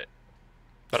doesn't cut it.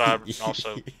 But I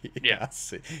also, I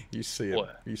see. You see it.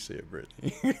 What? You see it,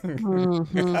 Brittany.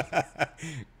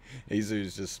 He's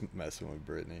just messing with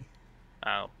Brittany.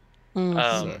 Oh.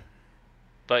 So,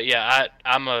 But yeah,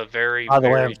 I'm a very, By the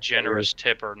way, very I'm still generous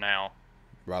tipper now.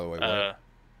 by the way, what?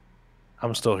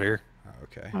 I'm still here.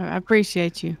 Okay. I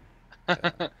appreciate you. You're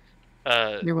But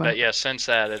welcome. yeah, since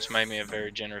that, it's made me a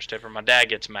very generous tipper. My dad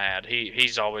gets mad.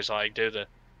 He's always like, do the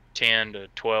 10 to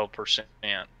 12%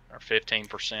 or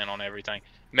 15% on everything.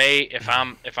 Me, if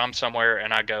I'm somewhere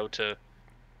and I go to,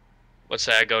 let's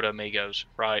say I go to Amigos,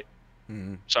 right?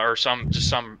 Mhm. So or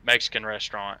some Mexican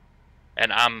restaurant,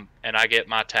 and I get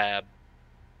my tab,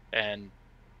 and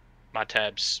my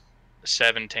tab's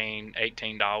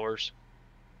 $17-$18.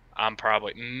 I'm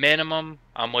probably minimum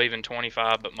I'm leaving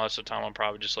 25, but most of the time I'm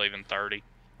probably just leaving 30.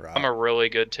 Right. I'm a really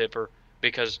good tipper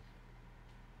because,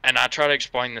 and I try to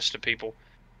explain this to people,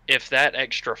 if that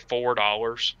extra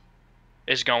 $4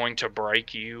 is going to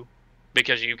break you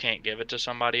because you can't give it to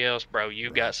somebody else, bro, you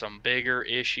got some bigger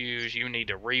issues. You need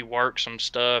to rework some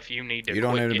stuff. You need to. You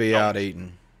don't need to be out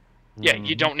eating. Yeah,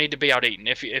 you don't need to be out eating.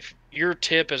 If your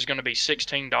tip is going to be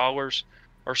 $16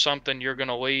 or something, you're going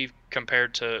to leave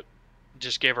compared to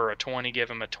just give her a 20, give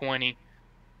him a 20,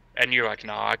 and you're like,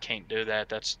 no, I can't do that.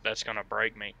 That's going to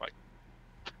break me. Like,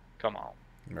 come on,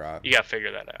 Right. you got to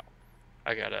figure that out.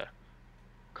 I got a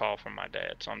call from my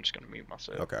dad, so I'm just going to mute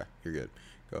myself. Okay, you're good.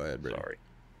 Go ahead, Brittany. Sorry.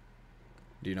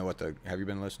 Do you know have you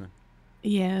been listening?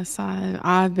 Yes,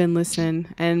 I've been listening,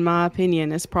 and my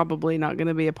opinion is probably not going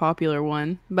to be a popular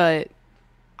one, but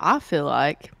I feel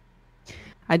like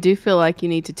you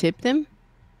need to tip them.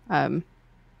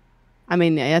 I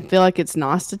mean, I feel like it's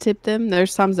nice to tip them.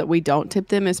 There's times that we don't tip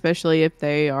them, especially if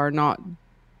they are not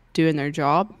doing their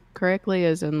job correctly,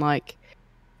 as in like,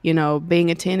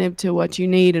 being attentive to what you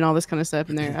need and all this kind of stuff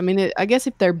in there. I mean, I guess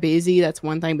if they're busy, that's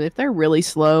one thing, but if they're really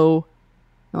slow,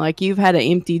 like you've had an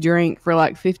empty drink for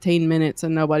like 15 minutes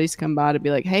and nobody's come by to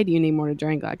be like, hey, do you need more to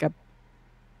drink? Like,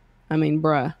 I mean,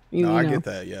 bruh. No, I get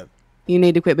that. Yeah. You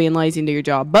need to quit being lazy and do your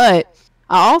job. But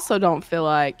I also don't feel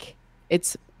like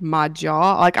it's my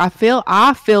job. Like I feel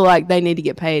like they need to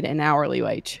get paid an hourly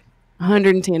wage,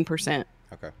 110%.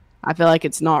 Okay. I feel like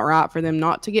it's not right for them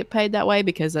not to get paid that way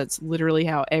because that's literally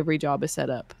how every job is set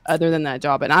up, other than that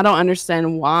job. And I don't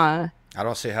understand why. I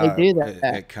don't see how They do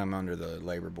that. it come under the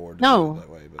labor board to do No, it that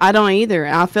way. But I don't either.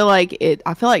 I feel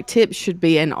like tips should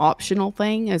be an optional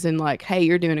thing, as in like, hey,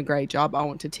 you're doing a great job. I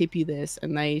want to tip you this,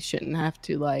 and they shouldn't have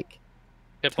to like.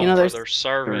 Tip You know, them for there's- their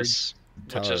service,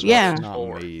 which Tyler, is Yeah. what it's not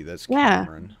for. me. That's Yeah.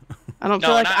 Cameron. I don't No,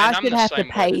 feel like and I I'm should the have to same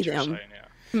way pay that you're them.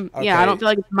 saying, yeah. Yeah, I Okay. don't feel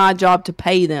like it's my job to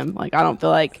pay them. Like I don't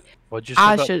feel like What'd you say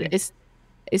I about should, me?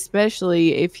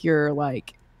 especially if you're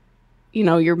like,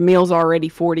 your meal's already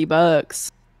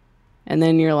 $40, and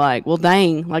then you're like, well,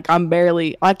 dang, like I'm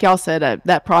barely, like y'all said,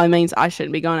 that probably means I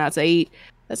shouldn't be going out to eat.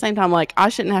 At the same time, like I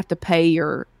shouldn't have to pay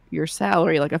your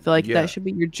salary. Like I feel like Yeah. that should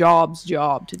be your job's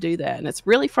job to do that, and it's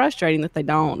really frustrating that they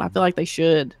don't. I feel like they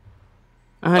should.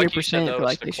 100% Like you said, feel though,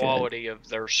 like it's they the should. quality of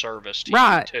their service to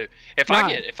Right. you too. If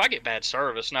Right. I get bad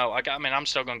service, no, I mean I'm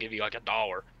still gonna give you like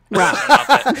 $1. Right.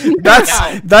 That's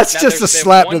Now- that's now just a there's been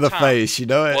slap to one the time- face, you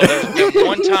know it. Well, there's been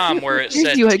one time where it Here's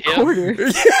said you a tip. quarter.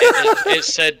 It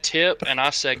said tip, and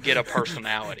I said get a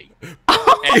personality.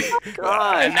 Oh And,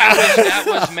 God. and that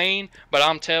was mean, but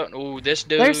I'm telling, ooh, this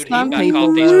dude, There's he some about people,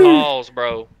 caught these though. calls,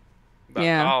 bro. About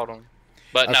Yeah. called them.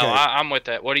 But no, Okay. I'm with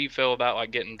that. What do you feel about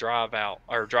like getting drive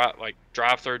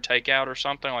through takeout or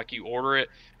something? Like you order it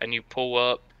and you pull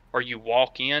up, or you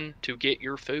walk in to get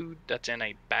your food that's in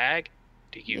a bag.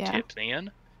 Do you Yeah. tip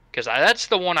then? Because that's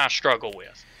the one I struggle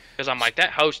with. Because I'm like,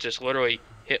 that hostess literally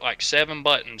hit like 7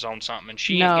 buttons on something, and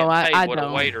she No, ain't getting paid I what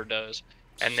don't. a waiter does.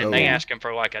 And then So- they asking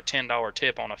for like a $10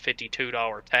 tip on a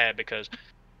 $52 tab because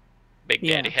Big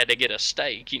Yeah. Daddy had to get a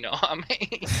steak. You know what I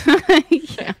mean?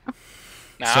 Yeah.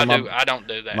 Now So I don't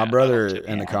do that. My I don't brother tip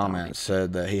in the people. comments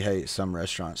said that he hates some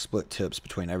restaurants split tips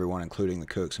between everyone, including the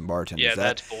cooks and bartenders. Yeah,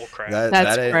 That- that's bull crap. That,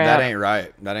 That's that, ain't, crap. that ain't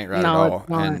right. That ain't right No, at all. it's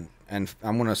not. And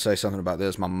I'm gonna say something about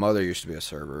this. My mother used to be a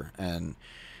server, and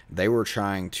they were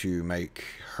trying to make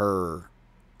her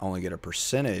only get a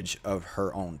percentage of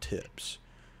her own tips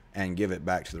and give it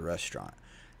back to the restaurant.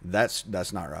 That's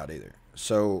not right either.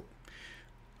 So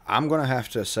I'm gonna have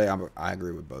to say I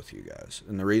agree with both of you guys,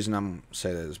 and the reason I'm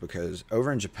saying that is because over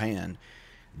in Japan,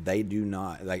 they do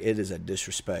not, like, it is a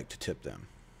disrespect to tip them.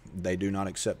 They do not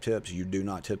accept tips. You do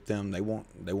not tip them. They won't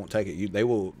take it. They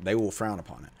will frown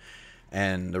upon it.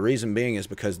 And the reason being is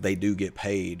because they do get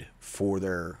paid for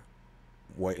their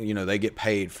what, they get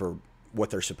paid for what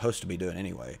they're supposed to be doing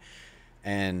anyway.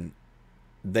 And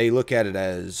they look at it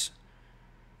as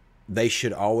they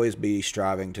should always be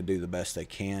striving to do the best they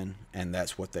can, and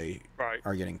that's what they Right.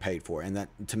 are getting paid for. And that,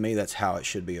 to me, that's how it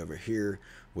should be over here.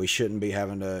 We shouldn't be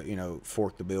having to,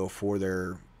 fork the bill for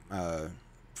their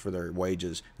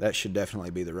wages. That should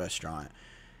definitely be the restaurant.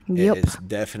 Yep. It is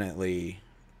definitely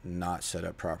not set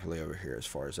up properly over here as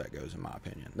far as that goes, in my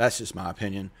opinion. That's just my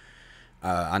opinion.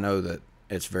 I know that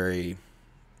it's very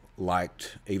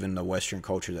liked, even the Western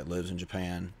culture that lives in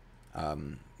Japan.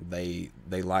 They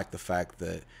like the fact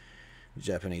that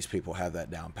Japanese people have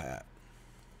that down pat.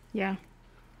 Yeah.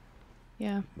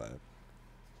 Yeah.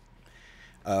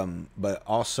 But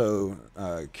also,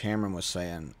 Cameron was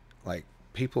saying, like,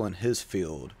 people in his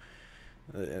field,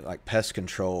 like pest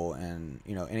control and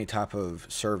any type of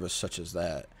service such as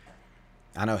that.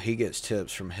 I know he gets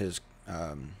tips from his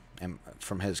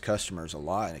customers a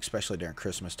lot, and especially during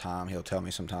Christmas time. He'll tell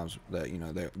me sometimes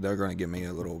that they're going to give me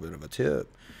a little bit of a tip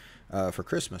for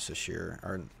Christmas this year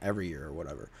or every year or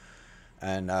whatever.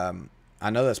 And I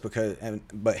know that's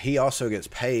but he also gets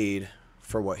paid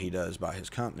for what he does by his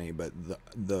company. But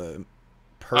the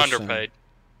person Underpaid.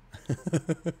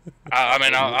 I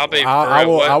mean, I'll be. I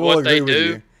will what agree they with do,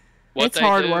 you. What It's they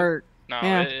hard do, work. No,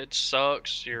 Yeah. it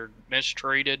sucks. You're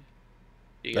mistreated.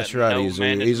 You That's got right, no Izu.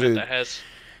 management Izu, that has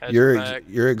your back.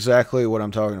 You're exactly what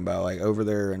I'm talking about. Like over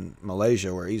there in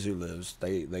Malaysia, where Izu lives,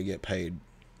 they get paid.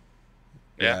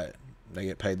 Yeah. Right, they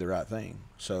get paid the right thing.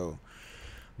 So,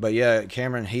 but yeah,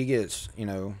 Cameron, he gets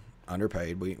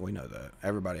underpaid. We know that.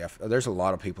 Everybody. There's a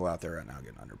lot of people out there right now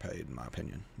getting underpaid, in my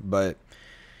opinion. But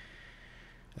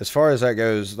as far as that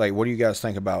goes, like, what do you guys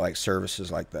think about like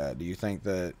services like that? Do you think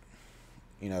that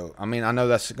I mean, I know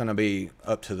that's going to be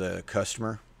up to the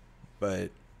customer,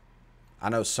 but I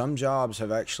know some jobs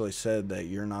have actually said that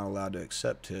you're not allowed to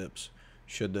accept tips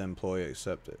should the employee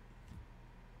accept it.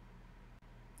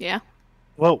 Yeah.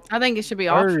 Well, I think it should be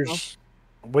optional. ours,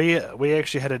 we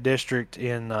actually had a district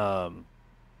in I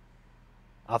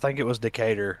think it was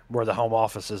Decatur, where the home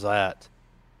office is at,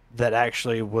 that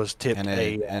actually was tipped And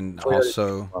a and Toyota.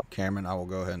 also, Cameron, I will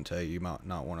go ahead and tell you, you might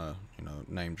not want to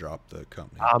name drop the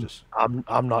company.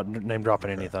 I'm not name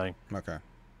dropping anything. Okay.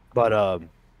 But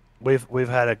we've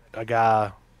had a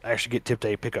guy actually get tipped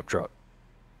a pickup truck.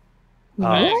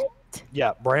 What?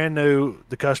 Yeah, brand new.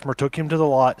 The customer took him to the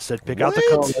lot, said pick out the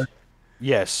What? color.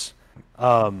 Yes.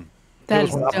 That was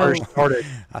is when I first dope. started.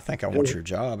 I think I want your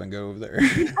job and go over there.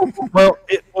 Well,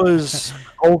 it was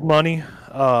old money.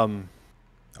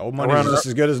 Old money is Around just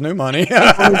as good as new money.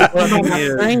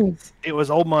 It was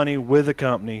old money with the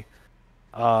company,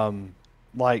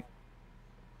 like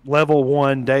level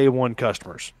 1, day 1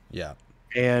 customers. Yeah.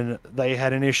 And they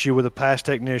had an issue with a past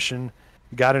technician,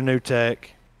 got a new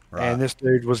tech, Right. and this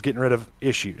dude was getting rid of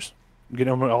issues,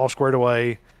 getting them all squared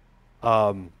away.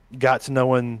 Got to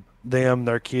knowing them,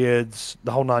 their kids,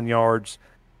 the whole 9 yards.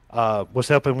 Was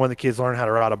helping one of the kids learn how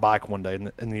to ride a bike one day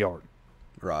in the yard.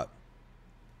 Right.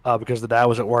 Because the dad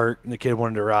was at work and the kid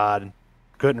wanted to ride and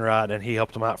couldn't ride, and he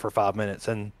helped him out for 5 minutes,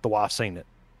 and the wife seen it.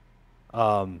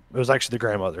 It was actually the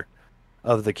grandmother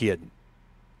of the kid.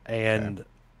 And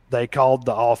they called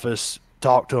the office,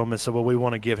 talked to him, and said, well, we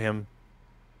want to give him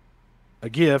a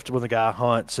gift when the guy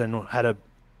hunts and had a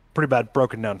pretty bad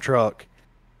broken down truck.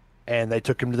 And they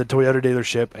took him to the Toyota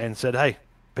dealership and said, hey,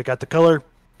 pick out the color,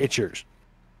 it's yours.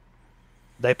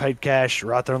 They paid cash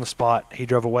right there on the spot. He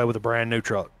drove away with a brand new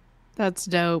truck. That's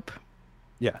dope.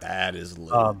 Yeah. That is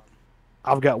lit.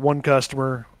 I've got one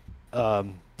customer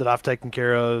that I've taken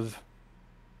care of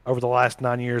over the last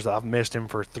 9 years. I've missed him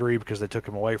for 3 because they took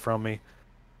him away from me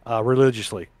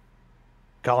religiously.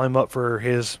 Call him up for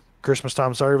his Christmas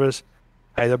time service.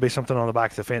 Hey, there'll be something on the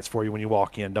back of the fence for you when you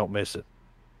walk in. Don't miss it.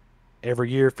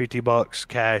 Every year, $50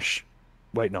 cash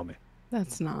waiting on me.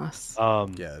 That's nice. Yeah,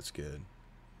 that's good.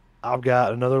 I've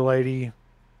got another lady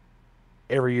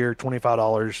every year,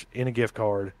 $25 in a gift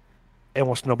card, and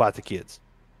wants to know about the kids.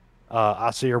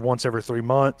 I see her once every 3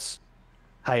 months.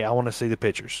 Hey, I want to see the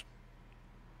pictures.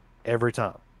 Every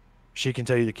time. She can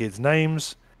tell you the kids'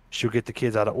 names. She'll get the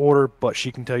kids out of order, but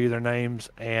she can tell you their names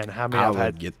and how many I've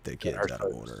had. Get the kids out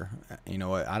of order. You know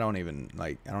what? I don't even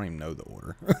know the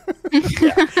order.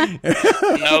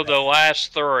 No, the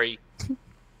last 3.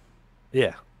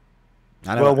 Yeah.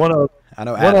 I know. Well, I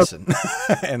know Addison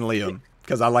and Liam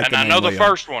because I like. And the I name know the Liam.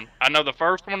 first one. I know the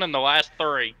first one and the last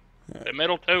 3. The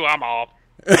middle 2, I'm off.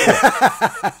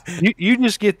 you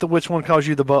just get the which one calls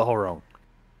you the butthole wrong.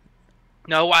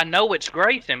 No, I know it's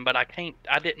Grayson, but I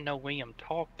didn't know Liam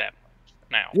talked that much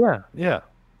now. Yeah.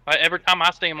 Every time I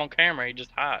see him on camera, he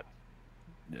just hides.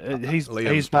 He's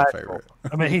Liam's my bashful. favorite.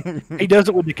 I mean, he does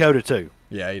it with Dakota too.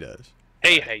 Yeah, he does.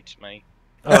 He hates me.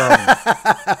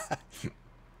 But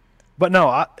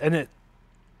no, the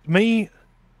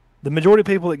majority of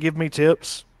people that give me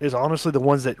tips is honestly the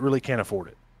ones that really can't afford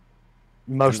it.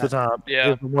 Most of the time,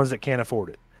 Yeah. is the ones that can't afford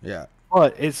it. Yeah.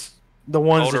 But it's the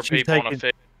ones Older that you've people on a taken.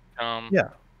 fixed income. Yeah,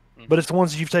 but it's the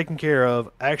ones that you've taken care of,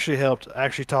 actually helped,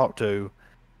 actually talked to.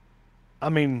 I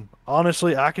mean,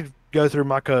 honestly, I could go through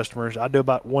my customers. I do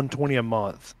about 120 a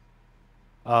month,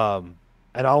 and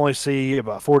I only see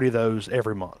about 40 of those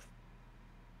every month.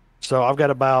 So I've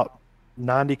got about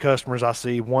 90 customers I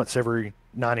see once every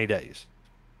 90 days.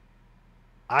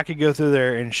 I could go through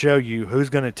there and show you who's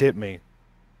going to tip me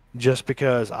just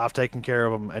because I've taken care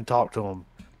of them and talked to them.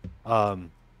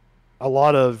 A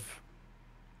lot of...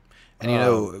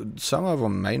 And some of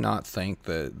them may not think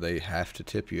that they have to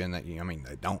tip you, and that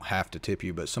they don't have to tip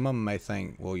you. But some of them may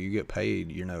think, well, you get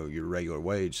paid, your regular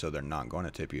wage, so they're not going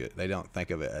to tip you. They don't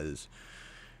think of it as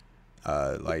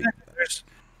like.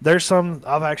 There's some.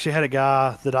 I've actually had a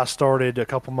guy that I started a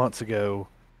couple months ago,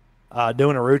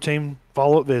 doing a routine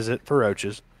follow-up visit for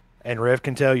roaches, and Rev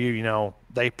can tell you,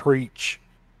 they preach,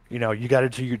 you got to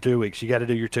do your 2 weeks, you got to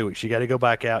do your 2 weeks, you got to go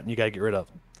back out and you got to get rid of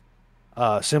them.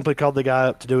 Simply called the guy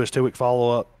up to do his 2-week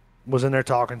follow-up, was in there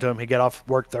talking to him. He got off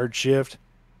work 3rd shift.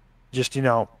 Just,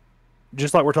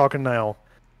 just like we're talking now,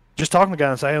 just talking to the guy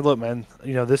and saying, hey, look, man,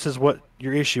 this is what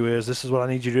your issue is. This is what I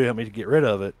need you to do to help me to get rid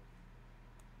of it.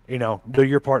 Do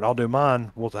your part and I'll do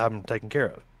mine. We'll have him taken care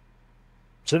of.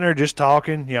 Sitting there just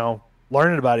talking,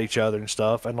 learning about each other and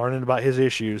stuff and learning about his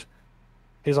issues.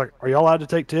 He's like, are y'all allowed to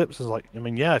take tips? I was like,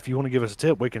 yeah, if you want to give us a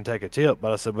tip, we can take a tip.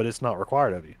 But I said, but it's not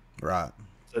required of you. Right.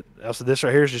 I said, this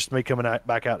right here is just me coming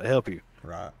back out to help you.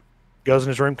 Right. Goes in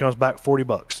his room, comes back,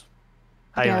 $40.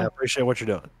 Hey, Yeah. man, I appreciate what you're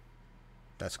doing.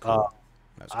 That's cool.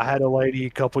 I had a lady a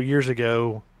couple years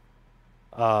ago.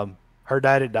 Her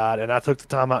dad had died, and I took the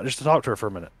time out just to talk to her for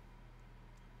a minute.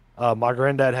 My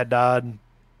granddad had died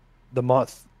the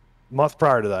month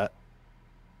prior to that,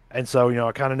 and so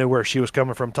I kind of knew where she was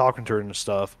coming from, talking to her and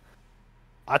stuff.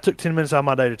 I took 10 minutes out of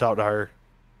my day to talk to her.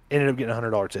 Ended up getting a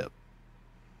 $100 tip.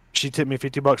 She tipped me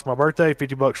 $50 for my birthday,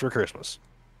 $50 for Christmas.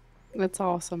 That's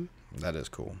awesome. That is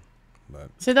cool. But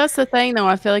So that's the thing, though.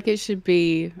 I feel like it should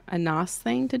be a nice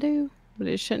thing to do, but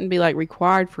it shouldn't be like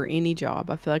required for any job.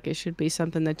 I feel like it should be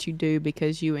something that you do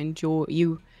because you enjoy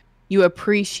you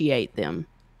appreciate them.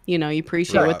 You know, you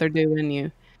appreciate Right. what they're doing.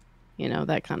 You know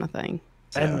that kind of thing.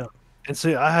 And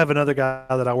see, I have another guy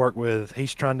that I work with.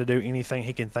 He's trying to do anything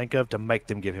he can think of to make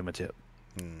them give him a tip.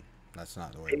 that's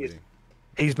not the way to be.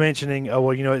 He's mentioning, oh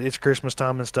well, you know, it's Christmas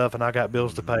time and stuff, and I got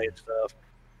bills to pay and stuff.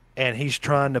 And he's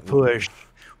trying to push.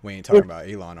 We ain't talking about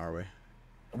Elon, are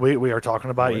we? We are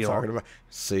talking about We're Elon. talking about.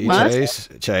 See, What?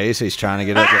 Chase, he's trying to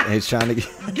get up. He's trying to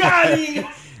get. Got him!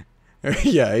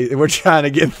 Yeah, we're trying to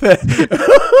get that.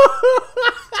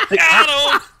 Got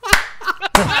him!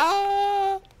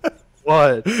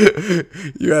 What?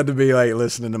 You had to be like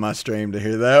listening to my stream to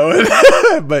hear that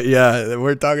one. But yeah,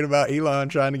 we're talking about Elon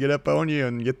trying to get up on you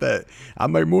and get that. I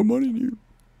make more money than you.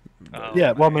 Oh,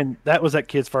 Yeah, well, I mean, that was that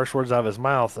kid's first words out of his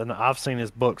mouth, and I've seen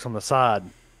his books on the side.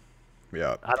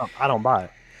 Yeah, I don't buy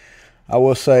it. I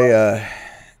will say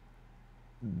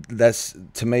that's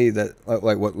to me that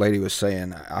like what Lady was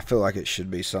saying. I feel like it should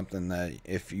be something that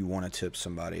if you want to tip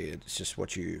somebody, it's just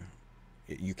what you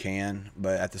can.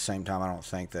 But at the same time, I don't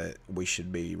think that we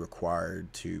should be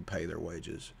required to pay their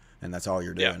wages. And that's all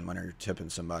you're doing when you're tipping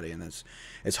somebody. And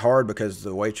it's hard because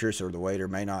the waitress or the waiter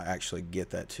may not actually get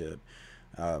that tip.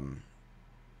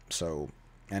 So,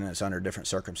 and it's under different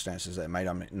circumstances that may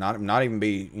not even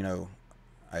be, you know,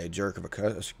 a jerk of a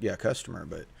customer.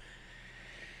 But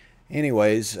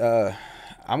anyways,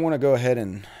 I'm going to go ahead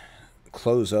and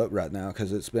close up right now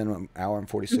because it's been an hour and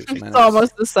 46 minutes. It's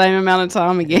almost the same amount of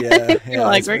time again. Yeah,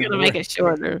 Like it's we're been gonna make it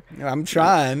shorter. I'm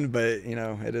trying, but you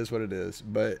know, it is what it is.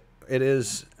 But it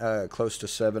is close to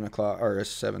 7 o'clock, or it's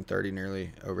 7:30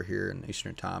 nearly over here in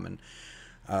Eastern time. And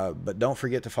but don't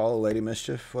forget to follow Lady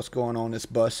Mischief. What's going on? It's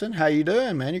Bussin'. How you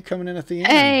doing, man? You're coming in at the end.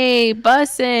 Hey,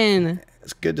 bussin'.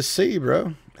 It's good to see you,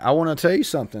 bro. I want to tell you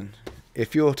something.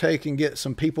 If you'll take and get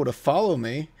some people to follow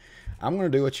me, I'm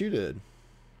going to do what you did.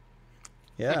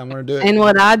 Yeah, I'm going to do it. And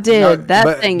what I did,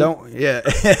 that thing. Don't, yeah.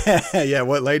 Yeah,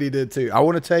 what Lady did too. I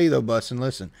want to tell you though, Bussin',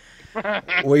 listen.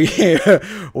 we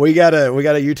got a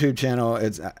YouTube channel.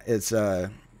 It's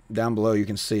down below. You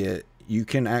can see it. You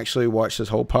can actually watch this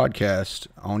whole podcast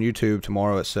on YouTube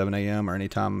tomorrow at 7 a.m. or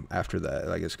anytime after that.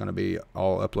 Like, it's going to be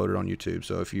all uploaded on YouTube.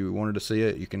 So if you wanted to see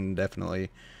it, you can definitely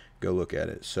go look at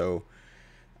it. So,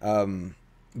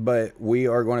 but we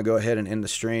are going to go ahead and end the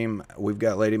stream. We've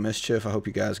got Lady Mischief. I hope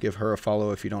you guys give her a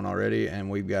follow if you don't already. And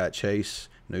we've got Chase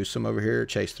Newsome over here.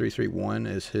 Chase331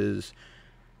 is his.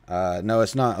 No,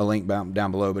 it's not a link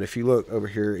down below. But if you look over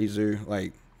here, Izu,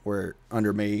 like where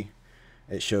under me,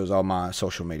 it shows all my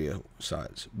social media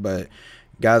sites. But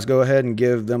guys, go ahead and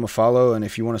give them a follow. And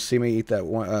if you want to see me eat that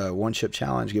one chip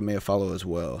challenge, give me a follow as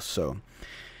well. So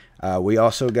we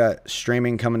also got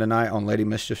streaming coming tonight on Lady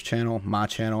Mischief's channel, my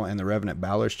channel, and the Revenant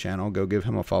Balor's channel. Go give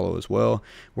him a follow as well.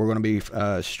 We're going to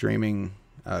be streaming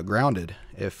Grounded,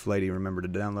 if Lady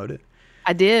remembered to download it.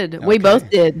 I did. Okay. We both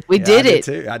did. We did it.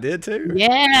 I did too.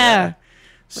 Yeah.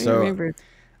 So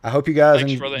I hope you guys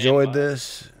Thanks for the enjoyed invite.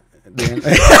 this.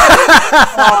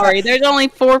 Sorry, there's only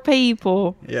 4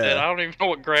 people. And I don't even know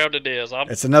what Grounded is. I'm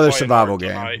It's another playing survival for it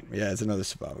game. tonight. Yeah, it's another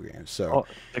survival game. So Oh,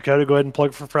 Dakota, go ahead and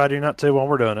plug for Friday night too while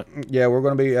we're doing it. yeah, we're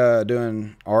going to be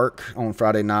doing Ark on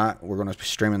Friday night. We're going to be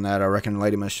streaming that. I reckon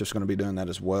Lady Mischief's going to be doing that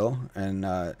as well. And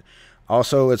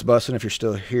also, it's Bussin'. If you're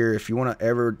still here, if you want to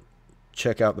ever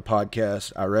check out the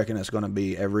podcast, I reckon it's going to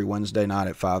be every Wednesday night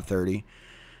at 5:30.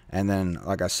 And then,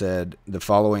 like I said, the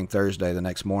following Thursday, the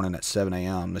next morning at 7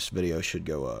 a.m., this video should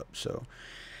go up. So,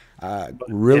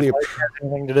 really, If it has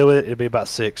anything to do with it, it'll be about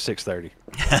 6:30.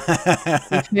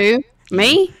 Who?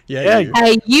 Me? yeah.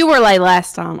 Hey, you were late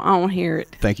last time. I don't hear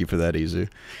it. Thank you for that, Izu.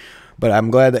 But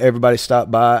I'm glad that everybody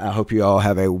stopped by. I hope you all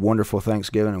have a wonderful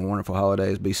Thanksgiving and wonderful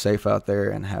holidays. Be safe out there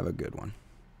and have a good one.